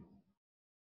 90.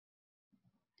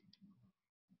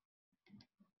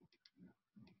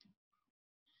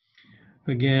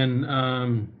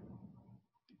 Again,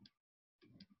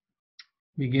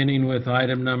 beginning with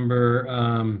item number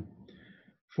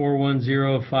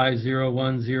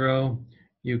 4105010,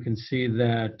 you can see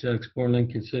that Explore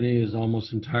Lincoln City is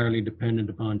almost entirely dependent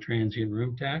upon transient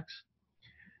room tax.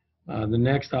 The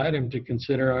next item to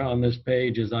consider on this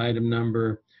page is item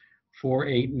number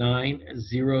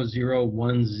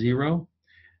 4890010.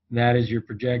 That is your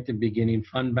projected beginning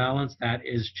fund balance. That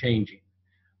is changing.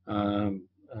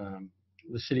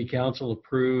 The City Council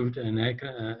approved an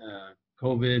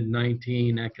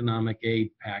COVID-19 economic aid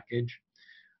package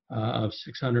of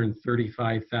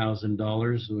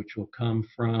 $635,000, which will come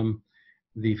from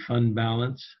the fund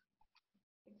balance.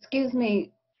 Excuse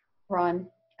me, Ron,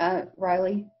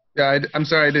 Riley. Yeah, I'm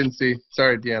sorry, I didn't see.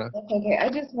 Sorry, Deanna. That's okay. I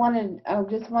just wanted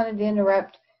to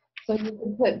interrupt so you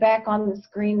could put back on the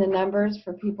screen the numbers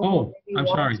for people. Oh, I'm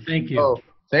sorry. Thank you. Oh,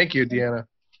 thank you, Deanna.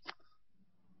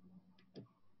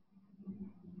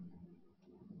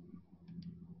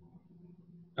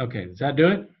 Okay, does that do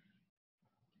it?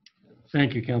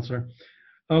 Thank you, Councilor.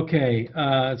 Okay,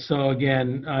 so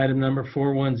again, item number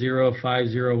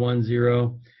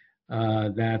 4105010,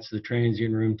 that's the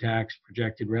transient room tax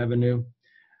projected revenue.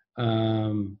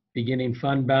 Beginning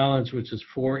fund balance, which is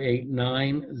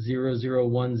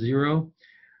 4890010,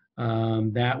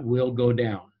 that will go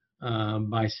down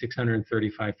by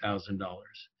 $635,000.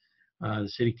 The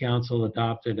City Council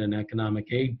adopted an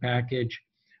economic aid package,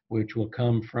 which will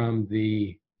come from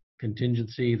the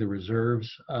contingency, the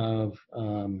reserves of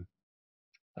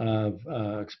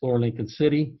Explore Lincoln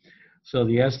City. So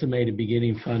the estimated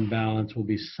beginning fund balance will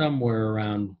be somewhere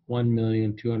around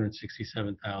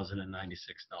 $1,267,096.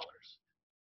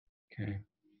 Okay.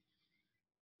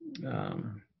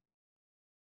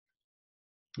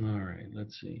 All right,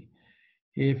 let's see.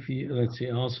 Let's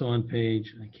see, also on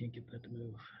page, I can't get that to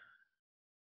move.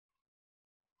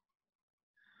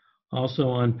 Also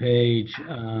on page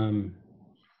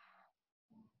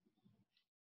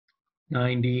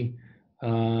 90,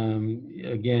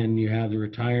 again, you have the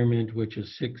retirement, which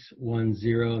is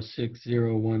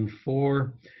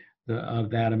 6106014. Of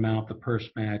that amount, the purse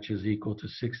match is equal to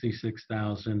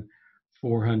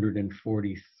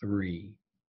 66,443.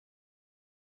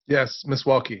 Yes, Ms.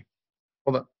 Walke.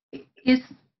 Hold on.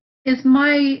 Is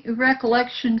my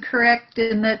recollection correct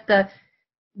in that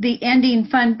the ending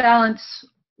fund balance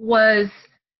was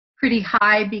pretty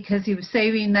high because he was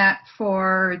saving that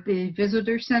for the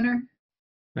visitor center?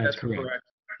 That's correct.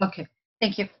 Okay,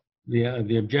 thank you.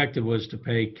 The objective was to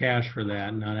pay cash for that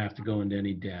and not have to go into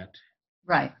any debt.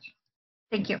 Right.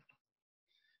 Thank you.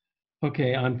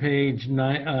 Okay, on page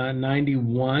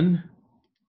 91,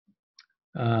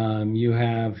 you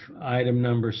have item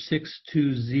number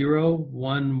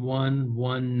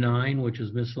 6201119, which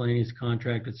is miscellaneous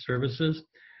contracted services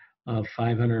of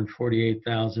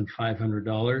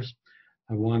 $548,500.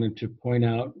 I wanted to point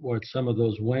out what some of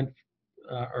those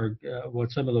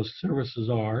what some of those services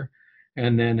are,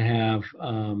 and then have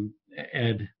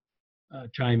Ed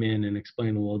chime in and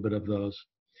explain a little bit of those.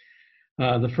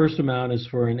 The first amount is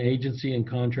for an agency and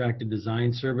contracted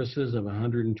design services of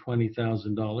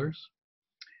 $120,000.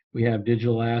 We have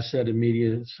digital asset and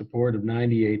media support of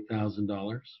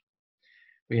 $98,000.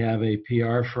 We have a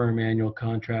PR firm annual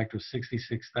contract of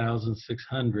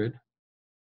 $66,600.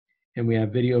 And we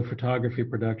have video photography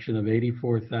production of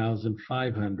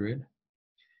 $84,500.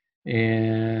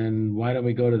 And why don't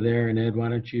we go to there? And Ed, why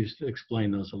don't you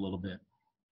explain those a little bit?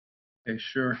 Okay,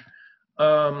 sure.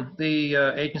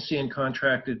 The agency and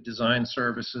contracted design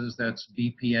services, that's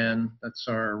VPN, that's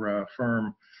our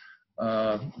firm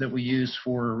that we use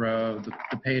for the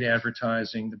paid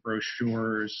advertising, the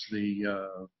brochures, the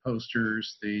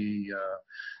posters, the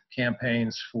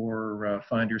campaigns for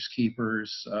Finders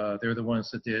Keepers. They're the ones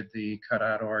that did the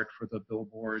cutout art for the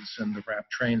billboards and the wrap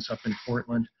trains up in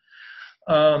Portland.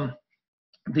 The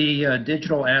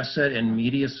digital asset and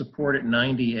media support at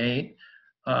 98.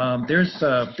 There's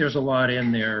a lot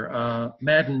in there.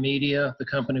 Madden Media, the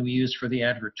company we use for the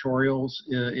advertorials,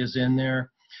 is in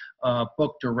there.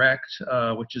 Book Direct,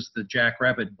 which is the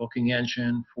Jackrabbit booking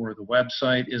engine for the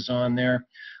website, is on there.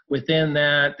 Within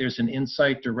that, there's an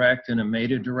Insight Direct and a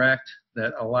Meta Direct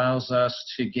that allows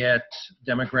us to get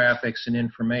demographics and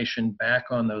information back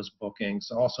on those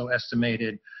bookings. Also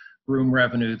estimated room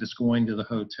revenue that's going to the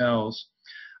hotels.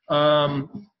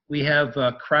 We have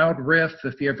CrowdRiff.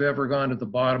 If you've ever gone to the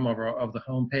bottom of the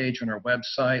homepage on our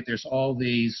website, there's all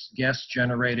these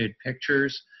guest-generated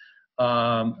pictures.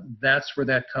 That's where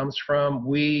that comes from.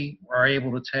 We are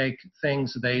able to take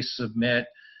things they submit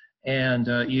and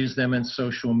use them in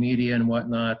social media and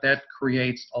whatnot. That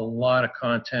creates a lot of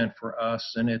content for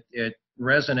us, and it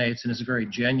resonates and is very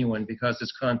genuine because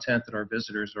it's content that our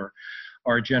visitors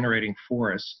are generating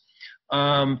for us.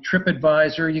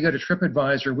 TripAdvisor, you go to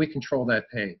TripAdvisor, we control that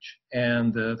page,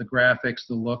 and the graphics,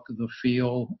 the look, the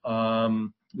feel.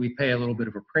 We pay a little bit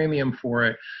of a premium for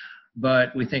it,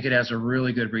 but we think it has a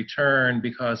really good return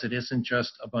because it isn't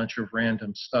just a bunch of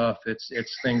random stuff. It's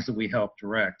things that we help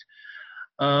direct.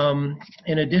 In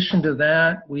addition to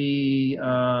that, we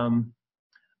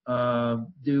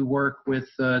do work with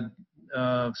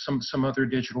some other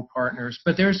digital partners,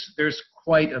 but there's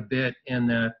quite a bit in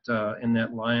that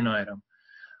line item.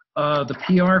 The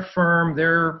PR firm,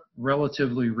 they're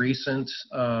relatively recent.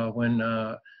 When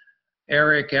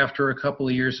Eric, after a couple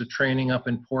of years of training up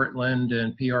in Portland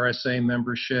and PRSA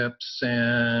memberships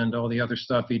and all the other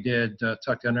stuff he did,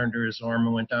 tucked it under his arm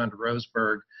and went down to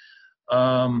Roseburg,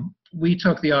 we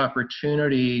took the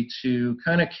opportunity to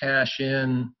kind of cash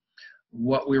in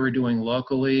what we were doing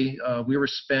locally. We were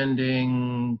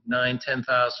spending $9,000,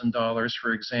 $10,000,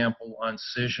 for example, on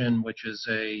Cision, which is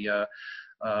a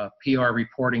PR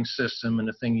reporting system and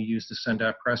a thing you use to send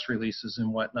out press releases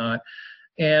and whatnot.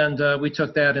 And we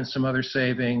took that and some other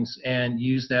savings and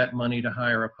used that money to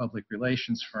hire a public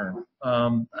relations firm.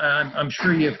 I'm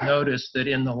sure you've noticed that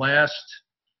in the last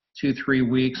 2-3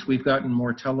 weeks, we've gotten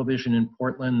more television in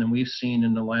Portland than we've seen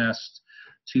in the last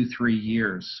 2-3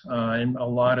 years. And a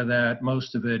lot of that,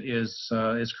 most of it is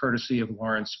courtesy of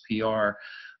Lawrence PR.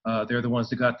 They're the ones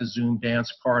that got the Zoom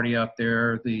dance party up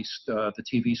there, the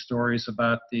TV stories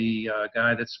about the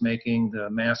guy that's making the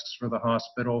masks for the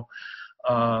hospital,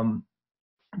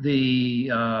 the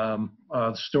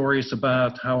stories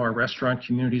about how our restaurant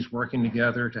community is working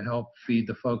together to help feed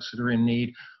the folks that are in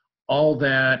need. All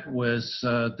that was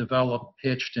developed,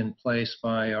 pitched, and placed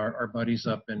by our buddies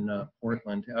up in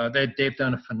Portland. They've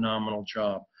done a phenomenal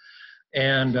job.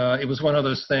 And it was one of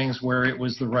those things where it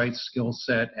was the right skill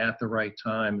set at the right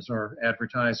time. As our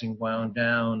advertising wound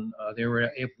down, they were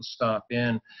able to stop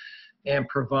in and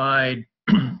provide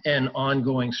an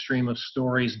ongoing stream of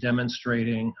stories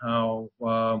demonstrating how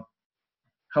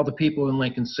the people in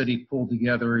Lincoln City pulled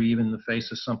together even in the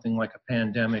face of something like a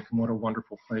pandemic, and what a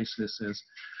wonderful place this is.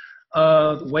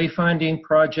 Wayfinding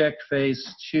project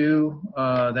phase 2,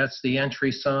 that's the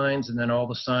entry signs and then all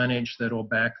the signage that will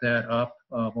back that up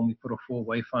when we put a full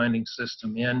wayfinding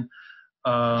system in.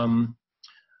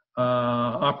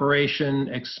 Operation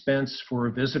expense for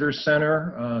a visitor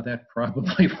center, that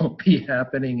probably won't be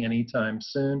happening anytime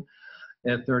soon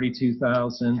at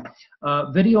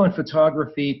 $32,000. Video and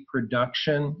photography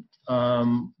production,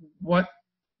 what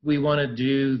we want to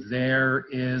do there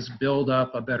is build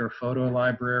up a better photo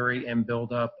library and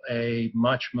build up a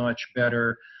much, much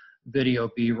better video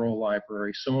B-roll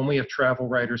library. So when we have travel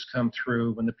writers come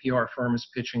through, when the PR firm is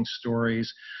pitching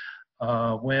stories,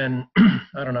 when,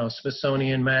 I don't know,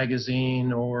 Smithsonian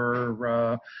Magazine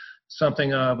or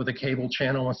something with a cable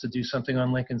channel wants to do something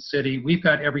on Lincoln City, we've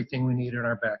got everything we need in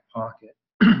our back pocket.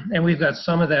 And we've got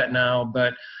some of that now,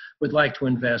 but would like to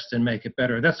invest and make it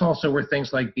better. That's also where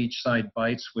things like Beachside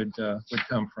Bites would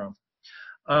come from.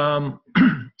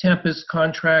 Tempest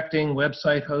Contracting,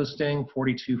 website hosting,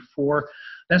 42.4.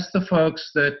 That's the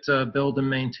folks that build and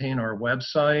maintain our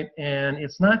website. And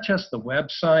it's not just the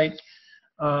website.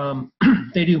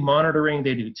 They do monitoring,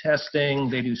 they do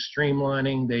testing, they do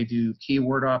streamlining, they do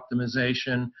keyword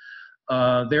optimization.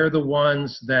 They're the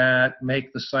ones that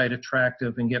make the site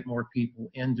attractive and get more people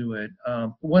into it.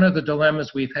 One of the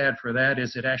dilemmas we've had for that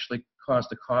is it actually caused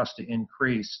the cost to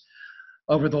increase.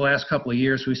 Over the last couple of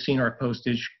years, we've seen our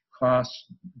postage costs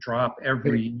drop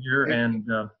every year. And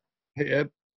hey, Ed,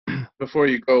 before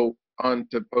you go on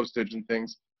to postage and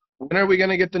things, when are we going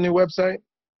to get the new website?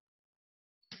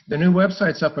 The new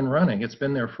website's up and running. It's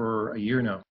been there for a year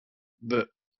now. The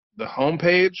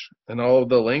homepage and all of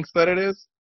the links that it is?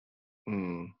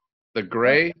 The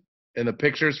gray and the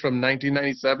pictures from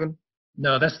 1997?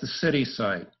 No, that's the city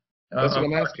site. That's what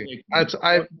I'm asking.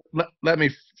 Let me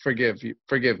forgive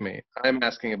me. I'm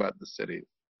asking about the city.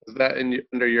 Is that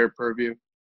under your purview?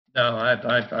 No,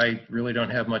 I really don't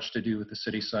have much to do with the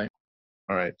city site.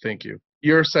 All right, thank you.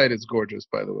 Your site is gorgeous,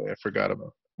 by the way. I forgot about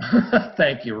it.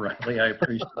 Thank you, Riley. I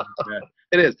appreciate that.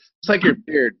 It is. It's like your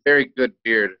beard. Very good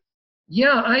beard.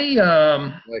 Yeah, I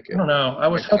don't know. I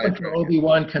was hoping for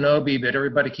Obi-Wan Kenobi, but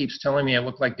everybody keeps telling me I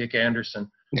look like Dick Anderson.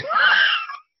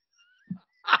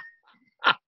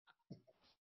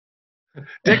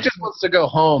 Dick just wants to go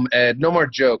home, Ed. No more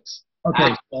jokes.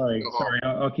 Okay, sorry.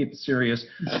 I'll keep it serious.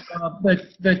 But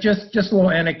just a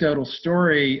little anecdotal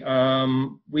story.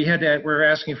 We're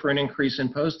asking for an increase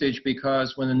in postage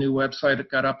because when the new website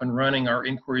got up and running, our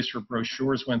inquiries for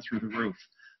brochures went through the roof.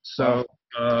 So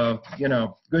You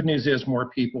know, good news is more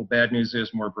people, bad news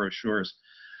is more brochures.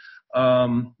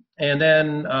 And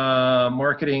then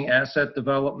marketing asset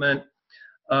development.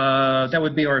 That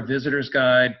would be our visitor's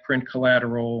guide, print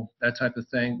collateral, that type of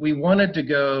thing. We wanted to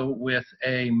go with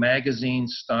a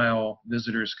magazine-style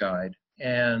visitor's guide,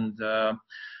 and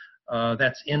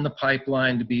that's in the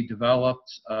pipeline to be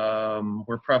developed.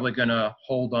 We're probably going to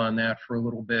hold on that for a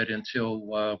little bit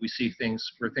until we see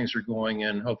where things are going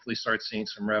and hopefully start seeing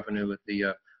some revenue at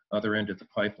the other end of the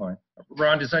pipeline.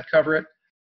 Ron, does that cover it?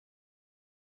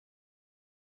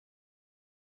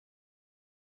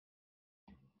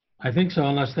 I think so,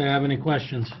 unless they have any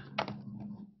questions.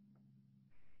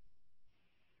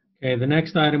 Okay, the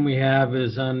next item we have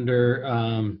is under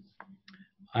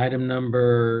item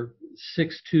number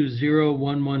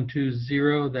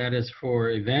 6201120. That is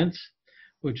for events,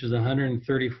 which is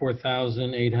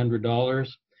 $134,800.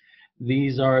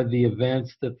 These are the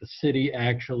events that the city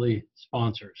actually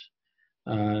sponsors.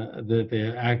 Let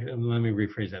me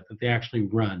rephrase that they actually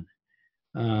run.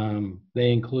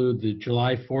 They include the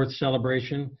July 4th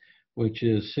celebration, which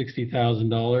is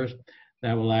 $60,000.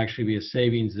 That will actually be a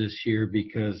savings this year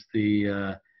because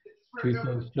the two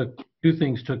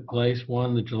things took place.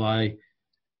 One, the July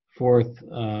 4th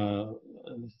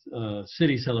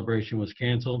city celebration was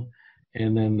canceled,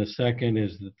 and then the second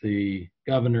is that the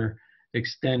governor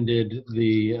extended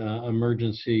the her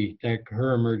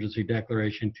emergency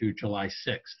declaration to July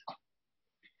 6th.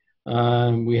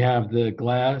 We have the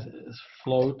glass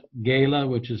float gala,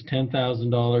 which is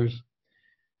 $10,000.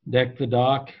 Deck the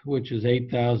Dock, which is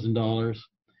 $8,000.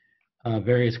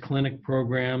 Various clinic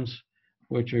programs,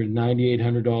 which are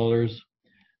 $9,800.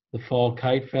 The Fall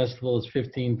Kite Festival is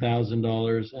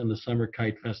 $15,000, and the Summer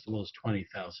Kite Festival is $20,000.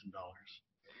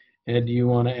 Ed, do you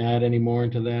want to add any more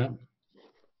into that?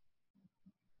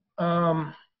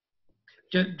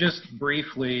 Just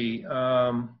briefly,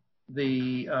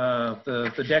 the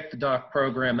Deck the Dock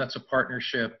program, that's a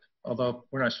partnership, although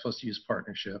we're not supposed to use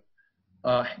partnership.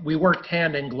 We worked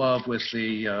hand in glove with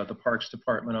the Parks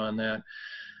Department on that.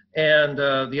 And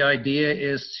the idea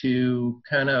is to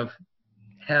kind of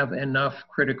have enough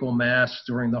critical mass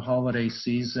during the holiday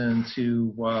season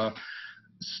to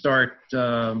start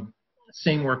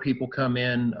seeing where people come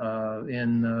in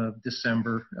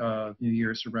December, New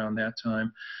Year's around that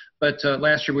time. But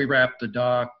last year we wrapped the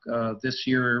dock. This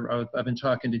year I've been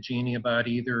talking to Jeannie about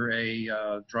either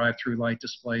a drive-through light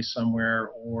display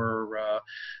somewhere or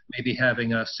maybe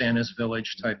having a Santa's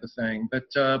Village type of thing. But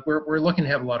we're looking to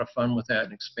have a lot of fun with that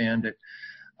and expand it.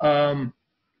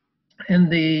 And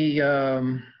the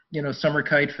Summer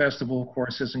Kite Festival, of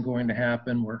course, isn't going to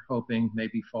happen. We're hoping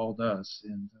maybe fall does,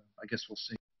 and I guess we'll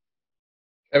see.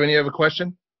 Evan, you have a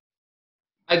question?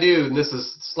 I do, and this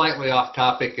is slightly off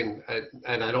topic, and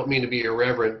I don't mean to be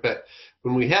irreverent, but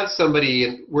when we have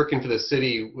somebody working for the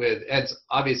city with Ed's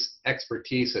obvious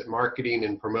expertise at marketing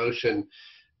and promotion,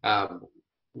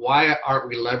 why aren't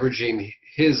we leveraging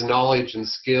his knowledge and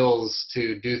skills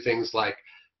to do things like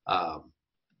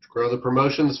grow the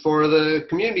promotions for the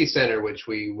community center, which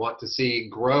we want to see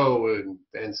grow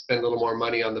and spend a little more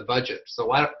money on the budget? So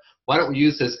why don't we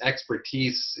use his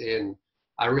expertise in,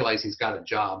 I realize he's got a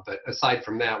job, but aside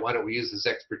from that, why don't we use his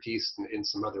expertise in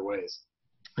some other ways?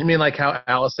 You mean like how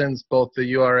Allison's both the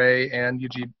URA and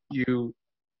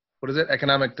what is it,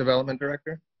 Economic Development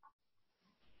Director?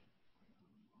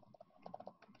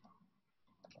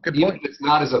 Good point. Even if it's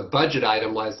not as a budget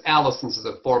item, like Allison's is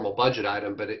a formal budget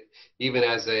item, but even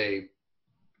as a,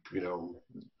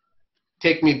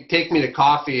 take me to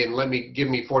coffee and give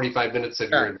me 45 minutes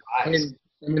of your advice.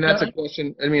 I mean that's a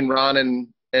question. I mean, Ron and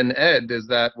Ed, is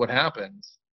that what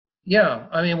happens? Yeah,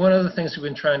 I mean, one of the things we've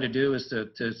been trying to do is to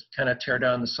kind of tear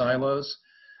down the silos.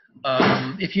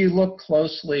 If you look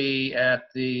closely at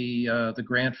the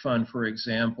grant fund, for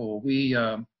example, we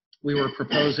were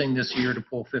proposing this year to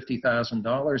pull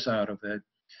 $50,000 out of it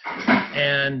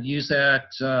and use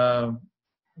that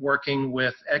working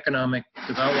with economic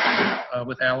development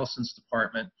with Allison's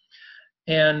department.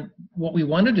 And what we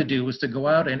wanted to do was to go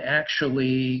out and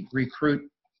actually recruit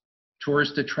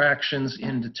tourist attractions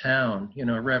into town,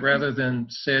 rather than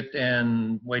sit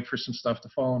and wait for some stuff to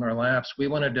fall in our laps. We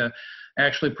wanted to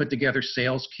actually put together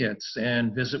sales kits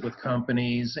and visit with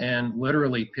companies and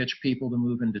literally pitch people to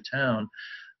move into town.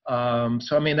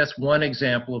 So, I mean, that's one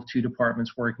example of two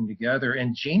departments working together.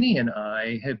 And Jeannie and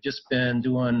I have just been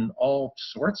doing all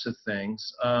sorts of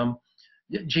things.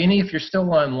 Jeannie, if you're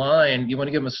still online, you want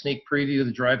to give them a sneak preview of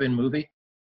the drive-in movie?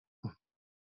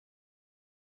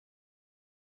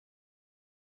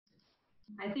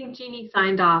 I think Jeannie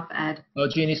signed off, Ed. Oh,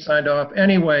 Jeannie signed off.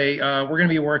 Anyway, we're going to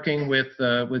be working with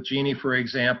Jeannie, for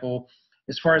example.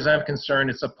 as far as I'm concerned,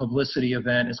 it's a publicity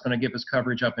event. It's going to give us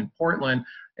coverage up in Portland.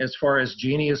 As far as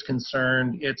Jeannie is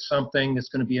concerned, it's something that's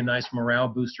going to be a nice morale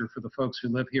booster for the folks who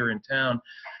live here in town.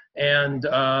 And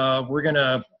we're going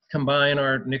to combine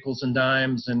our nickels and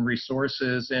dimes and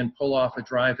resources and pull off a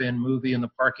drive-in movie in the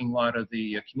parking lot of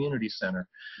the community center.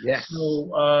 Yes.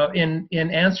 So in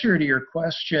answer to your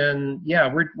question, yeah,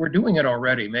 we're doing it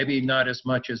already. Maybe not as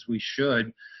much as we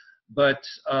should, but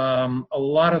a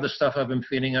lot of the stuff I've been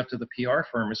feeding up to the PR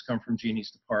firm has come from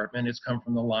Jeannie's department. It's come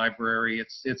from the library.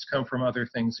 It's come from other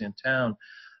things in town.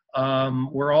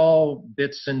 We're all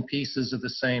bits and pieces of the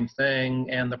same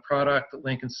thing, and the product that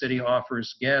Lincoln City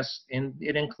offers guests, and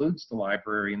it includes the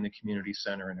library and the community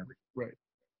center and everything. Right.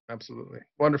 Absolutely.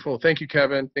 Wonderful. Thank you,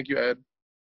 Kevin. Thank you, Ed.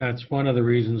 That's one of the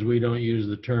reasons we don't use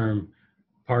the term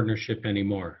partnership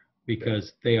anymore,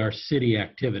 because they are city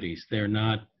activities. They're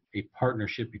not a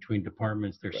partnership between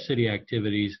departments. They're city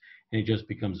activities, and it just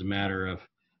becomes a matter of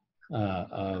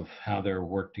how they're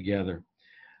worked together.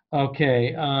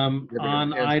 Okay,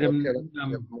 on item.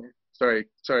 Sorry,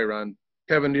 Ron.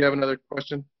 Kevin, do you have another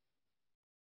question?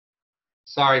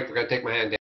 Sorry, forgot to take my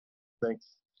hand down.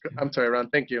 Thanks. I'm sorry, Ron.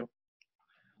 Thank you.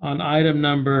 On item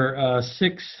number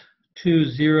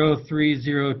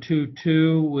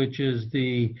 6203022, which is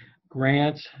the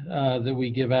grant that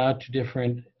we give out to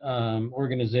different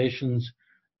organizations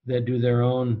that do their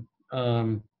own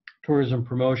tourism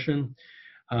promotion.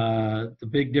 The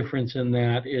big difference in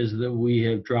that is that we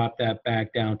have dropped that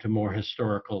back down to more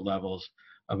historical levels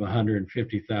of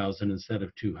 $150,000 instead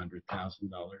of $200,000.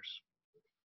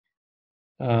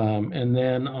 And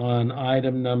then on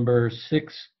item number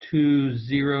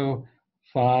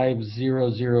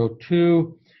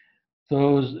 6205002,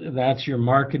 that's your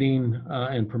marketing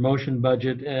and promotion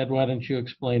budget. Ed, why don't you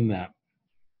explain that?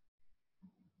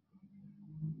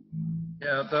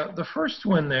 Yeah, the first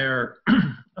one there,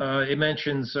 it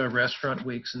mentions restaurant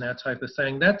weeks and that type of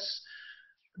thing. That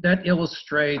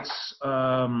illustrates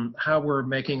how we're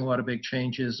making a lot of big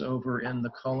changes over in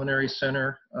the Culinary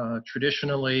Center.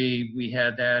 Traditionally, we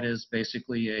had that as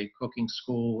basically a cooking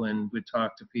school, and we'd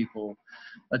talk to people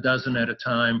a dozen at a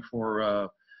time for a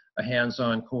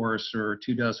hands-on course, or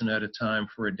 24 at a time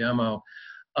for a demo.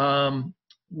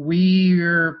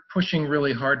 We're pushing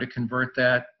really hard to convert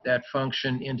that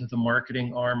function into the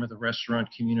marketing arm of the restaurant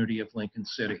community of Lincoln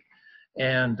City.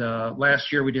 And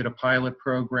last year we did a pilot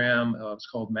program. It's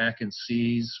called Mac and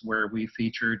C's, where we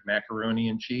featured macaroni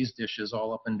and cheese dishes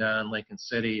all up and down Lincoln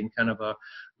City in kind of a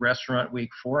restaurant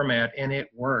week format, and it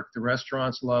worked. The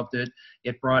restaurants loved it.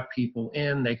 It brought people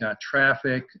in. They got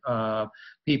traffic.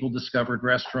 People discovered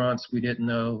restaurants we didn't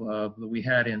know that we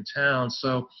had in town.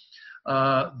 So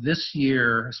this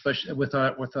year, especially with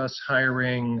us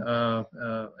hiring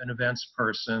an events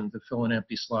person to fill an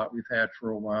empty slot we've had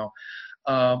for a while,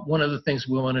 one of the things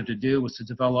we wanted to do was to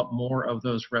develop more of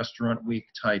those restaurant week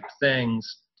type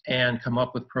things and come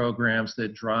up with programs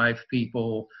that drive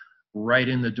people right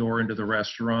in the door into the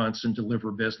restaurants and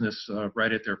deliver business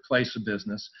right at their place of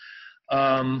business.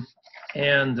 But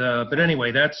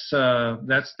anyway, that's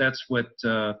what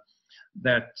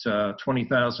that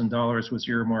 $20,000 was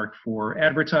earmarked for.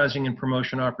 Advertising and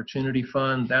Promotion Opportunity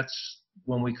Fund, that's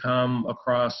when we come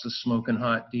across a smoking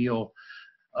hot deal.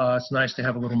 It's nice to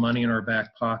have a little money in our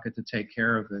back pocket to take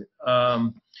care of it.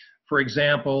 For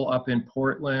example, up in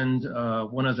Portland,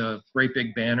 one of the great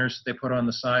big banners they put on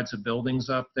the sides of buildings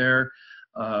up there,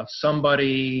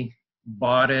 somebody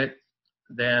bought it,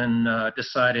 then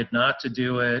decided not to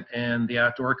do it, and the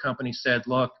outdoor company said,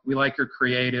 look, we like your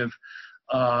creative,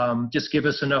 just give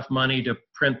us enough money to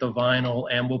print the vinyl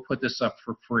and we'll put this up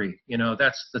for free. You know,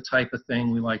 that's the type of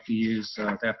thing we like to use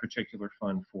that particular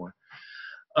fund for.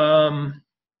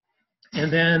 And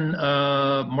then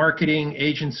marketing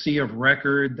agency of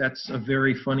record, that's a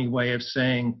very funny way of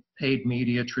saying paid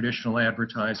media, traditional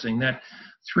advertising. That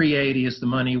 380 is the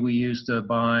money we use to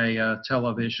buy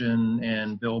television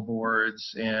and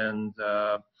billboards and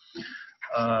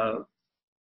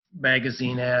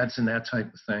magazine ads and that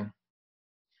type of thing.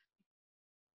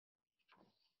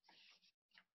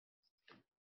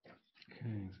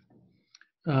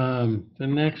 The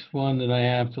next one that I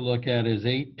have to look at is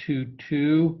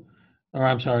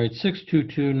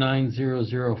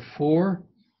 622-9004.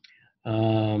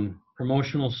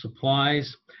 Promotional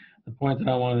supplies. The point that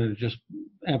I wanted to just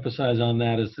emphasize on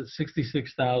that is that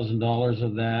 $66,000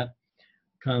 of that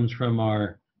comes from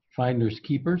our Finders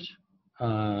Keepers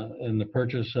and the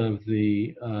purchase of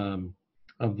the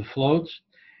floats.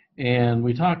 And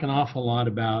we talk an awful lot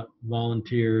about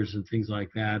volunteers and things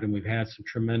like that, and we've had some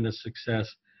tremendous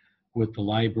success with the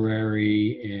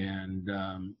library and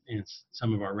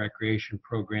some of our recreation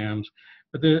programs.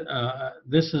 But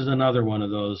this is another one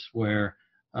of those where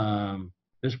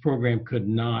this program could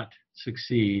not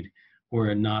succeed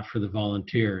were it not for the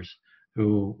volunteers,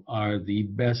 who are the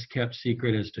best kept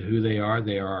secret as to who they are.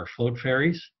 They are our float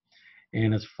ferries.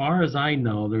 And as far as I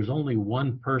know, there's only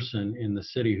one person in the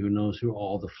city who knows who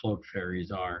all the float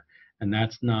ferries are. And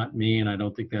that's not me, and I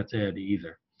don't think that's Ed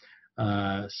either.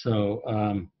 And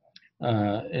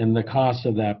the cost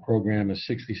of that program is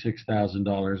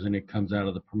 $66,000, and it comes out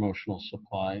of the promotional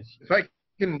supplies. If I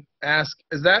can ask,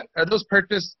 are those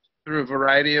purchased through a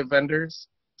variety of vendors?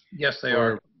 Yes, they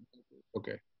are.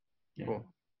 Okay, yeah. Cool.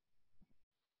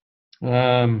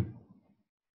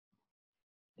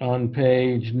 On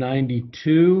page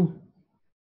 92,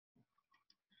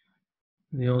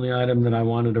 the only item that I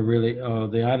wanted to really,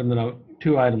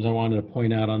 two items I wanted to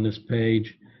point out on this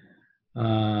page.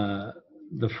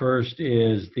 The first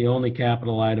is the only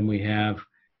capital item we have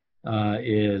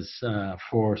is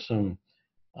for some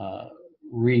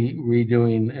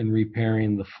redoing and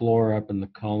repairing the floor up in the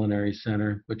culinary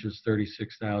center, which is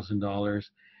 $36,000.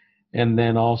 And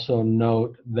then also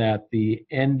note that the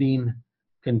ending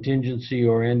contingency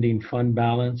or ending fund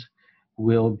balance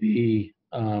will be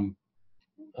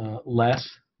less.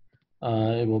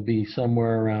 It will be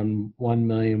somewhere around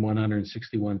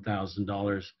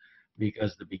 $1,161,000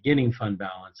 because the beginning fund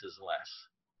balance is less.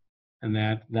 And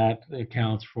that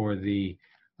accounts for the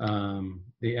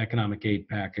economic aid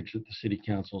package that the City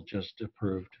Council just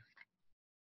approved.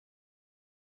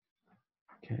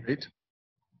 Okay. Great.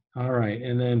 All right,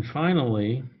 and then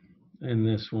finally, in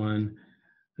this one,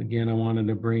 again, I wanted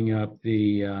to bring up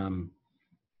the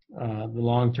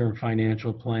long-term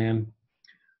financial plan.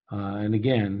 And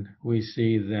again, we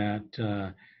see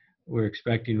that we're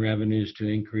expecting revenues to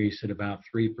increase at about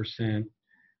 3%.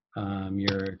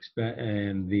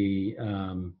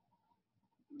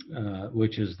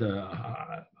 Which is the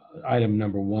item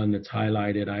number 1 that's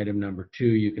highlighted. Item number 2,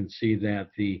 you can see that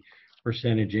the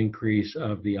percentage increase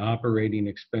of the operating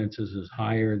expenses is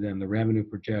higher than the revenue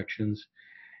projections.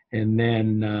 And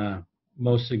then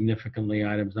most significantly,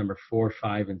 items number 4,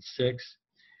 5, and 6.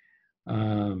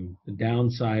 The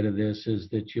downside of this is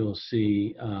that you'll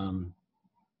see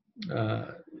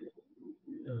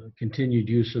continued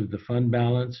use of the fund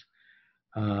balance.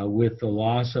 With the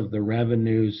loss of the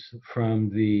revenues from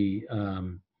the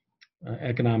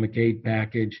economic aid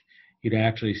package, you'd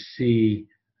actually see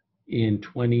in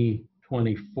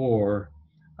 2024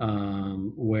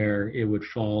 where it would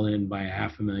fall in by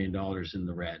 $500,000 in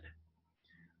the red.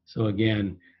 So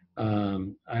again,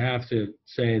 I have to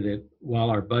say that while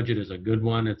our budget is a good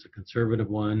one, it's a conservative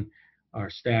one, our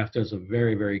staff does a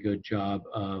very, very good job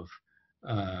of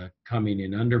coming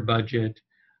in under budget.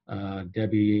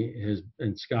 Debbie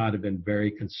and Scott have been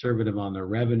very conservative on their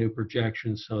revenue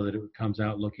projections so that it comes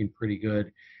out looking pretty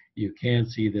good. You can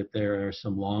see that there are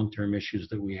some long-term issues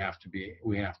that we have to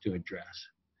address,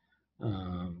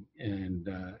 and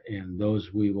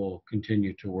those we will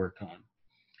continue to work on.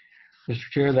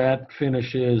 Mr. Chair, that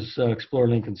finishes Explore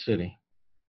Lincoln City.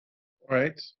 All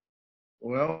right.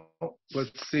 Well,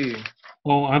 let's see.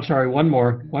 Oh, I'm sorry. One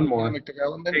more. Economic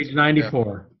development. Page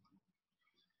 94. Yeah.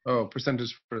 Oh,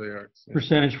 percentage for the arts. Yeah.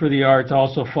 Percentage for the arts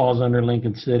also falls under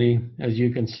Lincoln City. As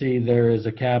you can see, there is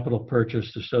a capital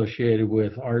purchase associated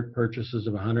with art purchases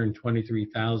of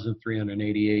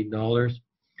 $123,388.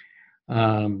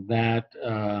 That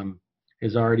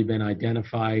has already been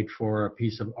identified for a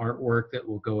piece of artwork that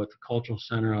will go at the Cultural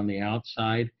Center on the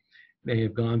outside. They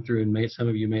have gone through, and some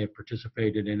of you may have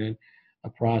participated in it, a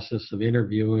process of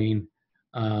interviewing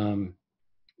an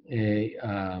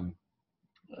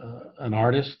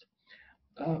artist.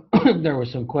 There were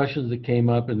some questions that came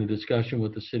up in the discussion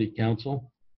with the City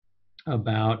Council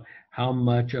about how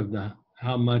much of the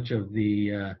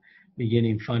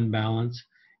beginning fund balance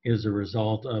is a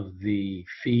result of the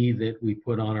fee that we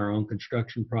put on our own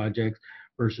construction projects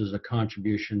versus a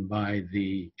contribution by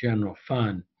the general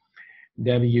fund.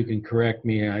 Debbie, you can correct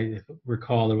me. I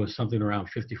recall there was something around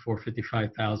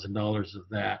 $55,000 of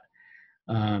that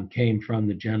came from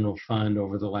the general fund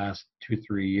over the last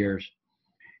 2-3 years.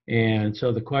 And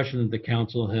so the question that the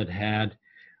council had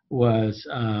was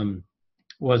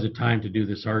it time to do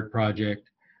this art project?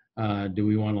 Do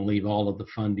we want to leave all of the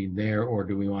funding there, or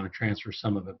do we want to transfer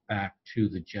some of it back to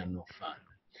the general fund?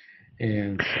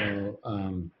 And so,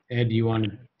 Ed, do you want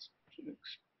to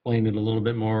explain it a little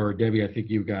bit more? Or Debbie, I think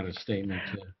you've got a statement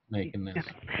to make in this.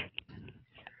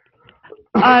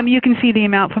 You can see the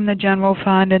amount from the general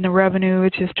fund and the revenue,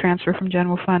 which is transfer from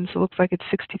general fund. So it looks like it's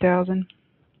 $60,000.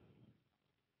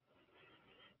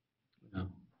 Yeah.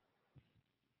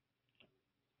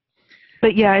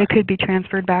 But yeah, it could be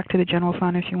transferred back to the general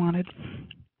fund if you wanted.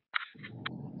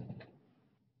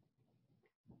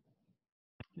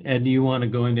 Ed, do you want to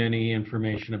go into any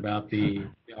information about the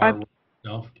R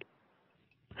itself?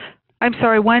 I'm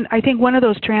sorry. I think one of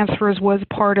those transfers was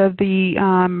part of the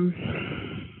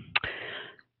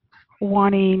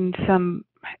wanting some.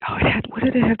 Oh, what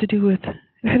did it have to do with?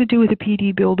 It had to do with the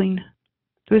PD building.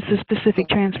 There was a specific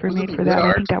transfer made for that.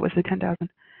 I think that was the 10,000.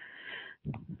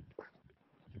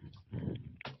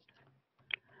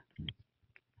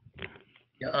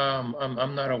 Yeah,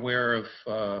 I'm not aware of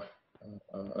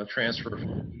a transfer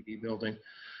from the PD building.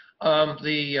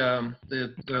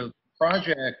 The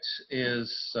project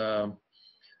is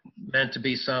meant to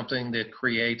be something that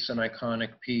creates an iconic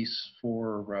piece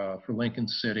for Lincoln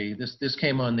City. This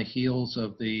came on the heels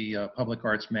of the Public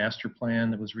Arts Master Plan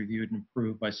that was reviewed and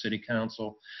approved by City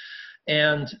Council,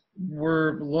 and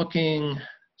we're looking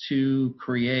to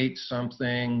create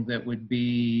something that would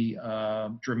be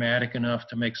dramatic enough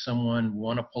to make someone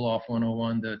want to pull off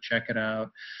 101 to check it out.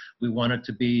 We want it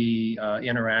to be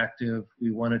interactive.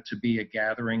 We want it to be a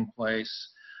gathering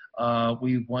place.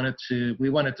 We wanted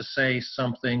to say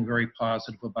something very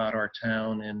positive about our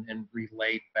town and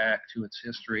relate back to its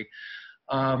history.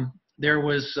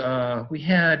 We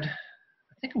had,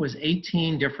 I think it was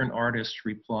 18 different artists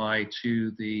reply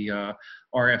to the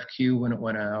RFQ when it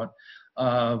went out.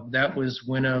 That was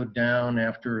winnowed down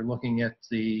after looking at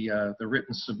the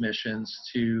written submissions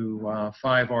to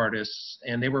 5 artists,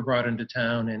 and they were brought into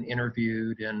town and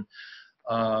interviewed, and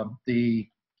the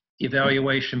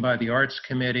evaluation by the Arts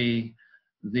Committee,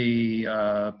 the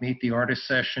Meet the Artist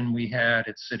session we had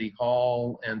at City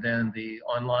Hall, and then the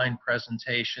online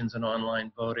presentations and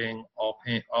online voting all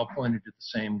pointed to the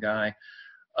same guy.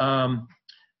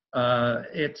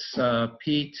 It's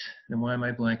Pete, and why am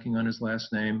I blanking on his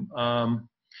last name?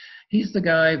 He's the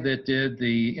guy that did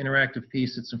the interactive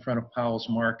piece that's in front of Powell's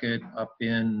Market up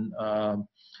in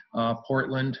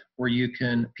Portland, where you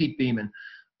can, Pete Beeman,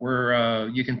 where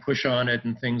you can push on it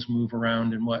and things move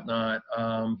around and whatnot.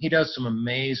 He does some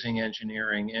amazing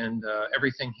engineering, and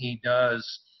everything he does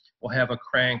will have a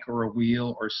crank or a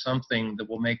wheel or something that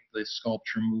will make the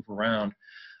sculpture move around.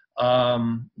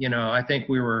 You know, I think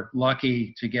we were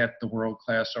lucky to get the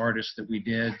world-class artists that we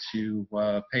did to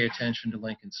pay attention to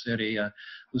Lincoln City. I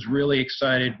was really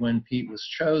excited when Pete was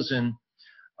chosen.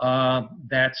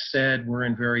 That said, we're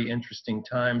in very interesting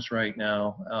times right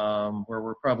now, where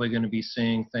we're probably going to be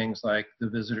seeing things like the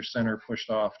visitor center pushed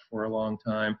off for a long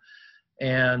time.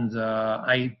 And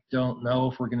I don't know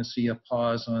if we're going to see a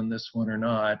pause on this one or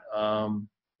not.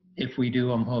 If we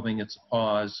do, I'm hoping it's a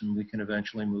pause and we can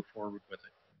eventually move forward with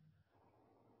it.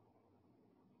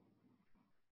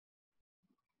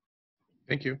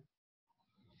 Thank you.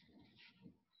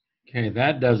 Okay,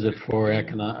 that does it for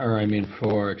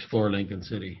for Explore Lincoln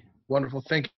City. Wonderful.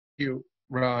 Thank you,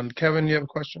 Ron. Kevin, you have a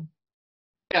question?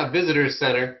 Yeah, visitor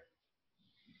center.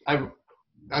 I'm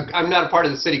not a part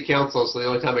of the city council, so the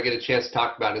only time I get a chance to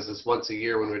talk about it is this once a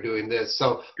year when we're doing this.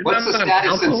 So what's the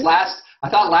status since I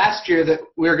thought last year that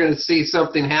we were going to see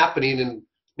something happening, and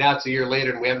now it's a year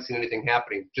later and we haven't seen anything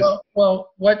happening.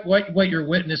 Well, what you're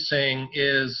witnessing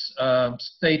is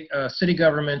city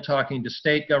government talking to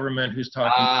state government, who's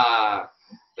talking.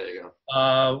 There you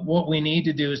go. What we need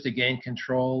to do is to gain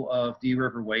control of D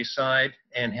River Wayside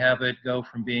and have it go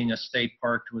from being a state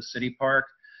park to a city park.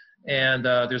 And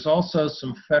there's also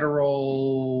some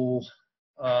federal,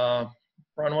 Ron,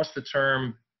 what's the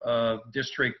term?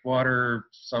 District water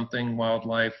something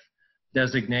wildlife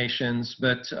designations,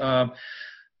 but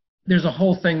there's a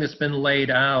whole thing that's been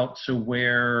laid out to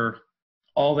where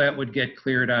all that would get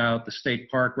cleared out. The state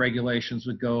park regulations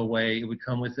would go away. It would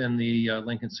come within the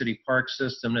Lincoln City Park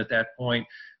system. At that point,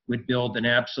 we'd build an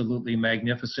absolutely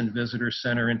magnificent visitor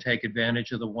center and take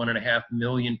advantage of the 1.5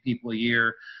 million people a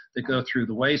year that go through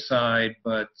the Wayside.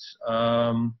 But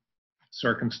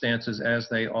circumstances as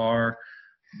they are,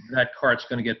 that cart's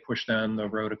going to get pushed down the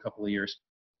road a couple of years.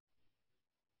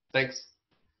 Thanks.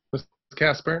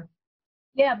 Casper?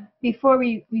 Yeah, before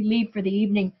we leave for the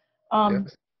evening,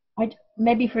 Yes.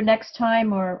 Maybe for next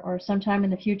time or sometime in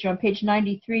the future, on page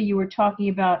 93, you were talking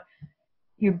about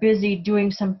you're busy doing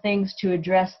some things to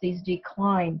address these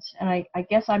declines. And I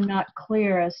guess I'm not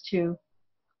clear as to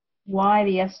why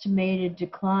the estimated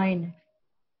decline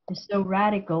is so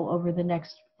radical over the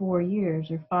next 4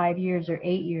 years or 5 years or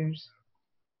 8 years.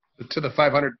 To the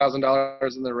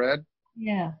 $500,000 in the red?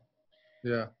 Yeah.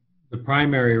 Yeah. The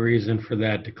primary reason for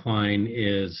that decline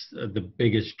is the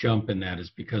biggest jump in that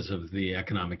is because of the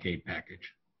economic aid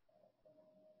package.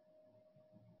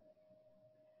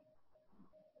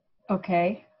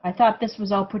 Okay. I thought this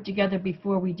was all put together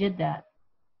before we did that.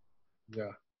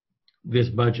 Yeah. This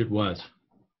budget was.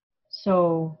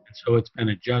 So it's been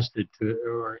adjusted to,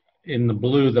 or in the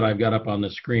blue that I've got up on the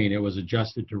screen, it was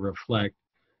adjusted to reflect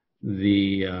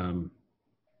the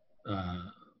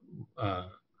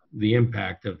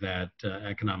impact of that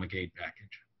economic aid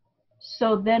package.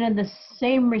 So then in the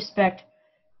same respect,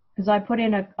 because I put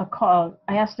in a call,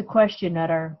 I asked a question at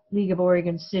our League of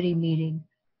Oregon City meeting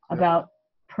about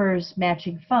PERS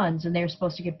matching funds, and they were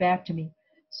supposed to get back to me.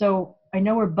 So I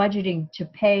know we're budgeting to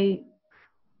pay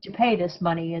this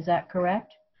money. Is that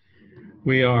correct?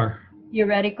 We are.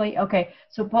 Theoretically? Okay.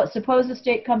 So suppose the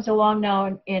state comes along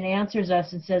now and answers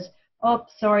us and says, oh,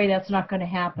 sorry, that's not going to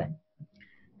happen.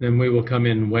 Then we will come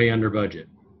in way under budget.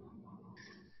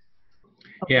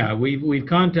 Okay. Yeah,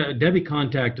 Debbie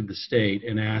contacted the state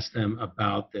and asked them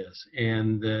about this,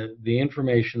 and the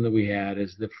information that we had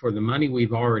is that for the money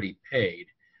we've already paid,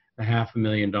 the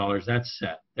 $500,000, that's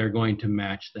set. They're going to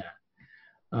match that.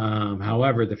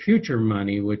 However, the future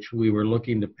money, which we were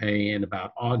looking to pay in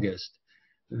about August,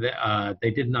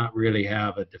 they did not really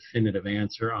have a definitive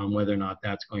answer on whether or not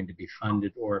that's going to be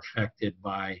funded or affected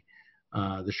by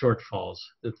the shortfalls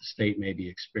that the state may be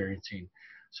experiencing.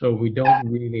 So we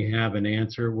don't really have an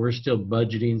answer. We're still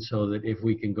budgeting so that if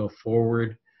we can go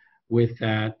forward with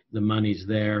that, the money's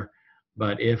there.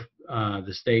 But if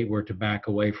the state were to back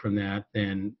away from that,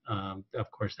 then of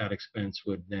course that expense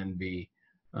would then be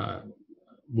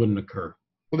wouldn't occur.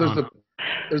 Well,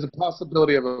 there's a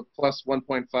possibility of a plus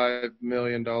 $1.5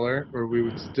 million, where we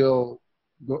would still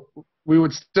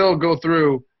go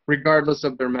through regardless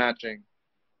of their matching.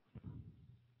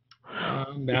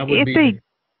 That would be.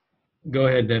 Go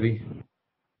ahead, Debbie.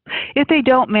 If they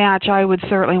don't match, I would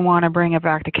certainly want to bring it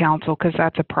back to council, because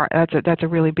that's a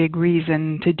really big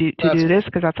reason to do this,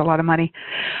 because that's a lot of money.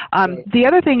 The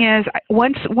other thing is,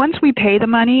 once we pay the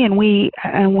money, and we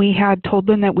had told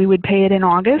them that we would pay it in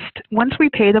August. Once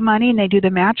we pay the money and they do the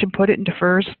match and put it into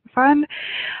FERS fund,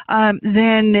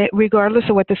 then regardless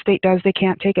of what the state does, they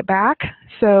can't take it back.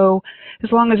 So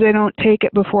as long as they don't take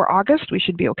it before August, we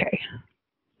should be okay.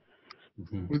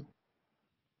 Mm-hmm.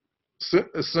 So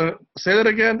say that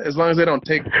again. As long as they don't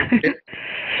take it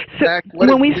back.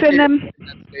 When we send them.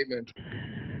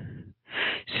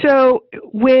 So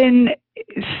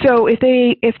if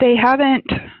they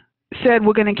haven't said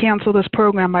we're going to cancel this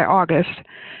program by August,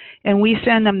 and we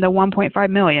send them the 1.5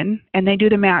 million, and they do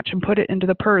the match and put it into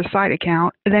the PERS side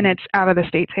account, then it's out of the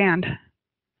state's hand.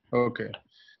 Okay.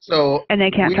 So and they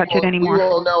can't touch it anymore.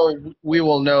 We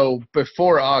will know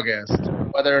before August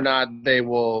whether or not they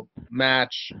will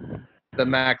match the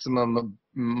maximum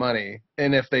money.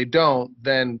 And if they don't,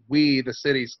 then we, the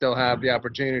city, still have the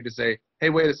opportunity to say, hey,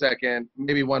 wait a second,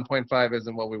 maybe 1.5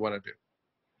 isn't what we want to do.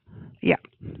 Yeah.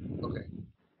 Okay.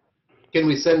 Can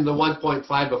we send the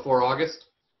 1.5 before August?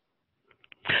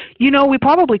 You know, we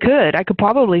probably could. I could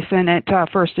probably send it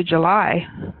 1st of July.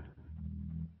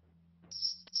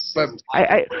 But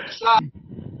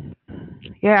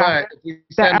yeah,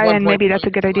 and maybe that's a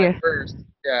good idea. First,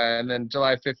 yeah, and then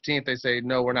July 15th they say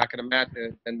no, we're not going to match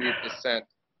it, and we've just sent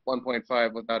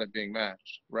 1.5 without it being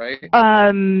matched, right?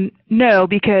 No,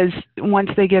 because once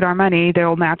they get our money,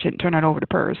 they'll match it and turn it over to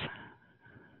PERS.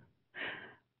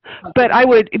 But I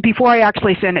would, before I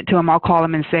actually send it to them, I'll call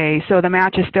them and say, so the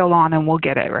match is still on, and we'll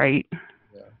get it, right?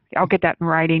 Yeah. I'll get that in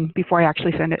writing before I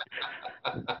actually send it.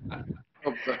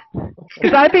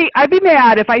 Because I'd be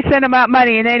mad if I sent them out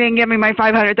money and they didn't give me my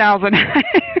 $500,000.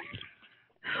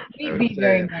 We'd be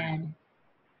very mad.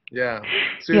 Yeah.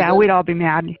 Susan? Yeah, we'd all be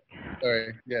mad.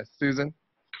 Sorry. Yes, Susan.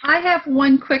 I have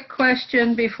one quick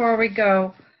question before we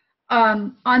go.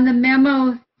 On the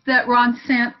memo that Ron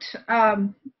sent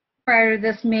prior to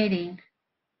this meeting,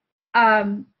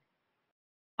 on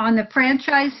the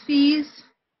franchise fees,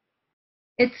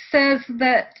 it says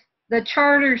that the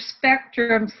Charter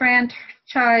Spectrum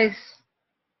franchise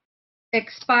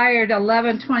expired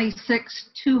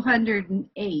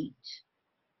 11/26/208.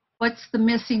 What's the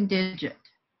missing digit?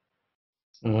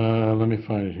 Let me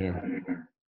find it here.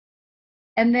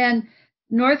 And then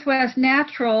Northwest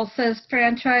Natural says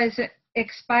franchise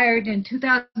expired in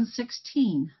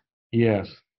 2016. Yes,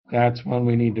 that's one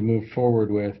we need to move forward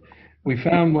with. We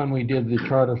found when we did the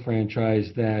charter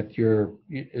franchise that your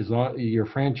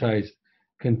franchise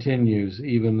continues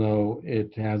even though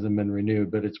it hasn't been renewed,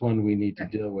 but it's one we need to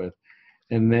deal with.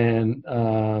 And then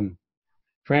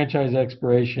franchise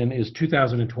expiration is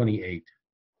 2028.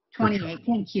 28,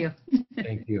 thank you.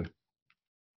 Thank you.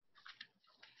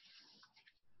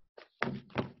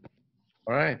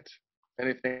 All right.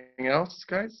 Anything else,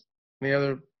 guys? Any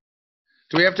other?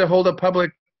 Do we have to hold a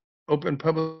open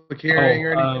public hearing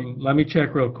or anything? Let me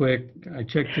check real quick. I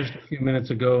checked just a few minutes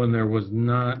ago and there was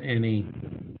not any.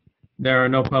 There are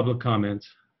no public comments.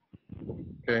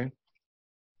 Okay.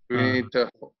 We need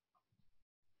to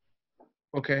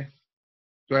Okay.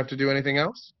 Do I have to do anything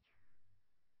else?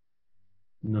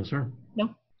 No, sir.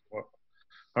 No.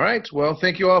 All right. Well,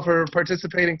 thank you all for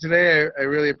participating today. I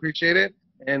really appreciate it.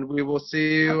 And we will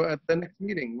see you at the next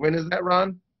meeting. When is that,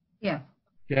 Ron? Yeah.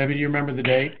 Gabby, do you remember the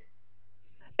date?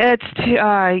 It's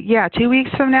 2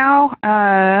 weeks from now.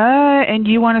 And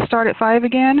you want to start at 5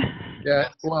 again? Yeah.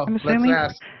 Well, I'm let's assuming?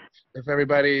 ask if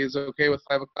everybody is okay with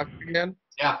 5 o'clock again.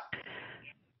 Yeah.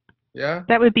 Yeah.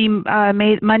 That would be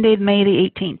Monday, May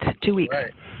the 18th, 2 weeks.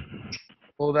 Right.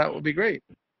 Well, that will be great.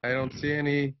 I don't see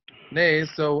any nays,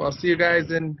 so I'll see you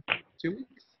guys in 2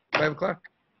 weeks, 5 o'clock.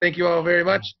 Thank you all very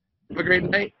much. Have a great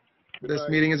night. This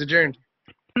meeting is adjourned.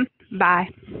 Bye.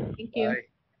 Thank you. Bye.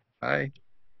 Bye.